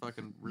lot. That's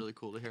fucking really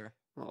cool to hear.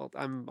 Well,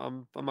 I'm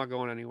not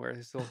going anywhere.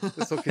 This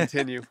will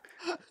continue.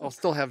 I'll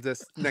still have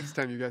this next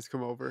time you guys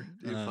come over.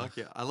 Dude, Uh. fuck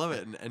yeah. I love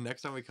it. And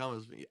next time we come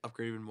is we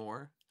upgrade even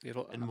more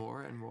It'll and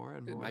more and more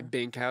and more. my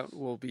bank account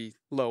will be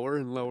lower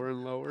and lower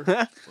and lower.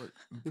 Well,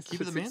 It's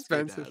keep it the just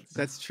Manscaped ads.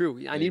 That's true.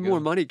 I There need you more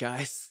go. money,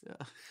 guys.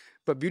 Yeah.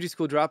 But Beauty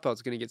School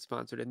Dropout's going to get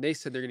sponsored, and they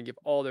said they're going to give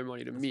all their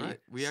money to That's me. right.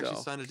 We actually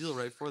so, signed a deal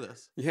right for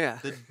this. yeah.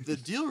 The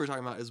deal we're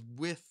talking about is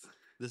with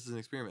this is an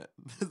experiment.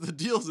 The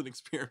deal is an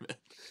experiment.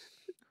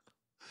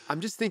 I'm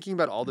just thinking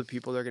about all the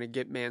people that are going to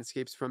get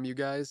Manscapes from you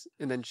guys,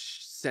 and then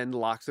send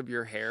locks of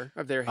their hair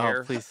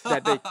Oh, please.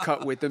 that they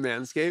cut with the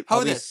Manscaped. How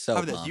I'll about be this? so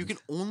How about this? You bummed.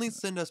 can only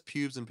send us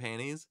pubes and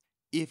panties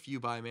if you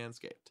buy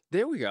Manscaped.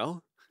 There we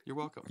go. You're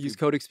welcome. Use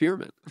code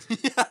experiment.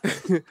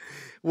 yeah.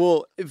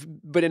 Well,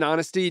 but in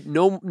honesty,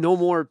 no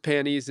more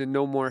panties and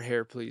no more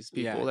hair, please,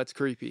 people. Yeah. That's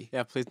creepy.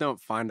 Yeah, please don't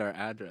find our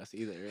address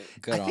either.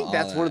 Good I on think all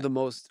that's one of that. the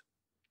most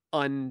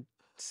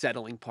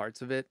unsettling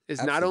parts of it.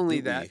 Is not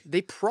only that Absolutely.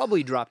 they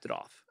probably dropped it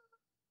off.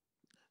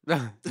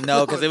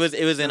 No, because it was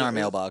in No, our it was-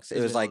 mailbox. It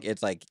it was was like in-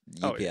 it's like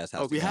Oh, UPS yeah. has.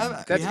 Okay. to We come.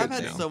 have That's we have good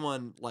had to know.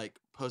 someone like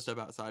post up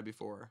outside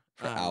before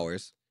for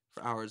hours.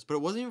 For hours, but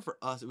it wasn't even for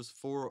us. It was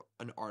for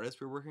an artist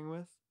we were working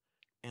with,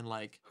 and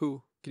like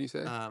Who can you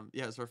say?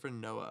 yeah, it's our friend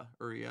Noah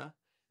Uria,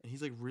 and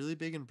he's like really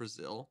big in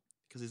Brazil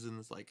because he's in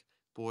this like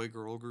boy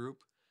girl group,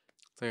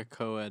 It's like a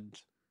co-ed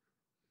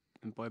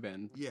boy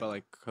band, Yeah. but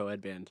like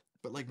co-ed band.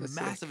 but like That's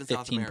sick. massive in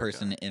South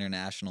 15-person America.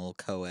 international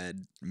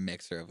co-ed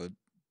mixer of a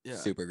Yeah,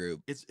 super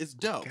group. it's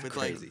dope. That's It's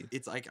crazy.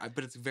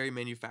 but it's very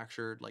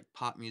manufactured like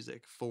pop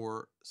music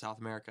for South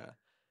America.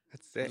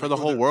 That's it. For the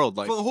whole world,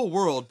 like for the whole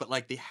world, but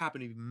like they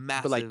happen to be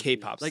massive.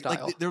 K-pop like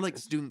style. they're like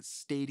doing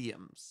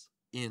stadiums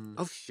in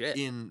Oh shit!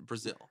 in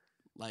Brazil.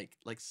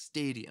 like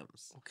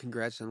stadiums. Well,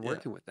 congrats on Yeah.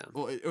 working with them.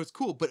 Well, it was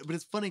cool, but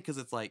it's funny because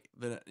it's like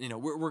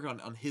we're working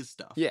on his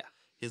stuff. Yeah.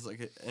 His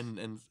like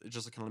and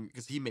just kind of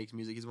because he makes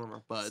music. He's one of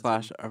our buds.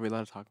 Slash, are we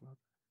allowed to talk about?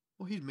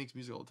 Well, he makes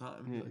music all the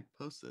time. He Yeah. like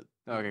posts it.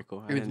 Okay,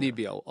 cool. If need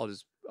be, I'll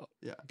just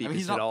Yeah, beep I mean,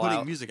 he's it not all putting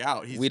out. music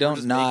out. we we're don't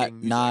just not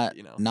making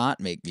music, not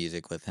make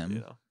music with him. you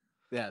know.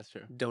 Yeah, that's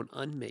true. don't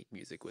unmake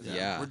music with them.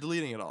 Yeah. We're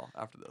deleting it all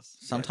after this.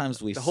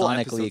 Sometimes we The whole sonically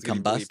episode's gonna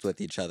be combust bleeped,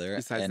 with each other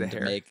besides the and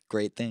hair. make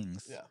great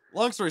things. Yeah.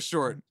 Long story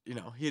short, he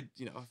had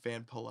a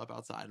fan pull up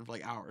outside and for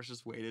like hours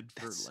just waited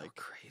for That's so like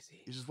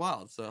crazy. he's just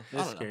wild. So I It's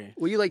don't know. scary.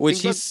 Will you like Which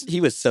think he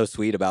was so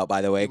sweet about,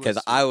 by the way, He was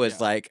because I sweet, was yeah.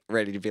 like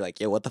ready to be like,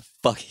 "Yo, what the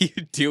fuck are you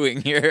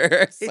doing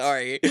here?"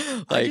 Sorry,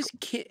 I like just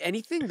can't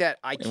anything that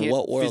I in can't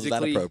what world is that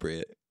physically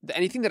appropriate?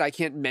 anything that I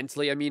can't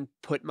mentally,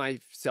 put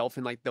myself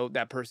in like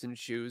that person's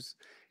shoes.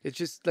 It's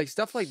just like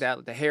stuff like that,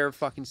 like the hair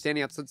fucking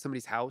standing outside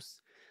somebody's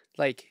house.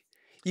 Like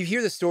you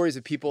hear the stories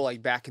of people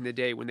like back in the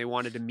day when they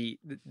wanted to meet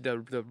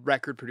the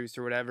record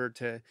producer or whatever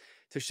to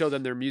show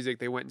them their music,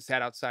 they went and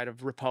sat outside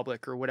of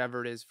Republic or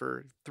whatever it is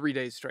for 3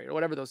 days straight or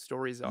whatever those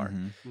stories are.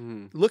 Mhm.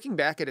 Mm. Looking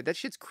back at it, that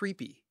shit's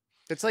creepy.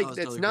 It's like Oh, it's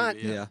that's totally not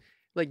creepy, Yeah.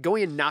 like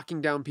going and knocking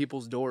down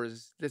people's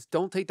doors.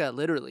 Don't take that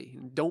literally.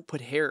 Don't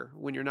put hair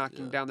when you're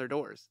knocking Yeah. down their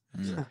doors.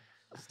 Mm.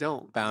 Just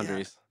don't.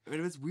 Boundaries. I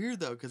mean, it's weird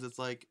though because it's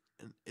like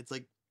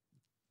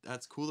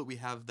that's cool that we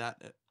have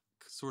that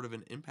sort of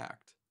an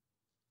impact,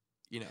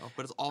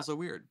 but it's also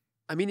weird.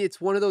 It's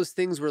one of those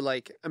things where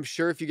like I'm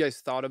sure if you guys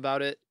thought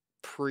about it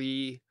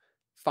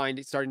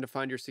starting to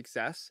find your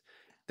success,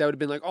 that would have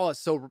been like, oh,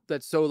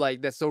 that's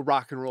so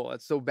rock and roll,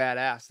 that's so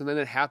badass, and then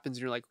it happens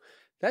and you're like,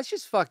 that's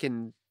just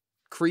fucking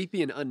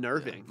creepy and Yeah.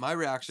 unnerving. My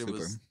reaction Super.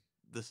 was,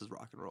 "This is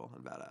rock and roll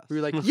and badass."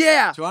 You're like,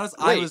 yeah. To be honest,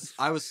 Wait.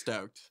 I was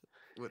stoked.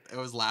 I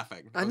was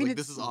laughing. I I was mean, like,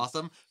 "This is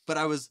awesome," but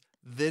I was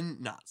then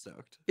not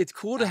stoked. It's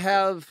cool to after.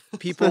 have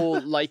people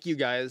like you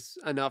guys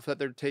enough that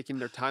they're taking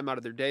their time out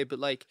of their day, but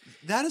like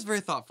That is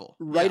very thoughtful.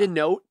 write Yeah. a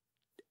note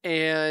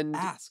and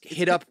Ask.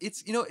 hit up.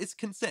 It's it's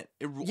consent.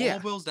 It Yeah. all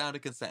boils down to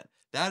consent.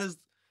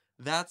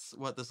 That's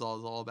what this all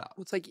is all about.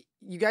 It's like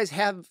you guys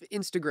have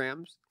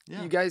Instagrams.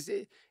 Yeah. You guys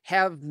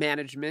have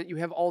management. You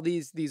have all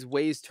these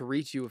ways to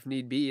reach you if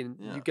need be, and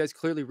Yeah. you guys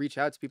clearly reach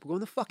out to people. Go in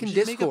the fucking should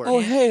make a Discord. Oh,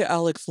 hey,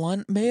 Alex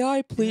Lunt, may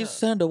I please Yeah.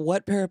 send a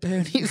wet pair of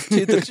panties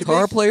to the We should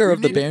guitar make- player we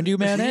of the need- band you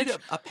we should need manage?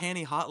 a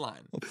panty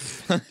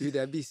hotline. Dude,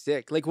 that'd be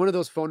sick. Like one of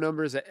those phone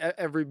numbers that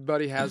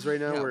everybody has right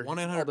now, Yeah, where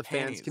 1-800 all the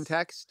fans can panties.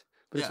 text,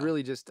 but it's Yeah.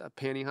 really just a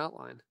panty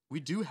hotline.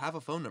 We do have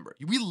a phone number.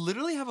 We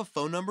literally have a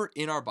phone number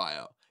in our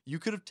bio. You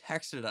could have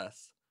texted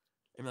us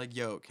and be like,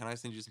 "Yo, can I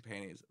send you some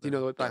panties?" Do you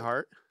know it by Dope.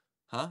 heart?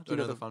 Huh? Do you I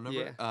know know the the- phone number?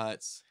 yeah.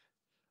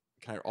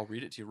 I'll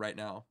read it to you right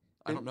now.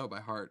 I don't know by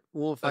heart,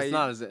 Well, if That's I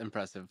not as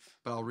impressive.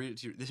 but I'll read it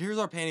to you. Here's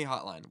our panty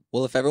hotline.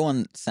 Well, if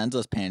everyone sends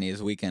us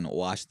panties, we can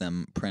wash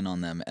them, print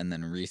on them, and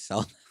then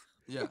resell them.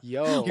 Yeah.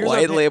 yo, Here's our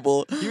White pa-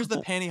 label. Here's the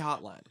panty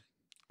hotline.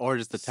 Or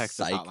just the text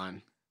us Psych.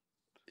 hotline.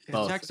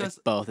 Both. Text It's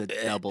us- both. It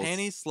doubles.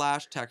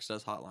 Panty/text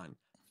us hotline.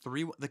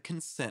 The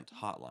consent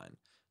hotline.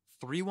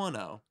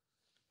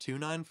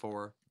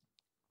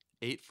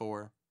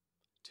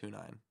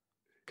 310-294-8429.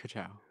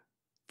 Ka-chow.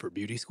 for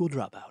Beauty School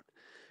Dropout.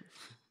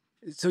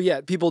 So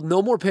yeah, people,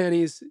 no more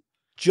panties,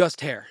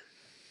 just hair.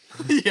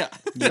 Yeah.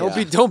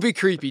 Don't be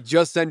creepy.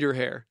 Just send your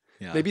hair.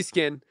 Yeah. Maybe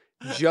skin,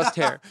 just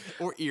hair.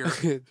 Or ear.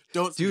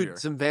 Don't send your Dude, ear.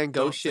 some Van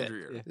Gogh Don't send shit. your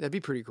ear. Yeah, that'd be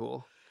pretty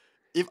cool.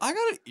 If I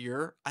got an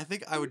ear, I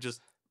think I would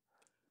just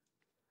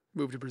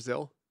Move to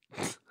Brazil.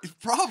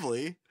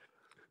 probably.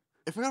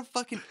 If I got a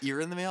fucking ear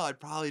in the mail, I'd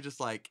probably just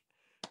like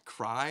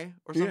cry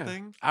or Yeah.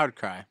 something. I would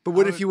cry. But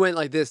what I if would- you went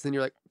like this? Then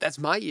you're like, "That's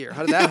my ear.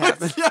 How did that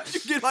happen?" How'd you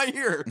get my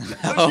ear?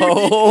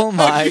 Oh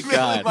my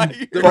God.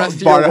 The Bar- rest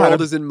of your Barter had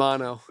world a- is in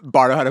mono.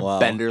 Bardo had a Wow.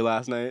 bender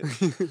last night.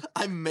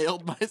 I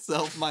mailed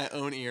myself my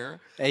own ear.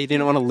 Hey, you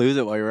didn't want to lose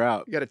it while you were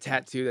out. You got a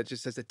tattoo that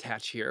just says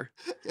 "attach here."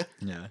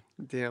 Yeah.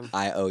 Damn.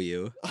 I owe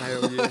you. I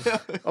owe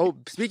you. Oh,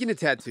 speaking of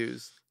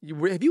tattoos,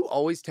 have you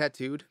always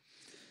tattooed?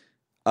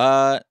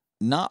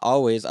 Not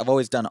always. I've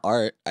always done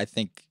art. I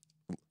think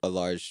a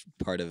large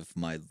part of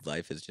my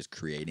life is just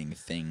creating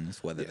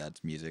things, whether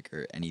that's music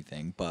or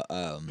anything. But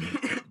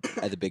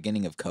at the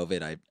beginning of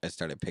COVID, I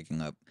started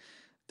picking up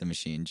the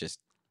machine just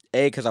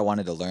because I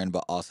wanted to learn,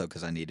 but also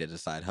because I needed a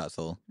side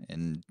hustle,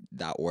 and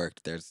that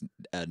worked. There's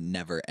a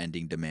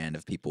never-ending demand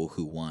of people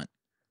who want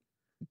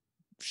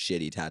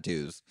shitty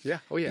tattoos. Yeah.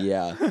 Oh yeah.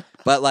 Yeah,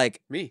 but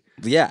like, Me.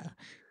 yeah.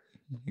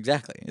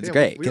 Exactly. It's Yeah,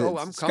 great. we 'cause all-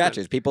 it's I'm coming.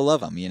 scratchers. People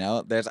love them,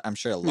 I'm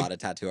sure a lot of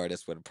tattoo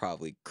artists would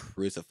probably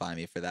crucify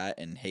me for that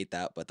and hate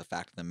that, but the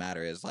fact of the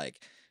matter is,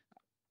 like,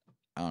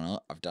 I don't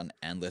know, I've done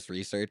endless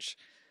research.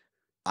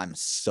 I'm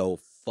so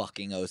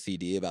fucking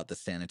OCD about the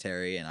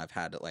sanitary, and I've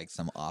had like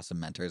some awesome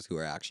mentors who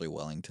are actually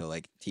willing to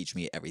like teach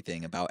me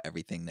everything about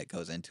everything that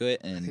goes into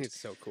it, I think and it's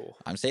so cool.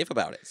 I'm safe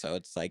about it. So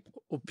it's like,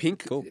 Well,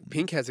 Pink Cool.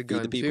 Pink has a Feed the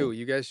gun people. too.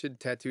 You guys should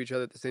tattoo each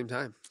other at the same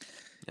time.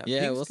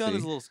 Yeah, Pink's we'll gun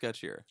is see. a little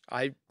sketchier.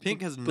 I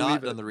Pink has believe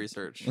not it. done the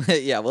research.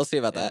 yeah, we'll see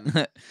about And-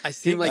 that. I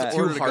seem Pink like just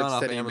two ordered a gun hearts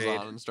off that he Amazon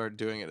made. and started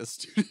doing it as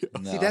studio.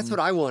 See, that's what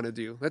I want to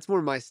do. That's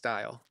more my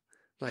style.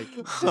 Like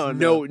just Oh,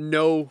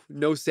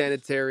 no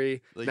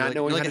sanitary, Like, not you're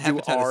knowing like how an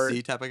to do art. hepatitis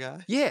C type of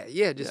guy.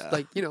 Yeah, just Yeah.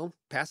 like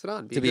pass it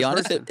on. Be To a be good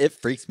honest, person. it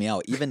freaks me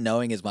out. Even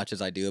knowing as much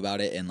as I do about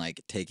it and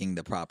like taking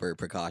the proper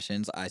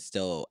precautions, I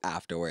still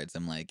afterwards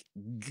I'm like,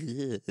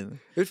 "Gah."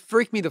 It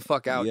freaked me the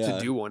fuck out to Yeah.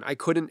 do one. I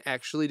couldn't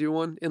actually do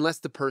one unless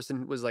the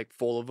person was like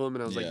full of them,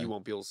 and I was like, Yeah. you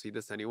won't be able to see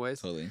this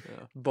anyways. Totally.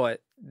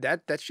 But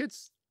that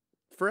shit's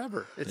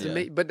forever. It's Yeah.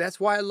 amazing. But that's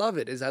why I love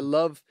it. Is I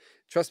love.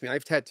 Trust me, I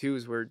have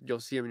tattoos where you'll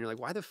see them and you're like,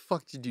 why the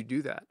fuck did you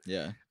do that?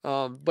 Yeah.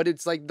 But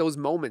it's like those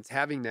moments.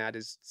 Having that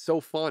is so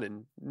fun,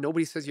 and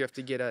nobody says you have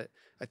to get a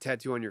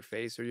tattoo on your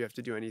face or you have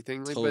to do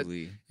anything. Like, but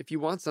Totally. if you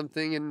want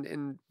something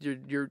and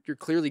you're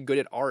clearly good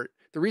at art.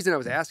 The reason I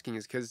was asking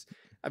is because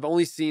I've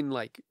only seen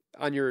like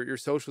on your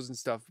socials and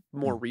stuff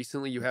more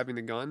recently you having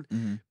the gun,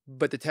 hmm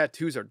but the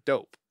tattoos are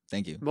dope.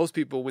 Thank you. Most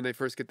people when they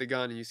first get the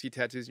gun and you see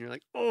tattoos and you're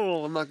like,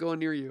 oh, I'm not going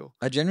near you.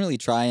 I generally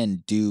try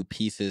and do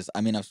pieces. I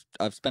mean,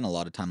 I've spent a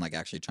lot of time like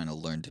actually trying to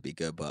learn to be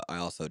good, but I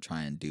also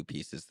try and do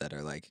pieces that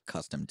are like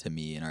custom to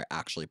me and are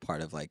actually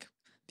part of like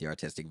the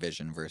artistic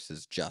vision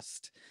versus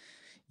just,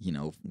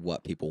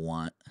 what people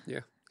want.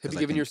 Have 'Cause you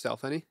I given think-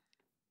 yourself any?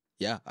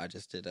 Yeah, I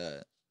just did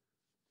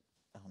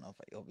I don't know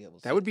if I'll be able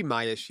to. That would be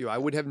my issue. I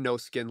would have no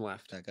skin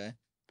left. that guy.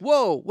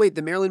 Whoa, wait,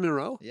 the Marilyn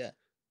Monroe? Yeah,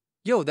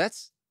 Yo,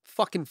 that's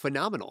fucking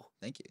phenomenal.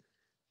 thank you.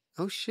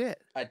 Oh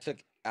shit. I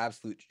took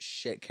absolute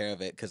shit care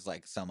of it because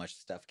like so much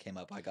stuff came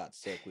up. I got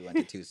sick. We went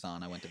to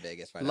Tucson. I went to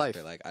Vegas right Life.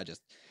 after. Like I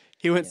just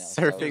He went You know,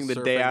 surfing the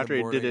surfing day the after he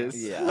did morning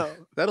his. Yeah.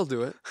 That'll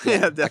do it. Yeah,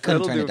 I couldn't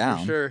That'll turn do it it down.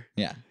 for sure.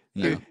 Yeah.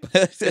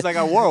 It's like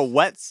I wore a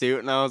wetsuit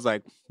and I was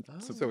like,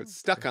 So it's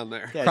stuck on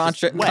there. yeah, it's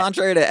just wet.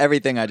 Contrary to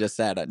everything I just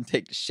said, I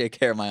take shit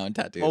care of my own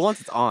tattoos. Well, once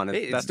it's on,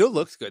 Hey, it that's still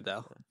looks good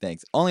though.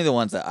 Thanks. Only the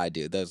ones that I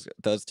do.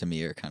 Those to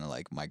me are kind of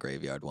like my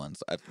graveyard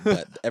ones.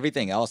 But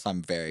everything else,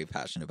 I'm very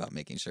passionate about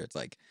making sure it's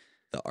like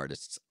the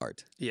artist's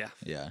art. Yeah.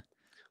 Yeah.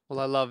 Well,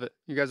 I love it.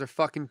 You guys are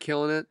fucking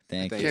killing it.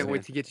 Thank Thanks, you. Can't man.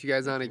 wait to get you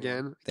guys on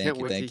again. Thank Can't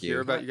you, wait thank to hear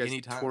you. about you guys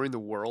Anytime. touring the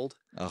world.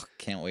 Oh,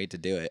 can't wait to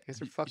do it. You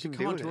guys are You fucking should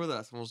come on doing tour it. with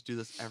us and we'll just do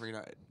this every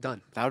night.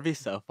 Done. that would be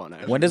so fun.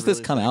 Actually. When does this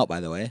really come fun. out, by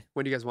the way?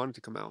 When do you guys want it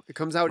to come out? It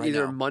comes out Right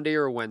either now. Monday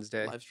or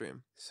Wednesday. Live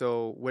stream.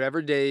 So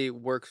whatever day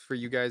works for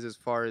you guys as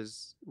far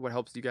as what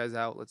helps you guys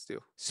out, let's do.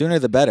 Sooner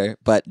the better.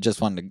 But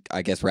just wanted to,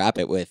 I guess, wrap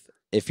it with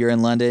if you're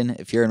in London,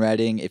 if you're in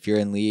Reading, if you're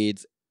in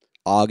Leeds,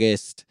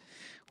 August,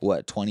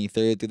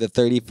 23rd through the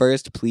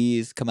 31st,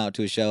 please come out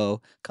to a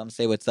show. Come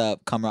say what's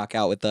up. Come rock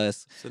out with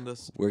us. Send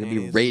us. We're gonna be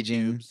panties and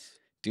raging. pubes.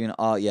 Doing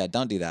all, yeah,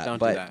 don't do that. Don't do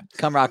but that.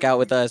 come rock out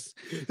with us.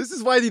 This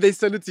is why they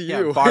send it to Yeah,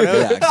 you. Bardo-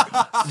 Yeah,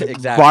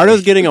 exactly.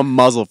 Bardo's getting a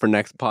muzzle for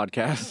next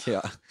podcast.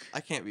 Yeah. I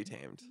can't be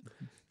tamed.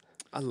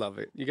 I love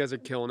it. You guys are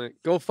killing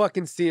it. Go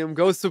fucking see them.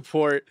 Go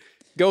support.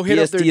 Go hit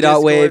up their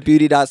BSD.wave, Discord.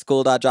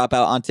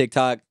 beauty.school.dropout on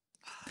TikTok.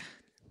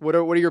 What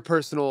are your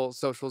personal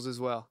socials as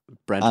well?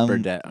 Brent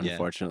Burdett, yeah.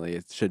 unfortunately,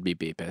 it should be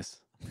Beepus.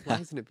 Why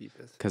isn't it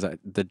Beepus? Because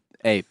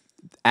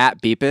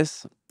at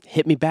Beepus,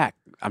 hit me back.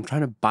 I'm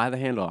trying to buy the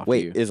handle off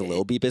Wait, you. is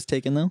Lil Beepus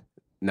taken though?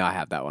 No, I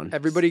have that one.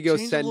 Everybody go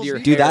Change send the your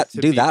little Do hair that.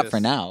 to Do that for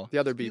Beepus. now. The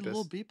other Be a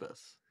little Beepus. beepus.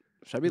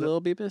 Should I be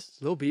Lil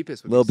Beepus? Lil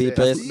Beepus. Would Lil be sick. Beepus.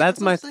 That's- that's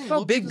what my- I'm saying. How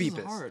Little big beepus is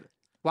Beepus? hard.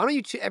 Why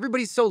don't you?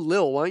 Everybody's so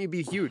lil. Why don't you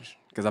be huge?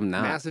 Because I'm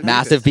not.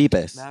 Massive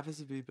Beepus. Mav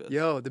is a beepus.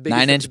 Yo, the biggest.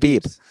 9-inch of the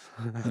beep. beeps.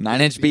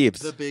 9-inch beeps.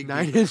 The big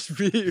 9-inch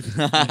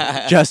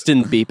beep.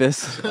 Justin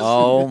Beepus.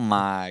 Oh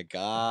my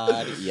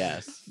God.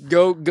 Yes.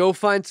 Go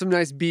find some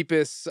nice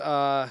Beepus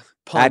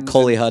puns. At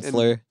Coley and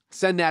Hutzler.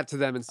 send that to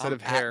them instead I'm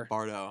of at hair.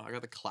 Bardo. I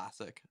got the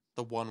classic.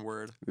 The one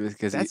word.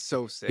 Because That's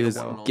so sick. he was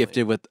one and only.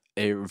 gifted with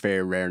a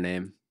very rare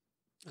name.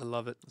 I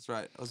love it. That's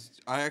right.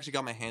 I actually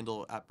got my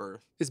handle at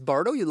birth. Is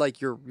Bardo you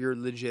like your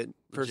legit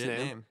first Legit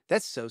name? name.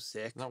 That's so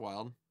sick. Isn't that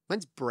wild?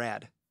 Mine's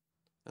Brad.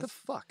 The That's-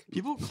 fuck?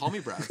 People call me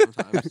Brad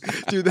sometimes.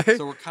 Do they?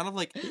 So we're kind of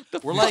like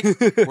we're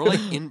like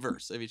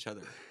inverse of each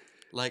other.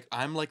 Like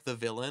I'm like the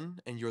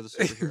villain and you're the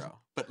superhero.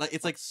 But like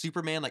it's like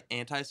Superman, like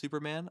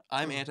anti-Superman.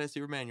 I'm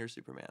anti-Superman, you're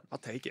Superman. I'll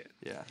take it.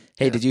 Yeah.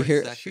 Hey, Yeah, did you pretty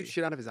hear? sexy. Shoot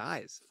shit out of his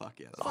eyes.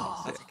 Fuck yeah.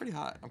 Oh, That's sick. pretty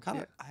hot. I'm kind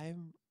of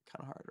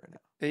hard right now.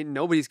 Ain't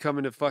nobody's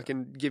coming to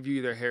fucking give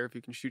you their hair if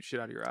you can shoot shit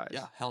out of your eyes.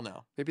 Yeah, hell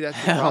no. Maybe that's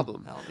the Hell-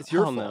 problem. hell no. It's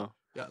your Hell fault. no.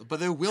 Yeah, but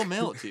they will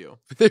mail it to you.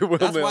 They will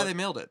That's mail why it. they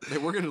mailed it. They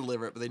were gonna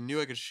deliver it, but they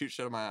knew I could shoot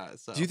shit out of my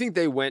eyes. So Do you think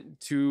they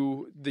went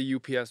to the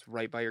UPS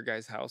right by your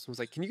guys' house and was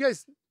like, "Can you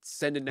guys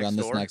send it next Run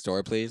this door?" next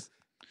door, please.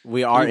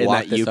 We Can are you in walk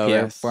that this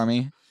over UPS for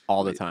me.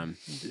 all the time.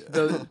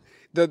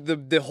 The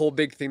the whole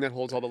big thing that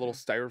holds all the little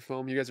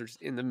styrofoam. You guys are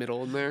just in the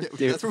middle in there.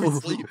 Yeah, that's where we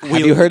sleep.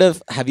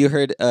 Have you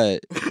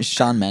heard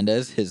Sean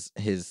Mendes,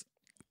 his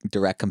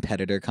direct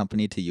competitor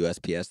company to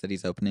USPS that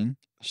he's opening?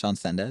 Sean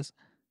Sendez.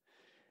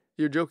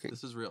 You're joking.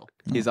 This is real.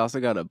 He's also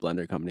got a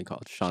blender company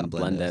called Sean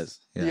Blendez.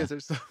 You Yeah. guys are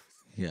so.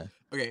 Yeah.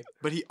 Okay,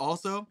 but he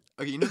also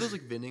you know those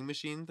like vending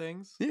machine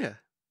things? Yeah.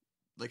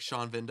 Like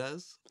Sean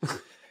Vendez?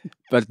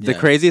 But the Yeah.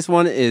 craziest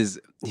one is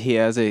he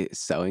has a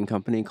sewing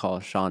company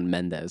called Sean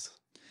Mendez.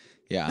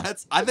 Yeah.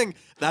 I think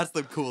that's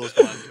the coolest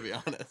one, to be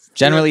honest.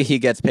 Generally, he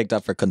gets picked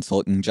up for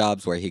consulting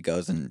jobs where he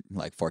goes and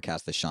like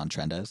forecasts the Sean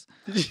Trendes.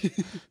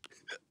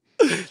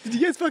 Did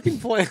you guys fucking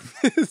plan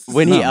this?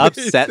 When he No.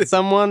 upsets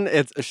someone,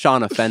 it's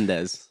Sean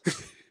Offendez.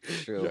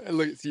 True. I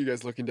look, see you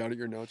guys looking down at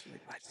your notes. You're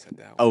like, I just said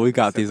that. Oh, one. we I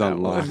got said these that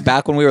on one." lock.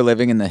 Back when we were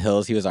living in the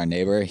hills, he was our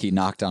neighbor. He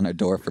knocked on our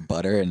door for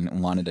butter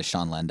and wanted a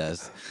Sean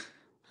Lendez.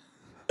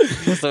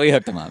 So we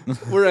hooked him up.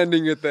 We're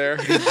ending it there.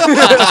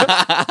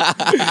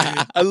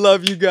 I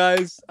love you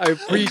guys. I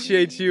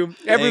appreciate you.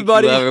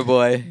 Everybody, Lover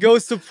boy. go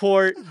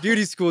support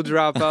Beauty School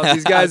Dropout.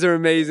 These guys are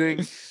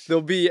amazing.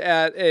 They'll be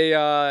at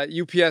a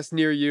UPS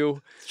near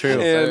you.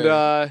 True.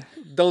 And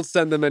don't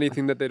send them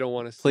anything that they don't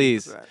want to see.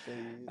 Please.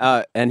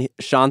 And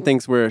Sean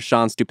thinks we're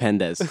Sean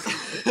Stupendez.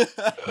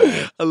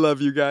 I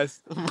love you guys.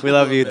 We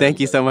love you. Thank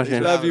you so much,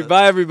 man. Love you.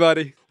 Bye,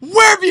 everybody.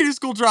 We're Beauty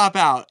School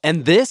Dropout.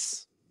 And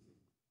this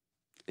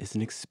is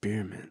an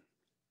experiment.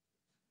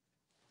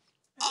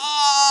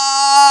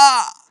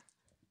 Ah!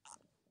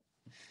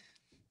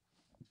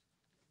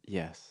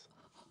 Yes.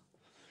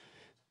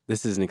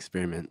 This is an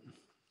experiment.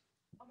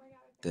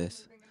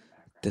 This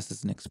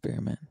is an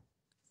experiment.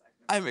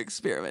 I'm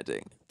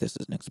experimenting. This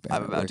is an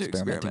experiment. about We're to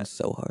experimenting experiment.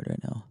 so hard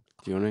right now.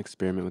 Do you want to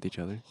experiment with each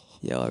other?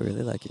 Yo, I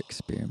really like your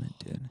experiment,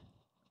 dude.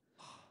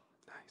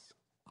 Nice.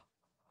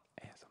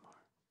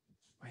 ASMR.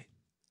 Wait.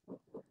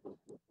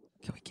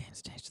 Can we gain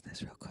stage to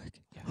this real quick?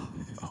 Yeah.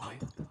 Oh,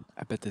 wait.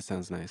 I bet this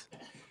sounds nice.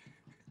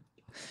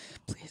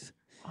 Please.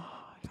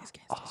 Please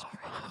gain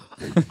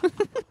stage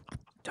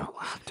Don't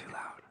laugh too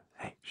loud.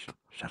 Hey, shut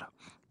up.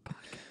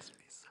 Podcast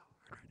me so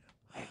hard right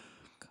now. Hey,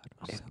 God,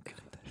 I'm so good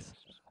at this.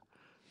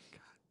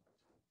 God,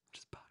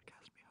 just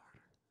podcast me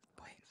harder.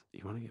 Please.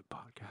 You want to get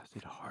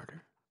podcasted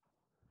harder?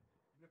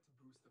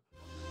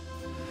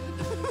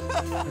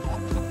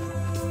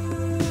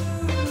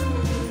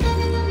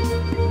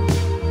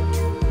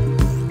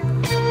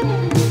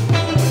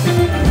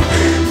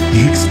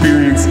 The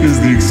experience is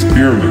the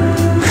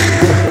experiment.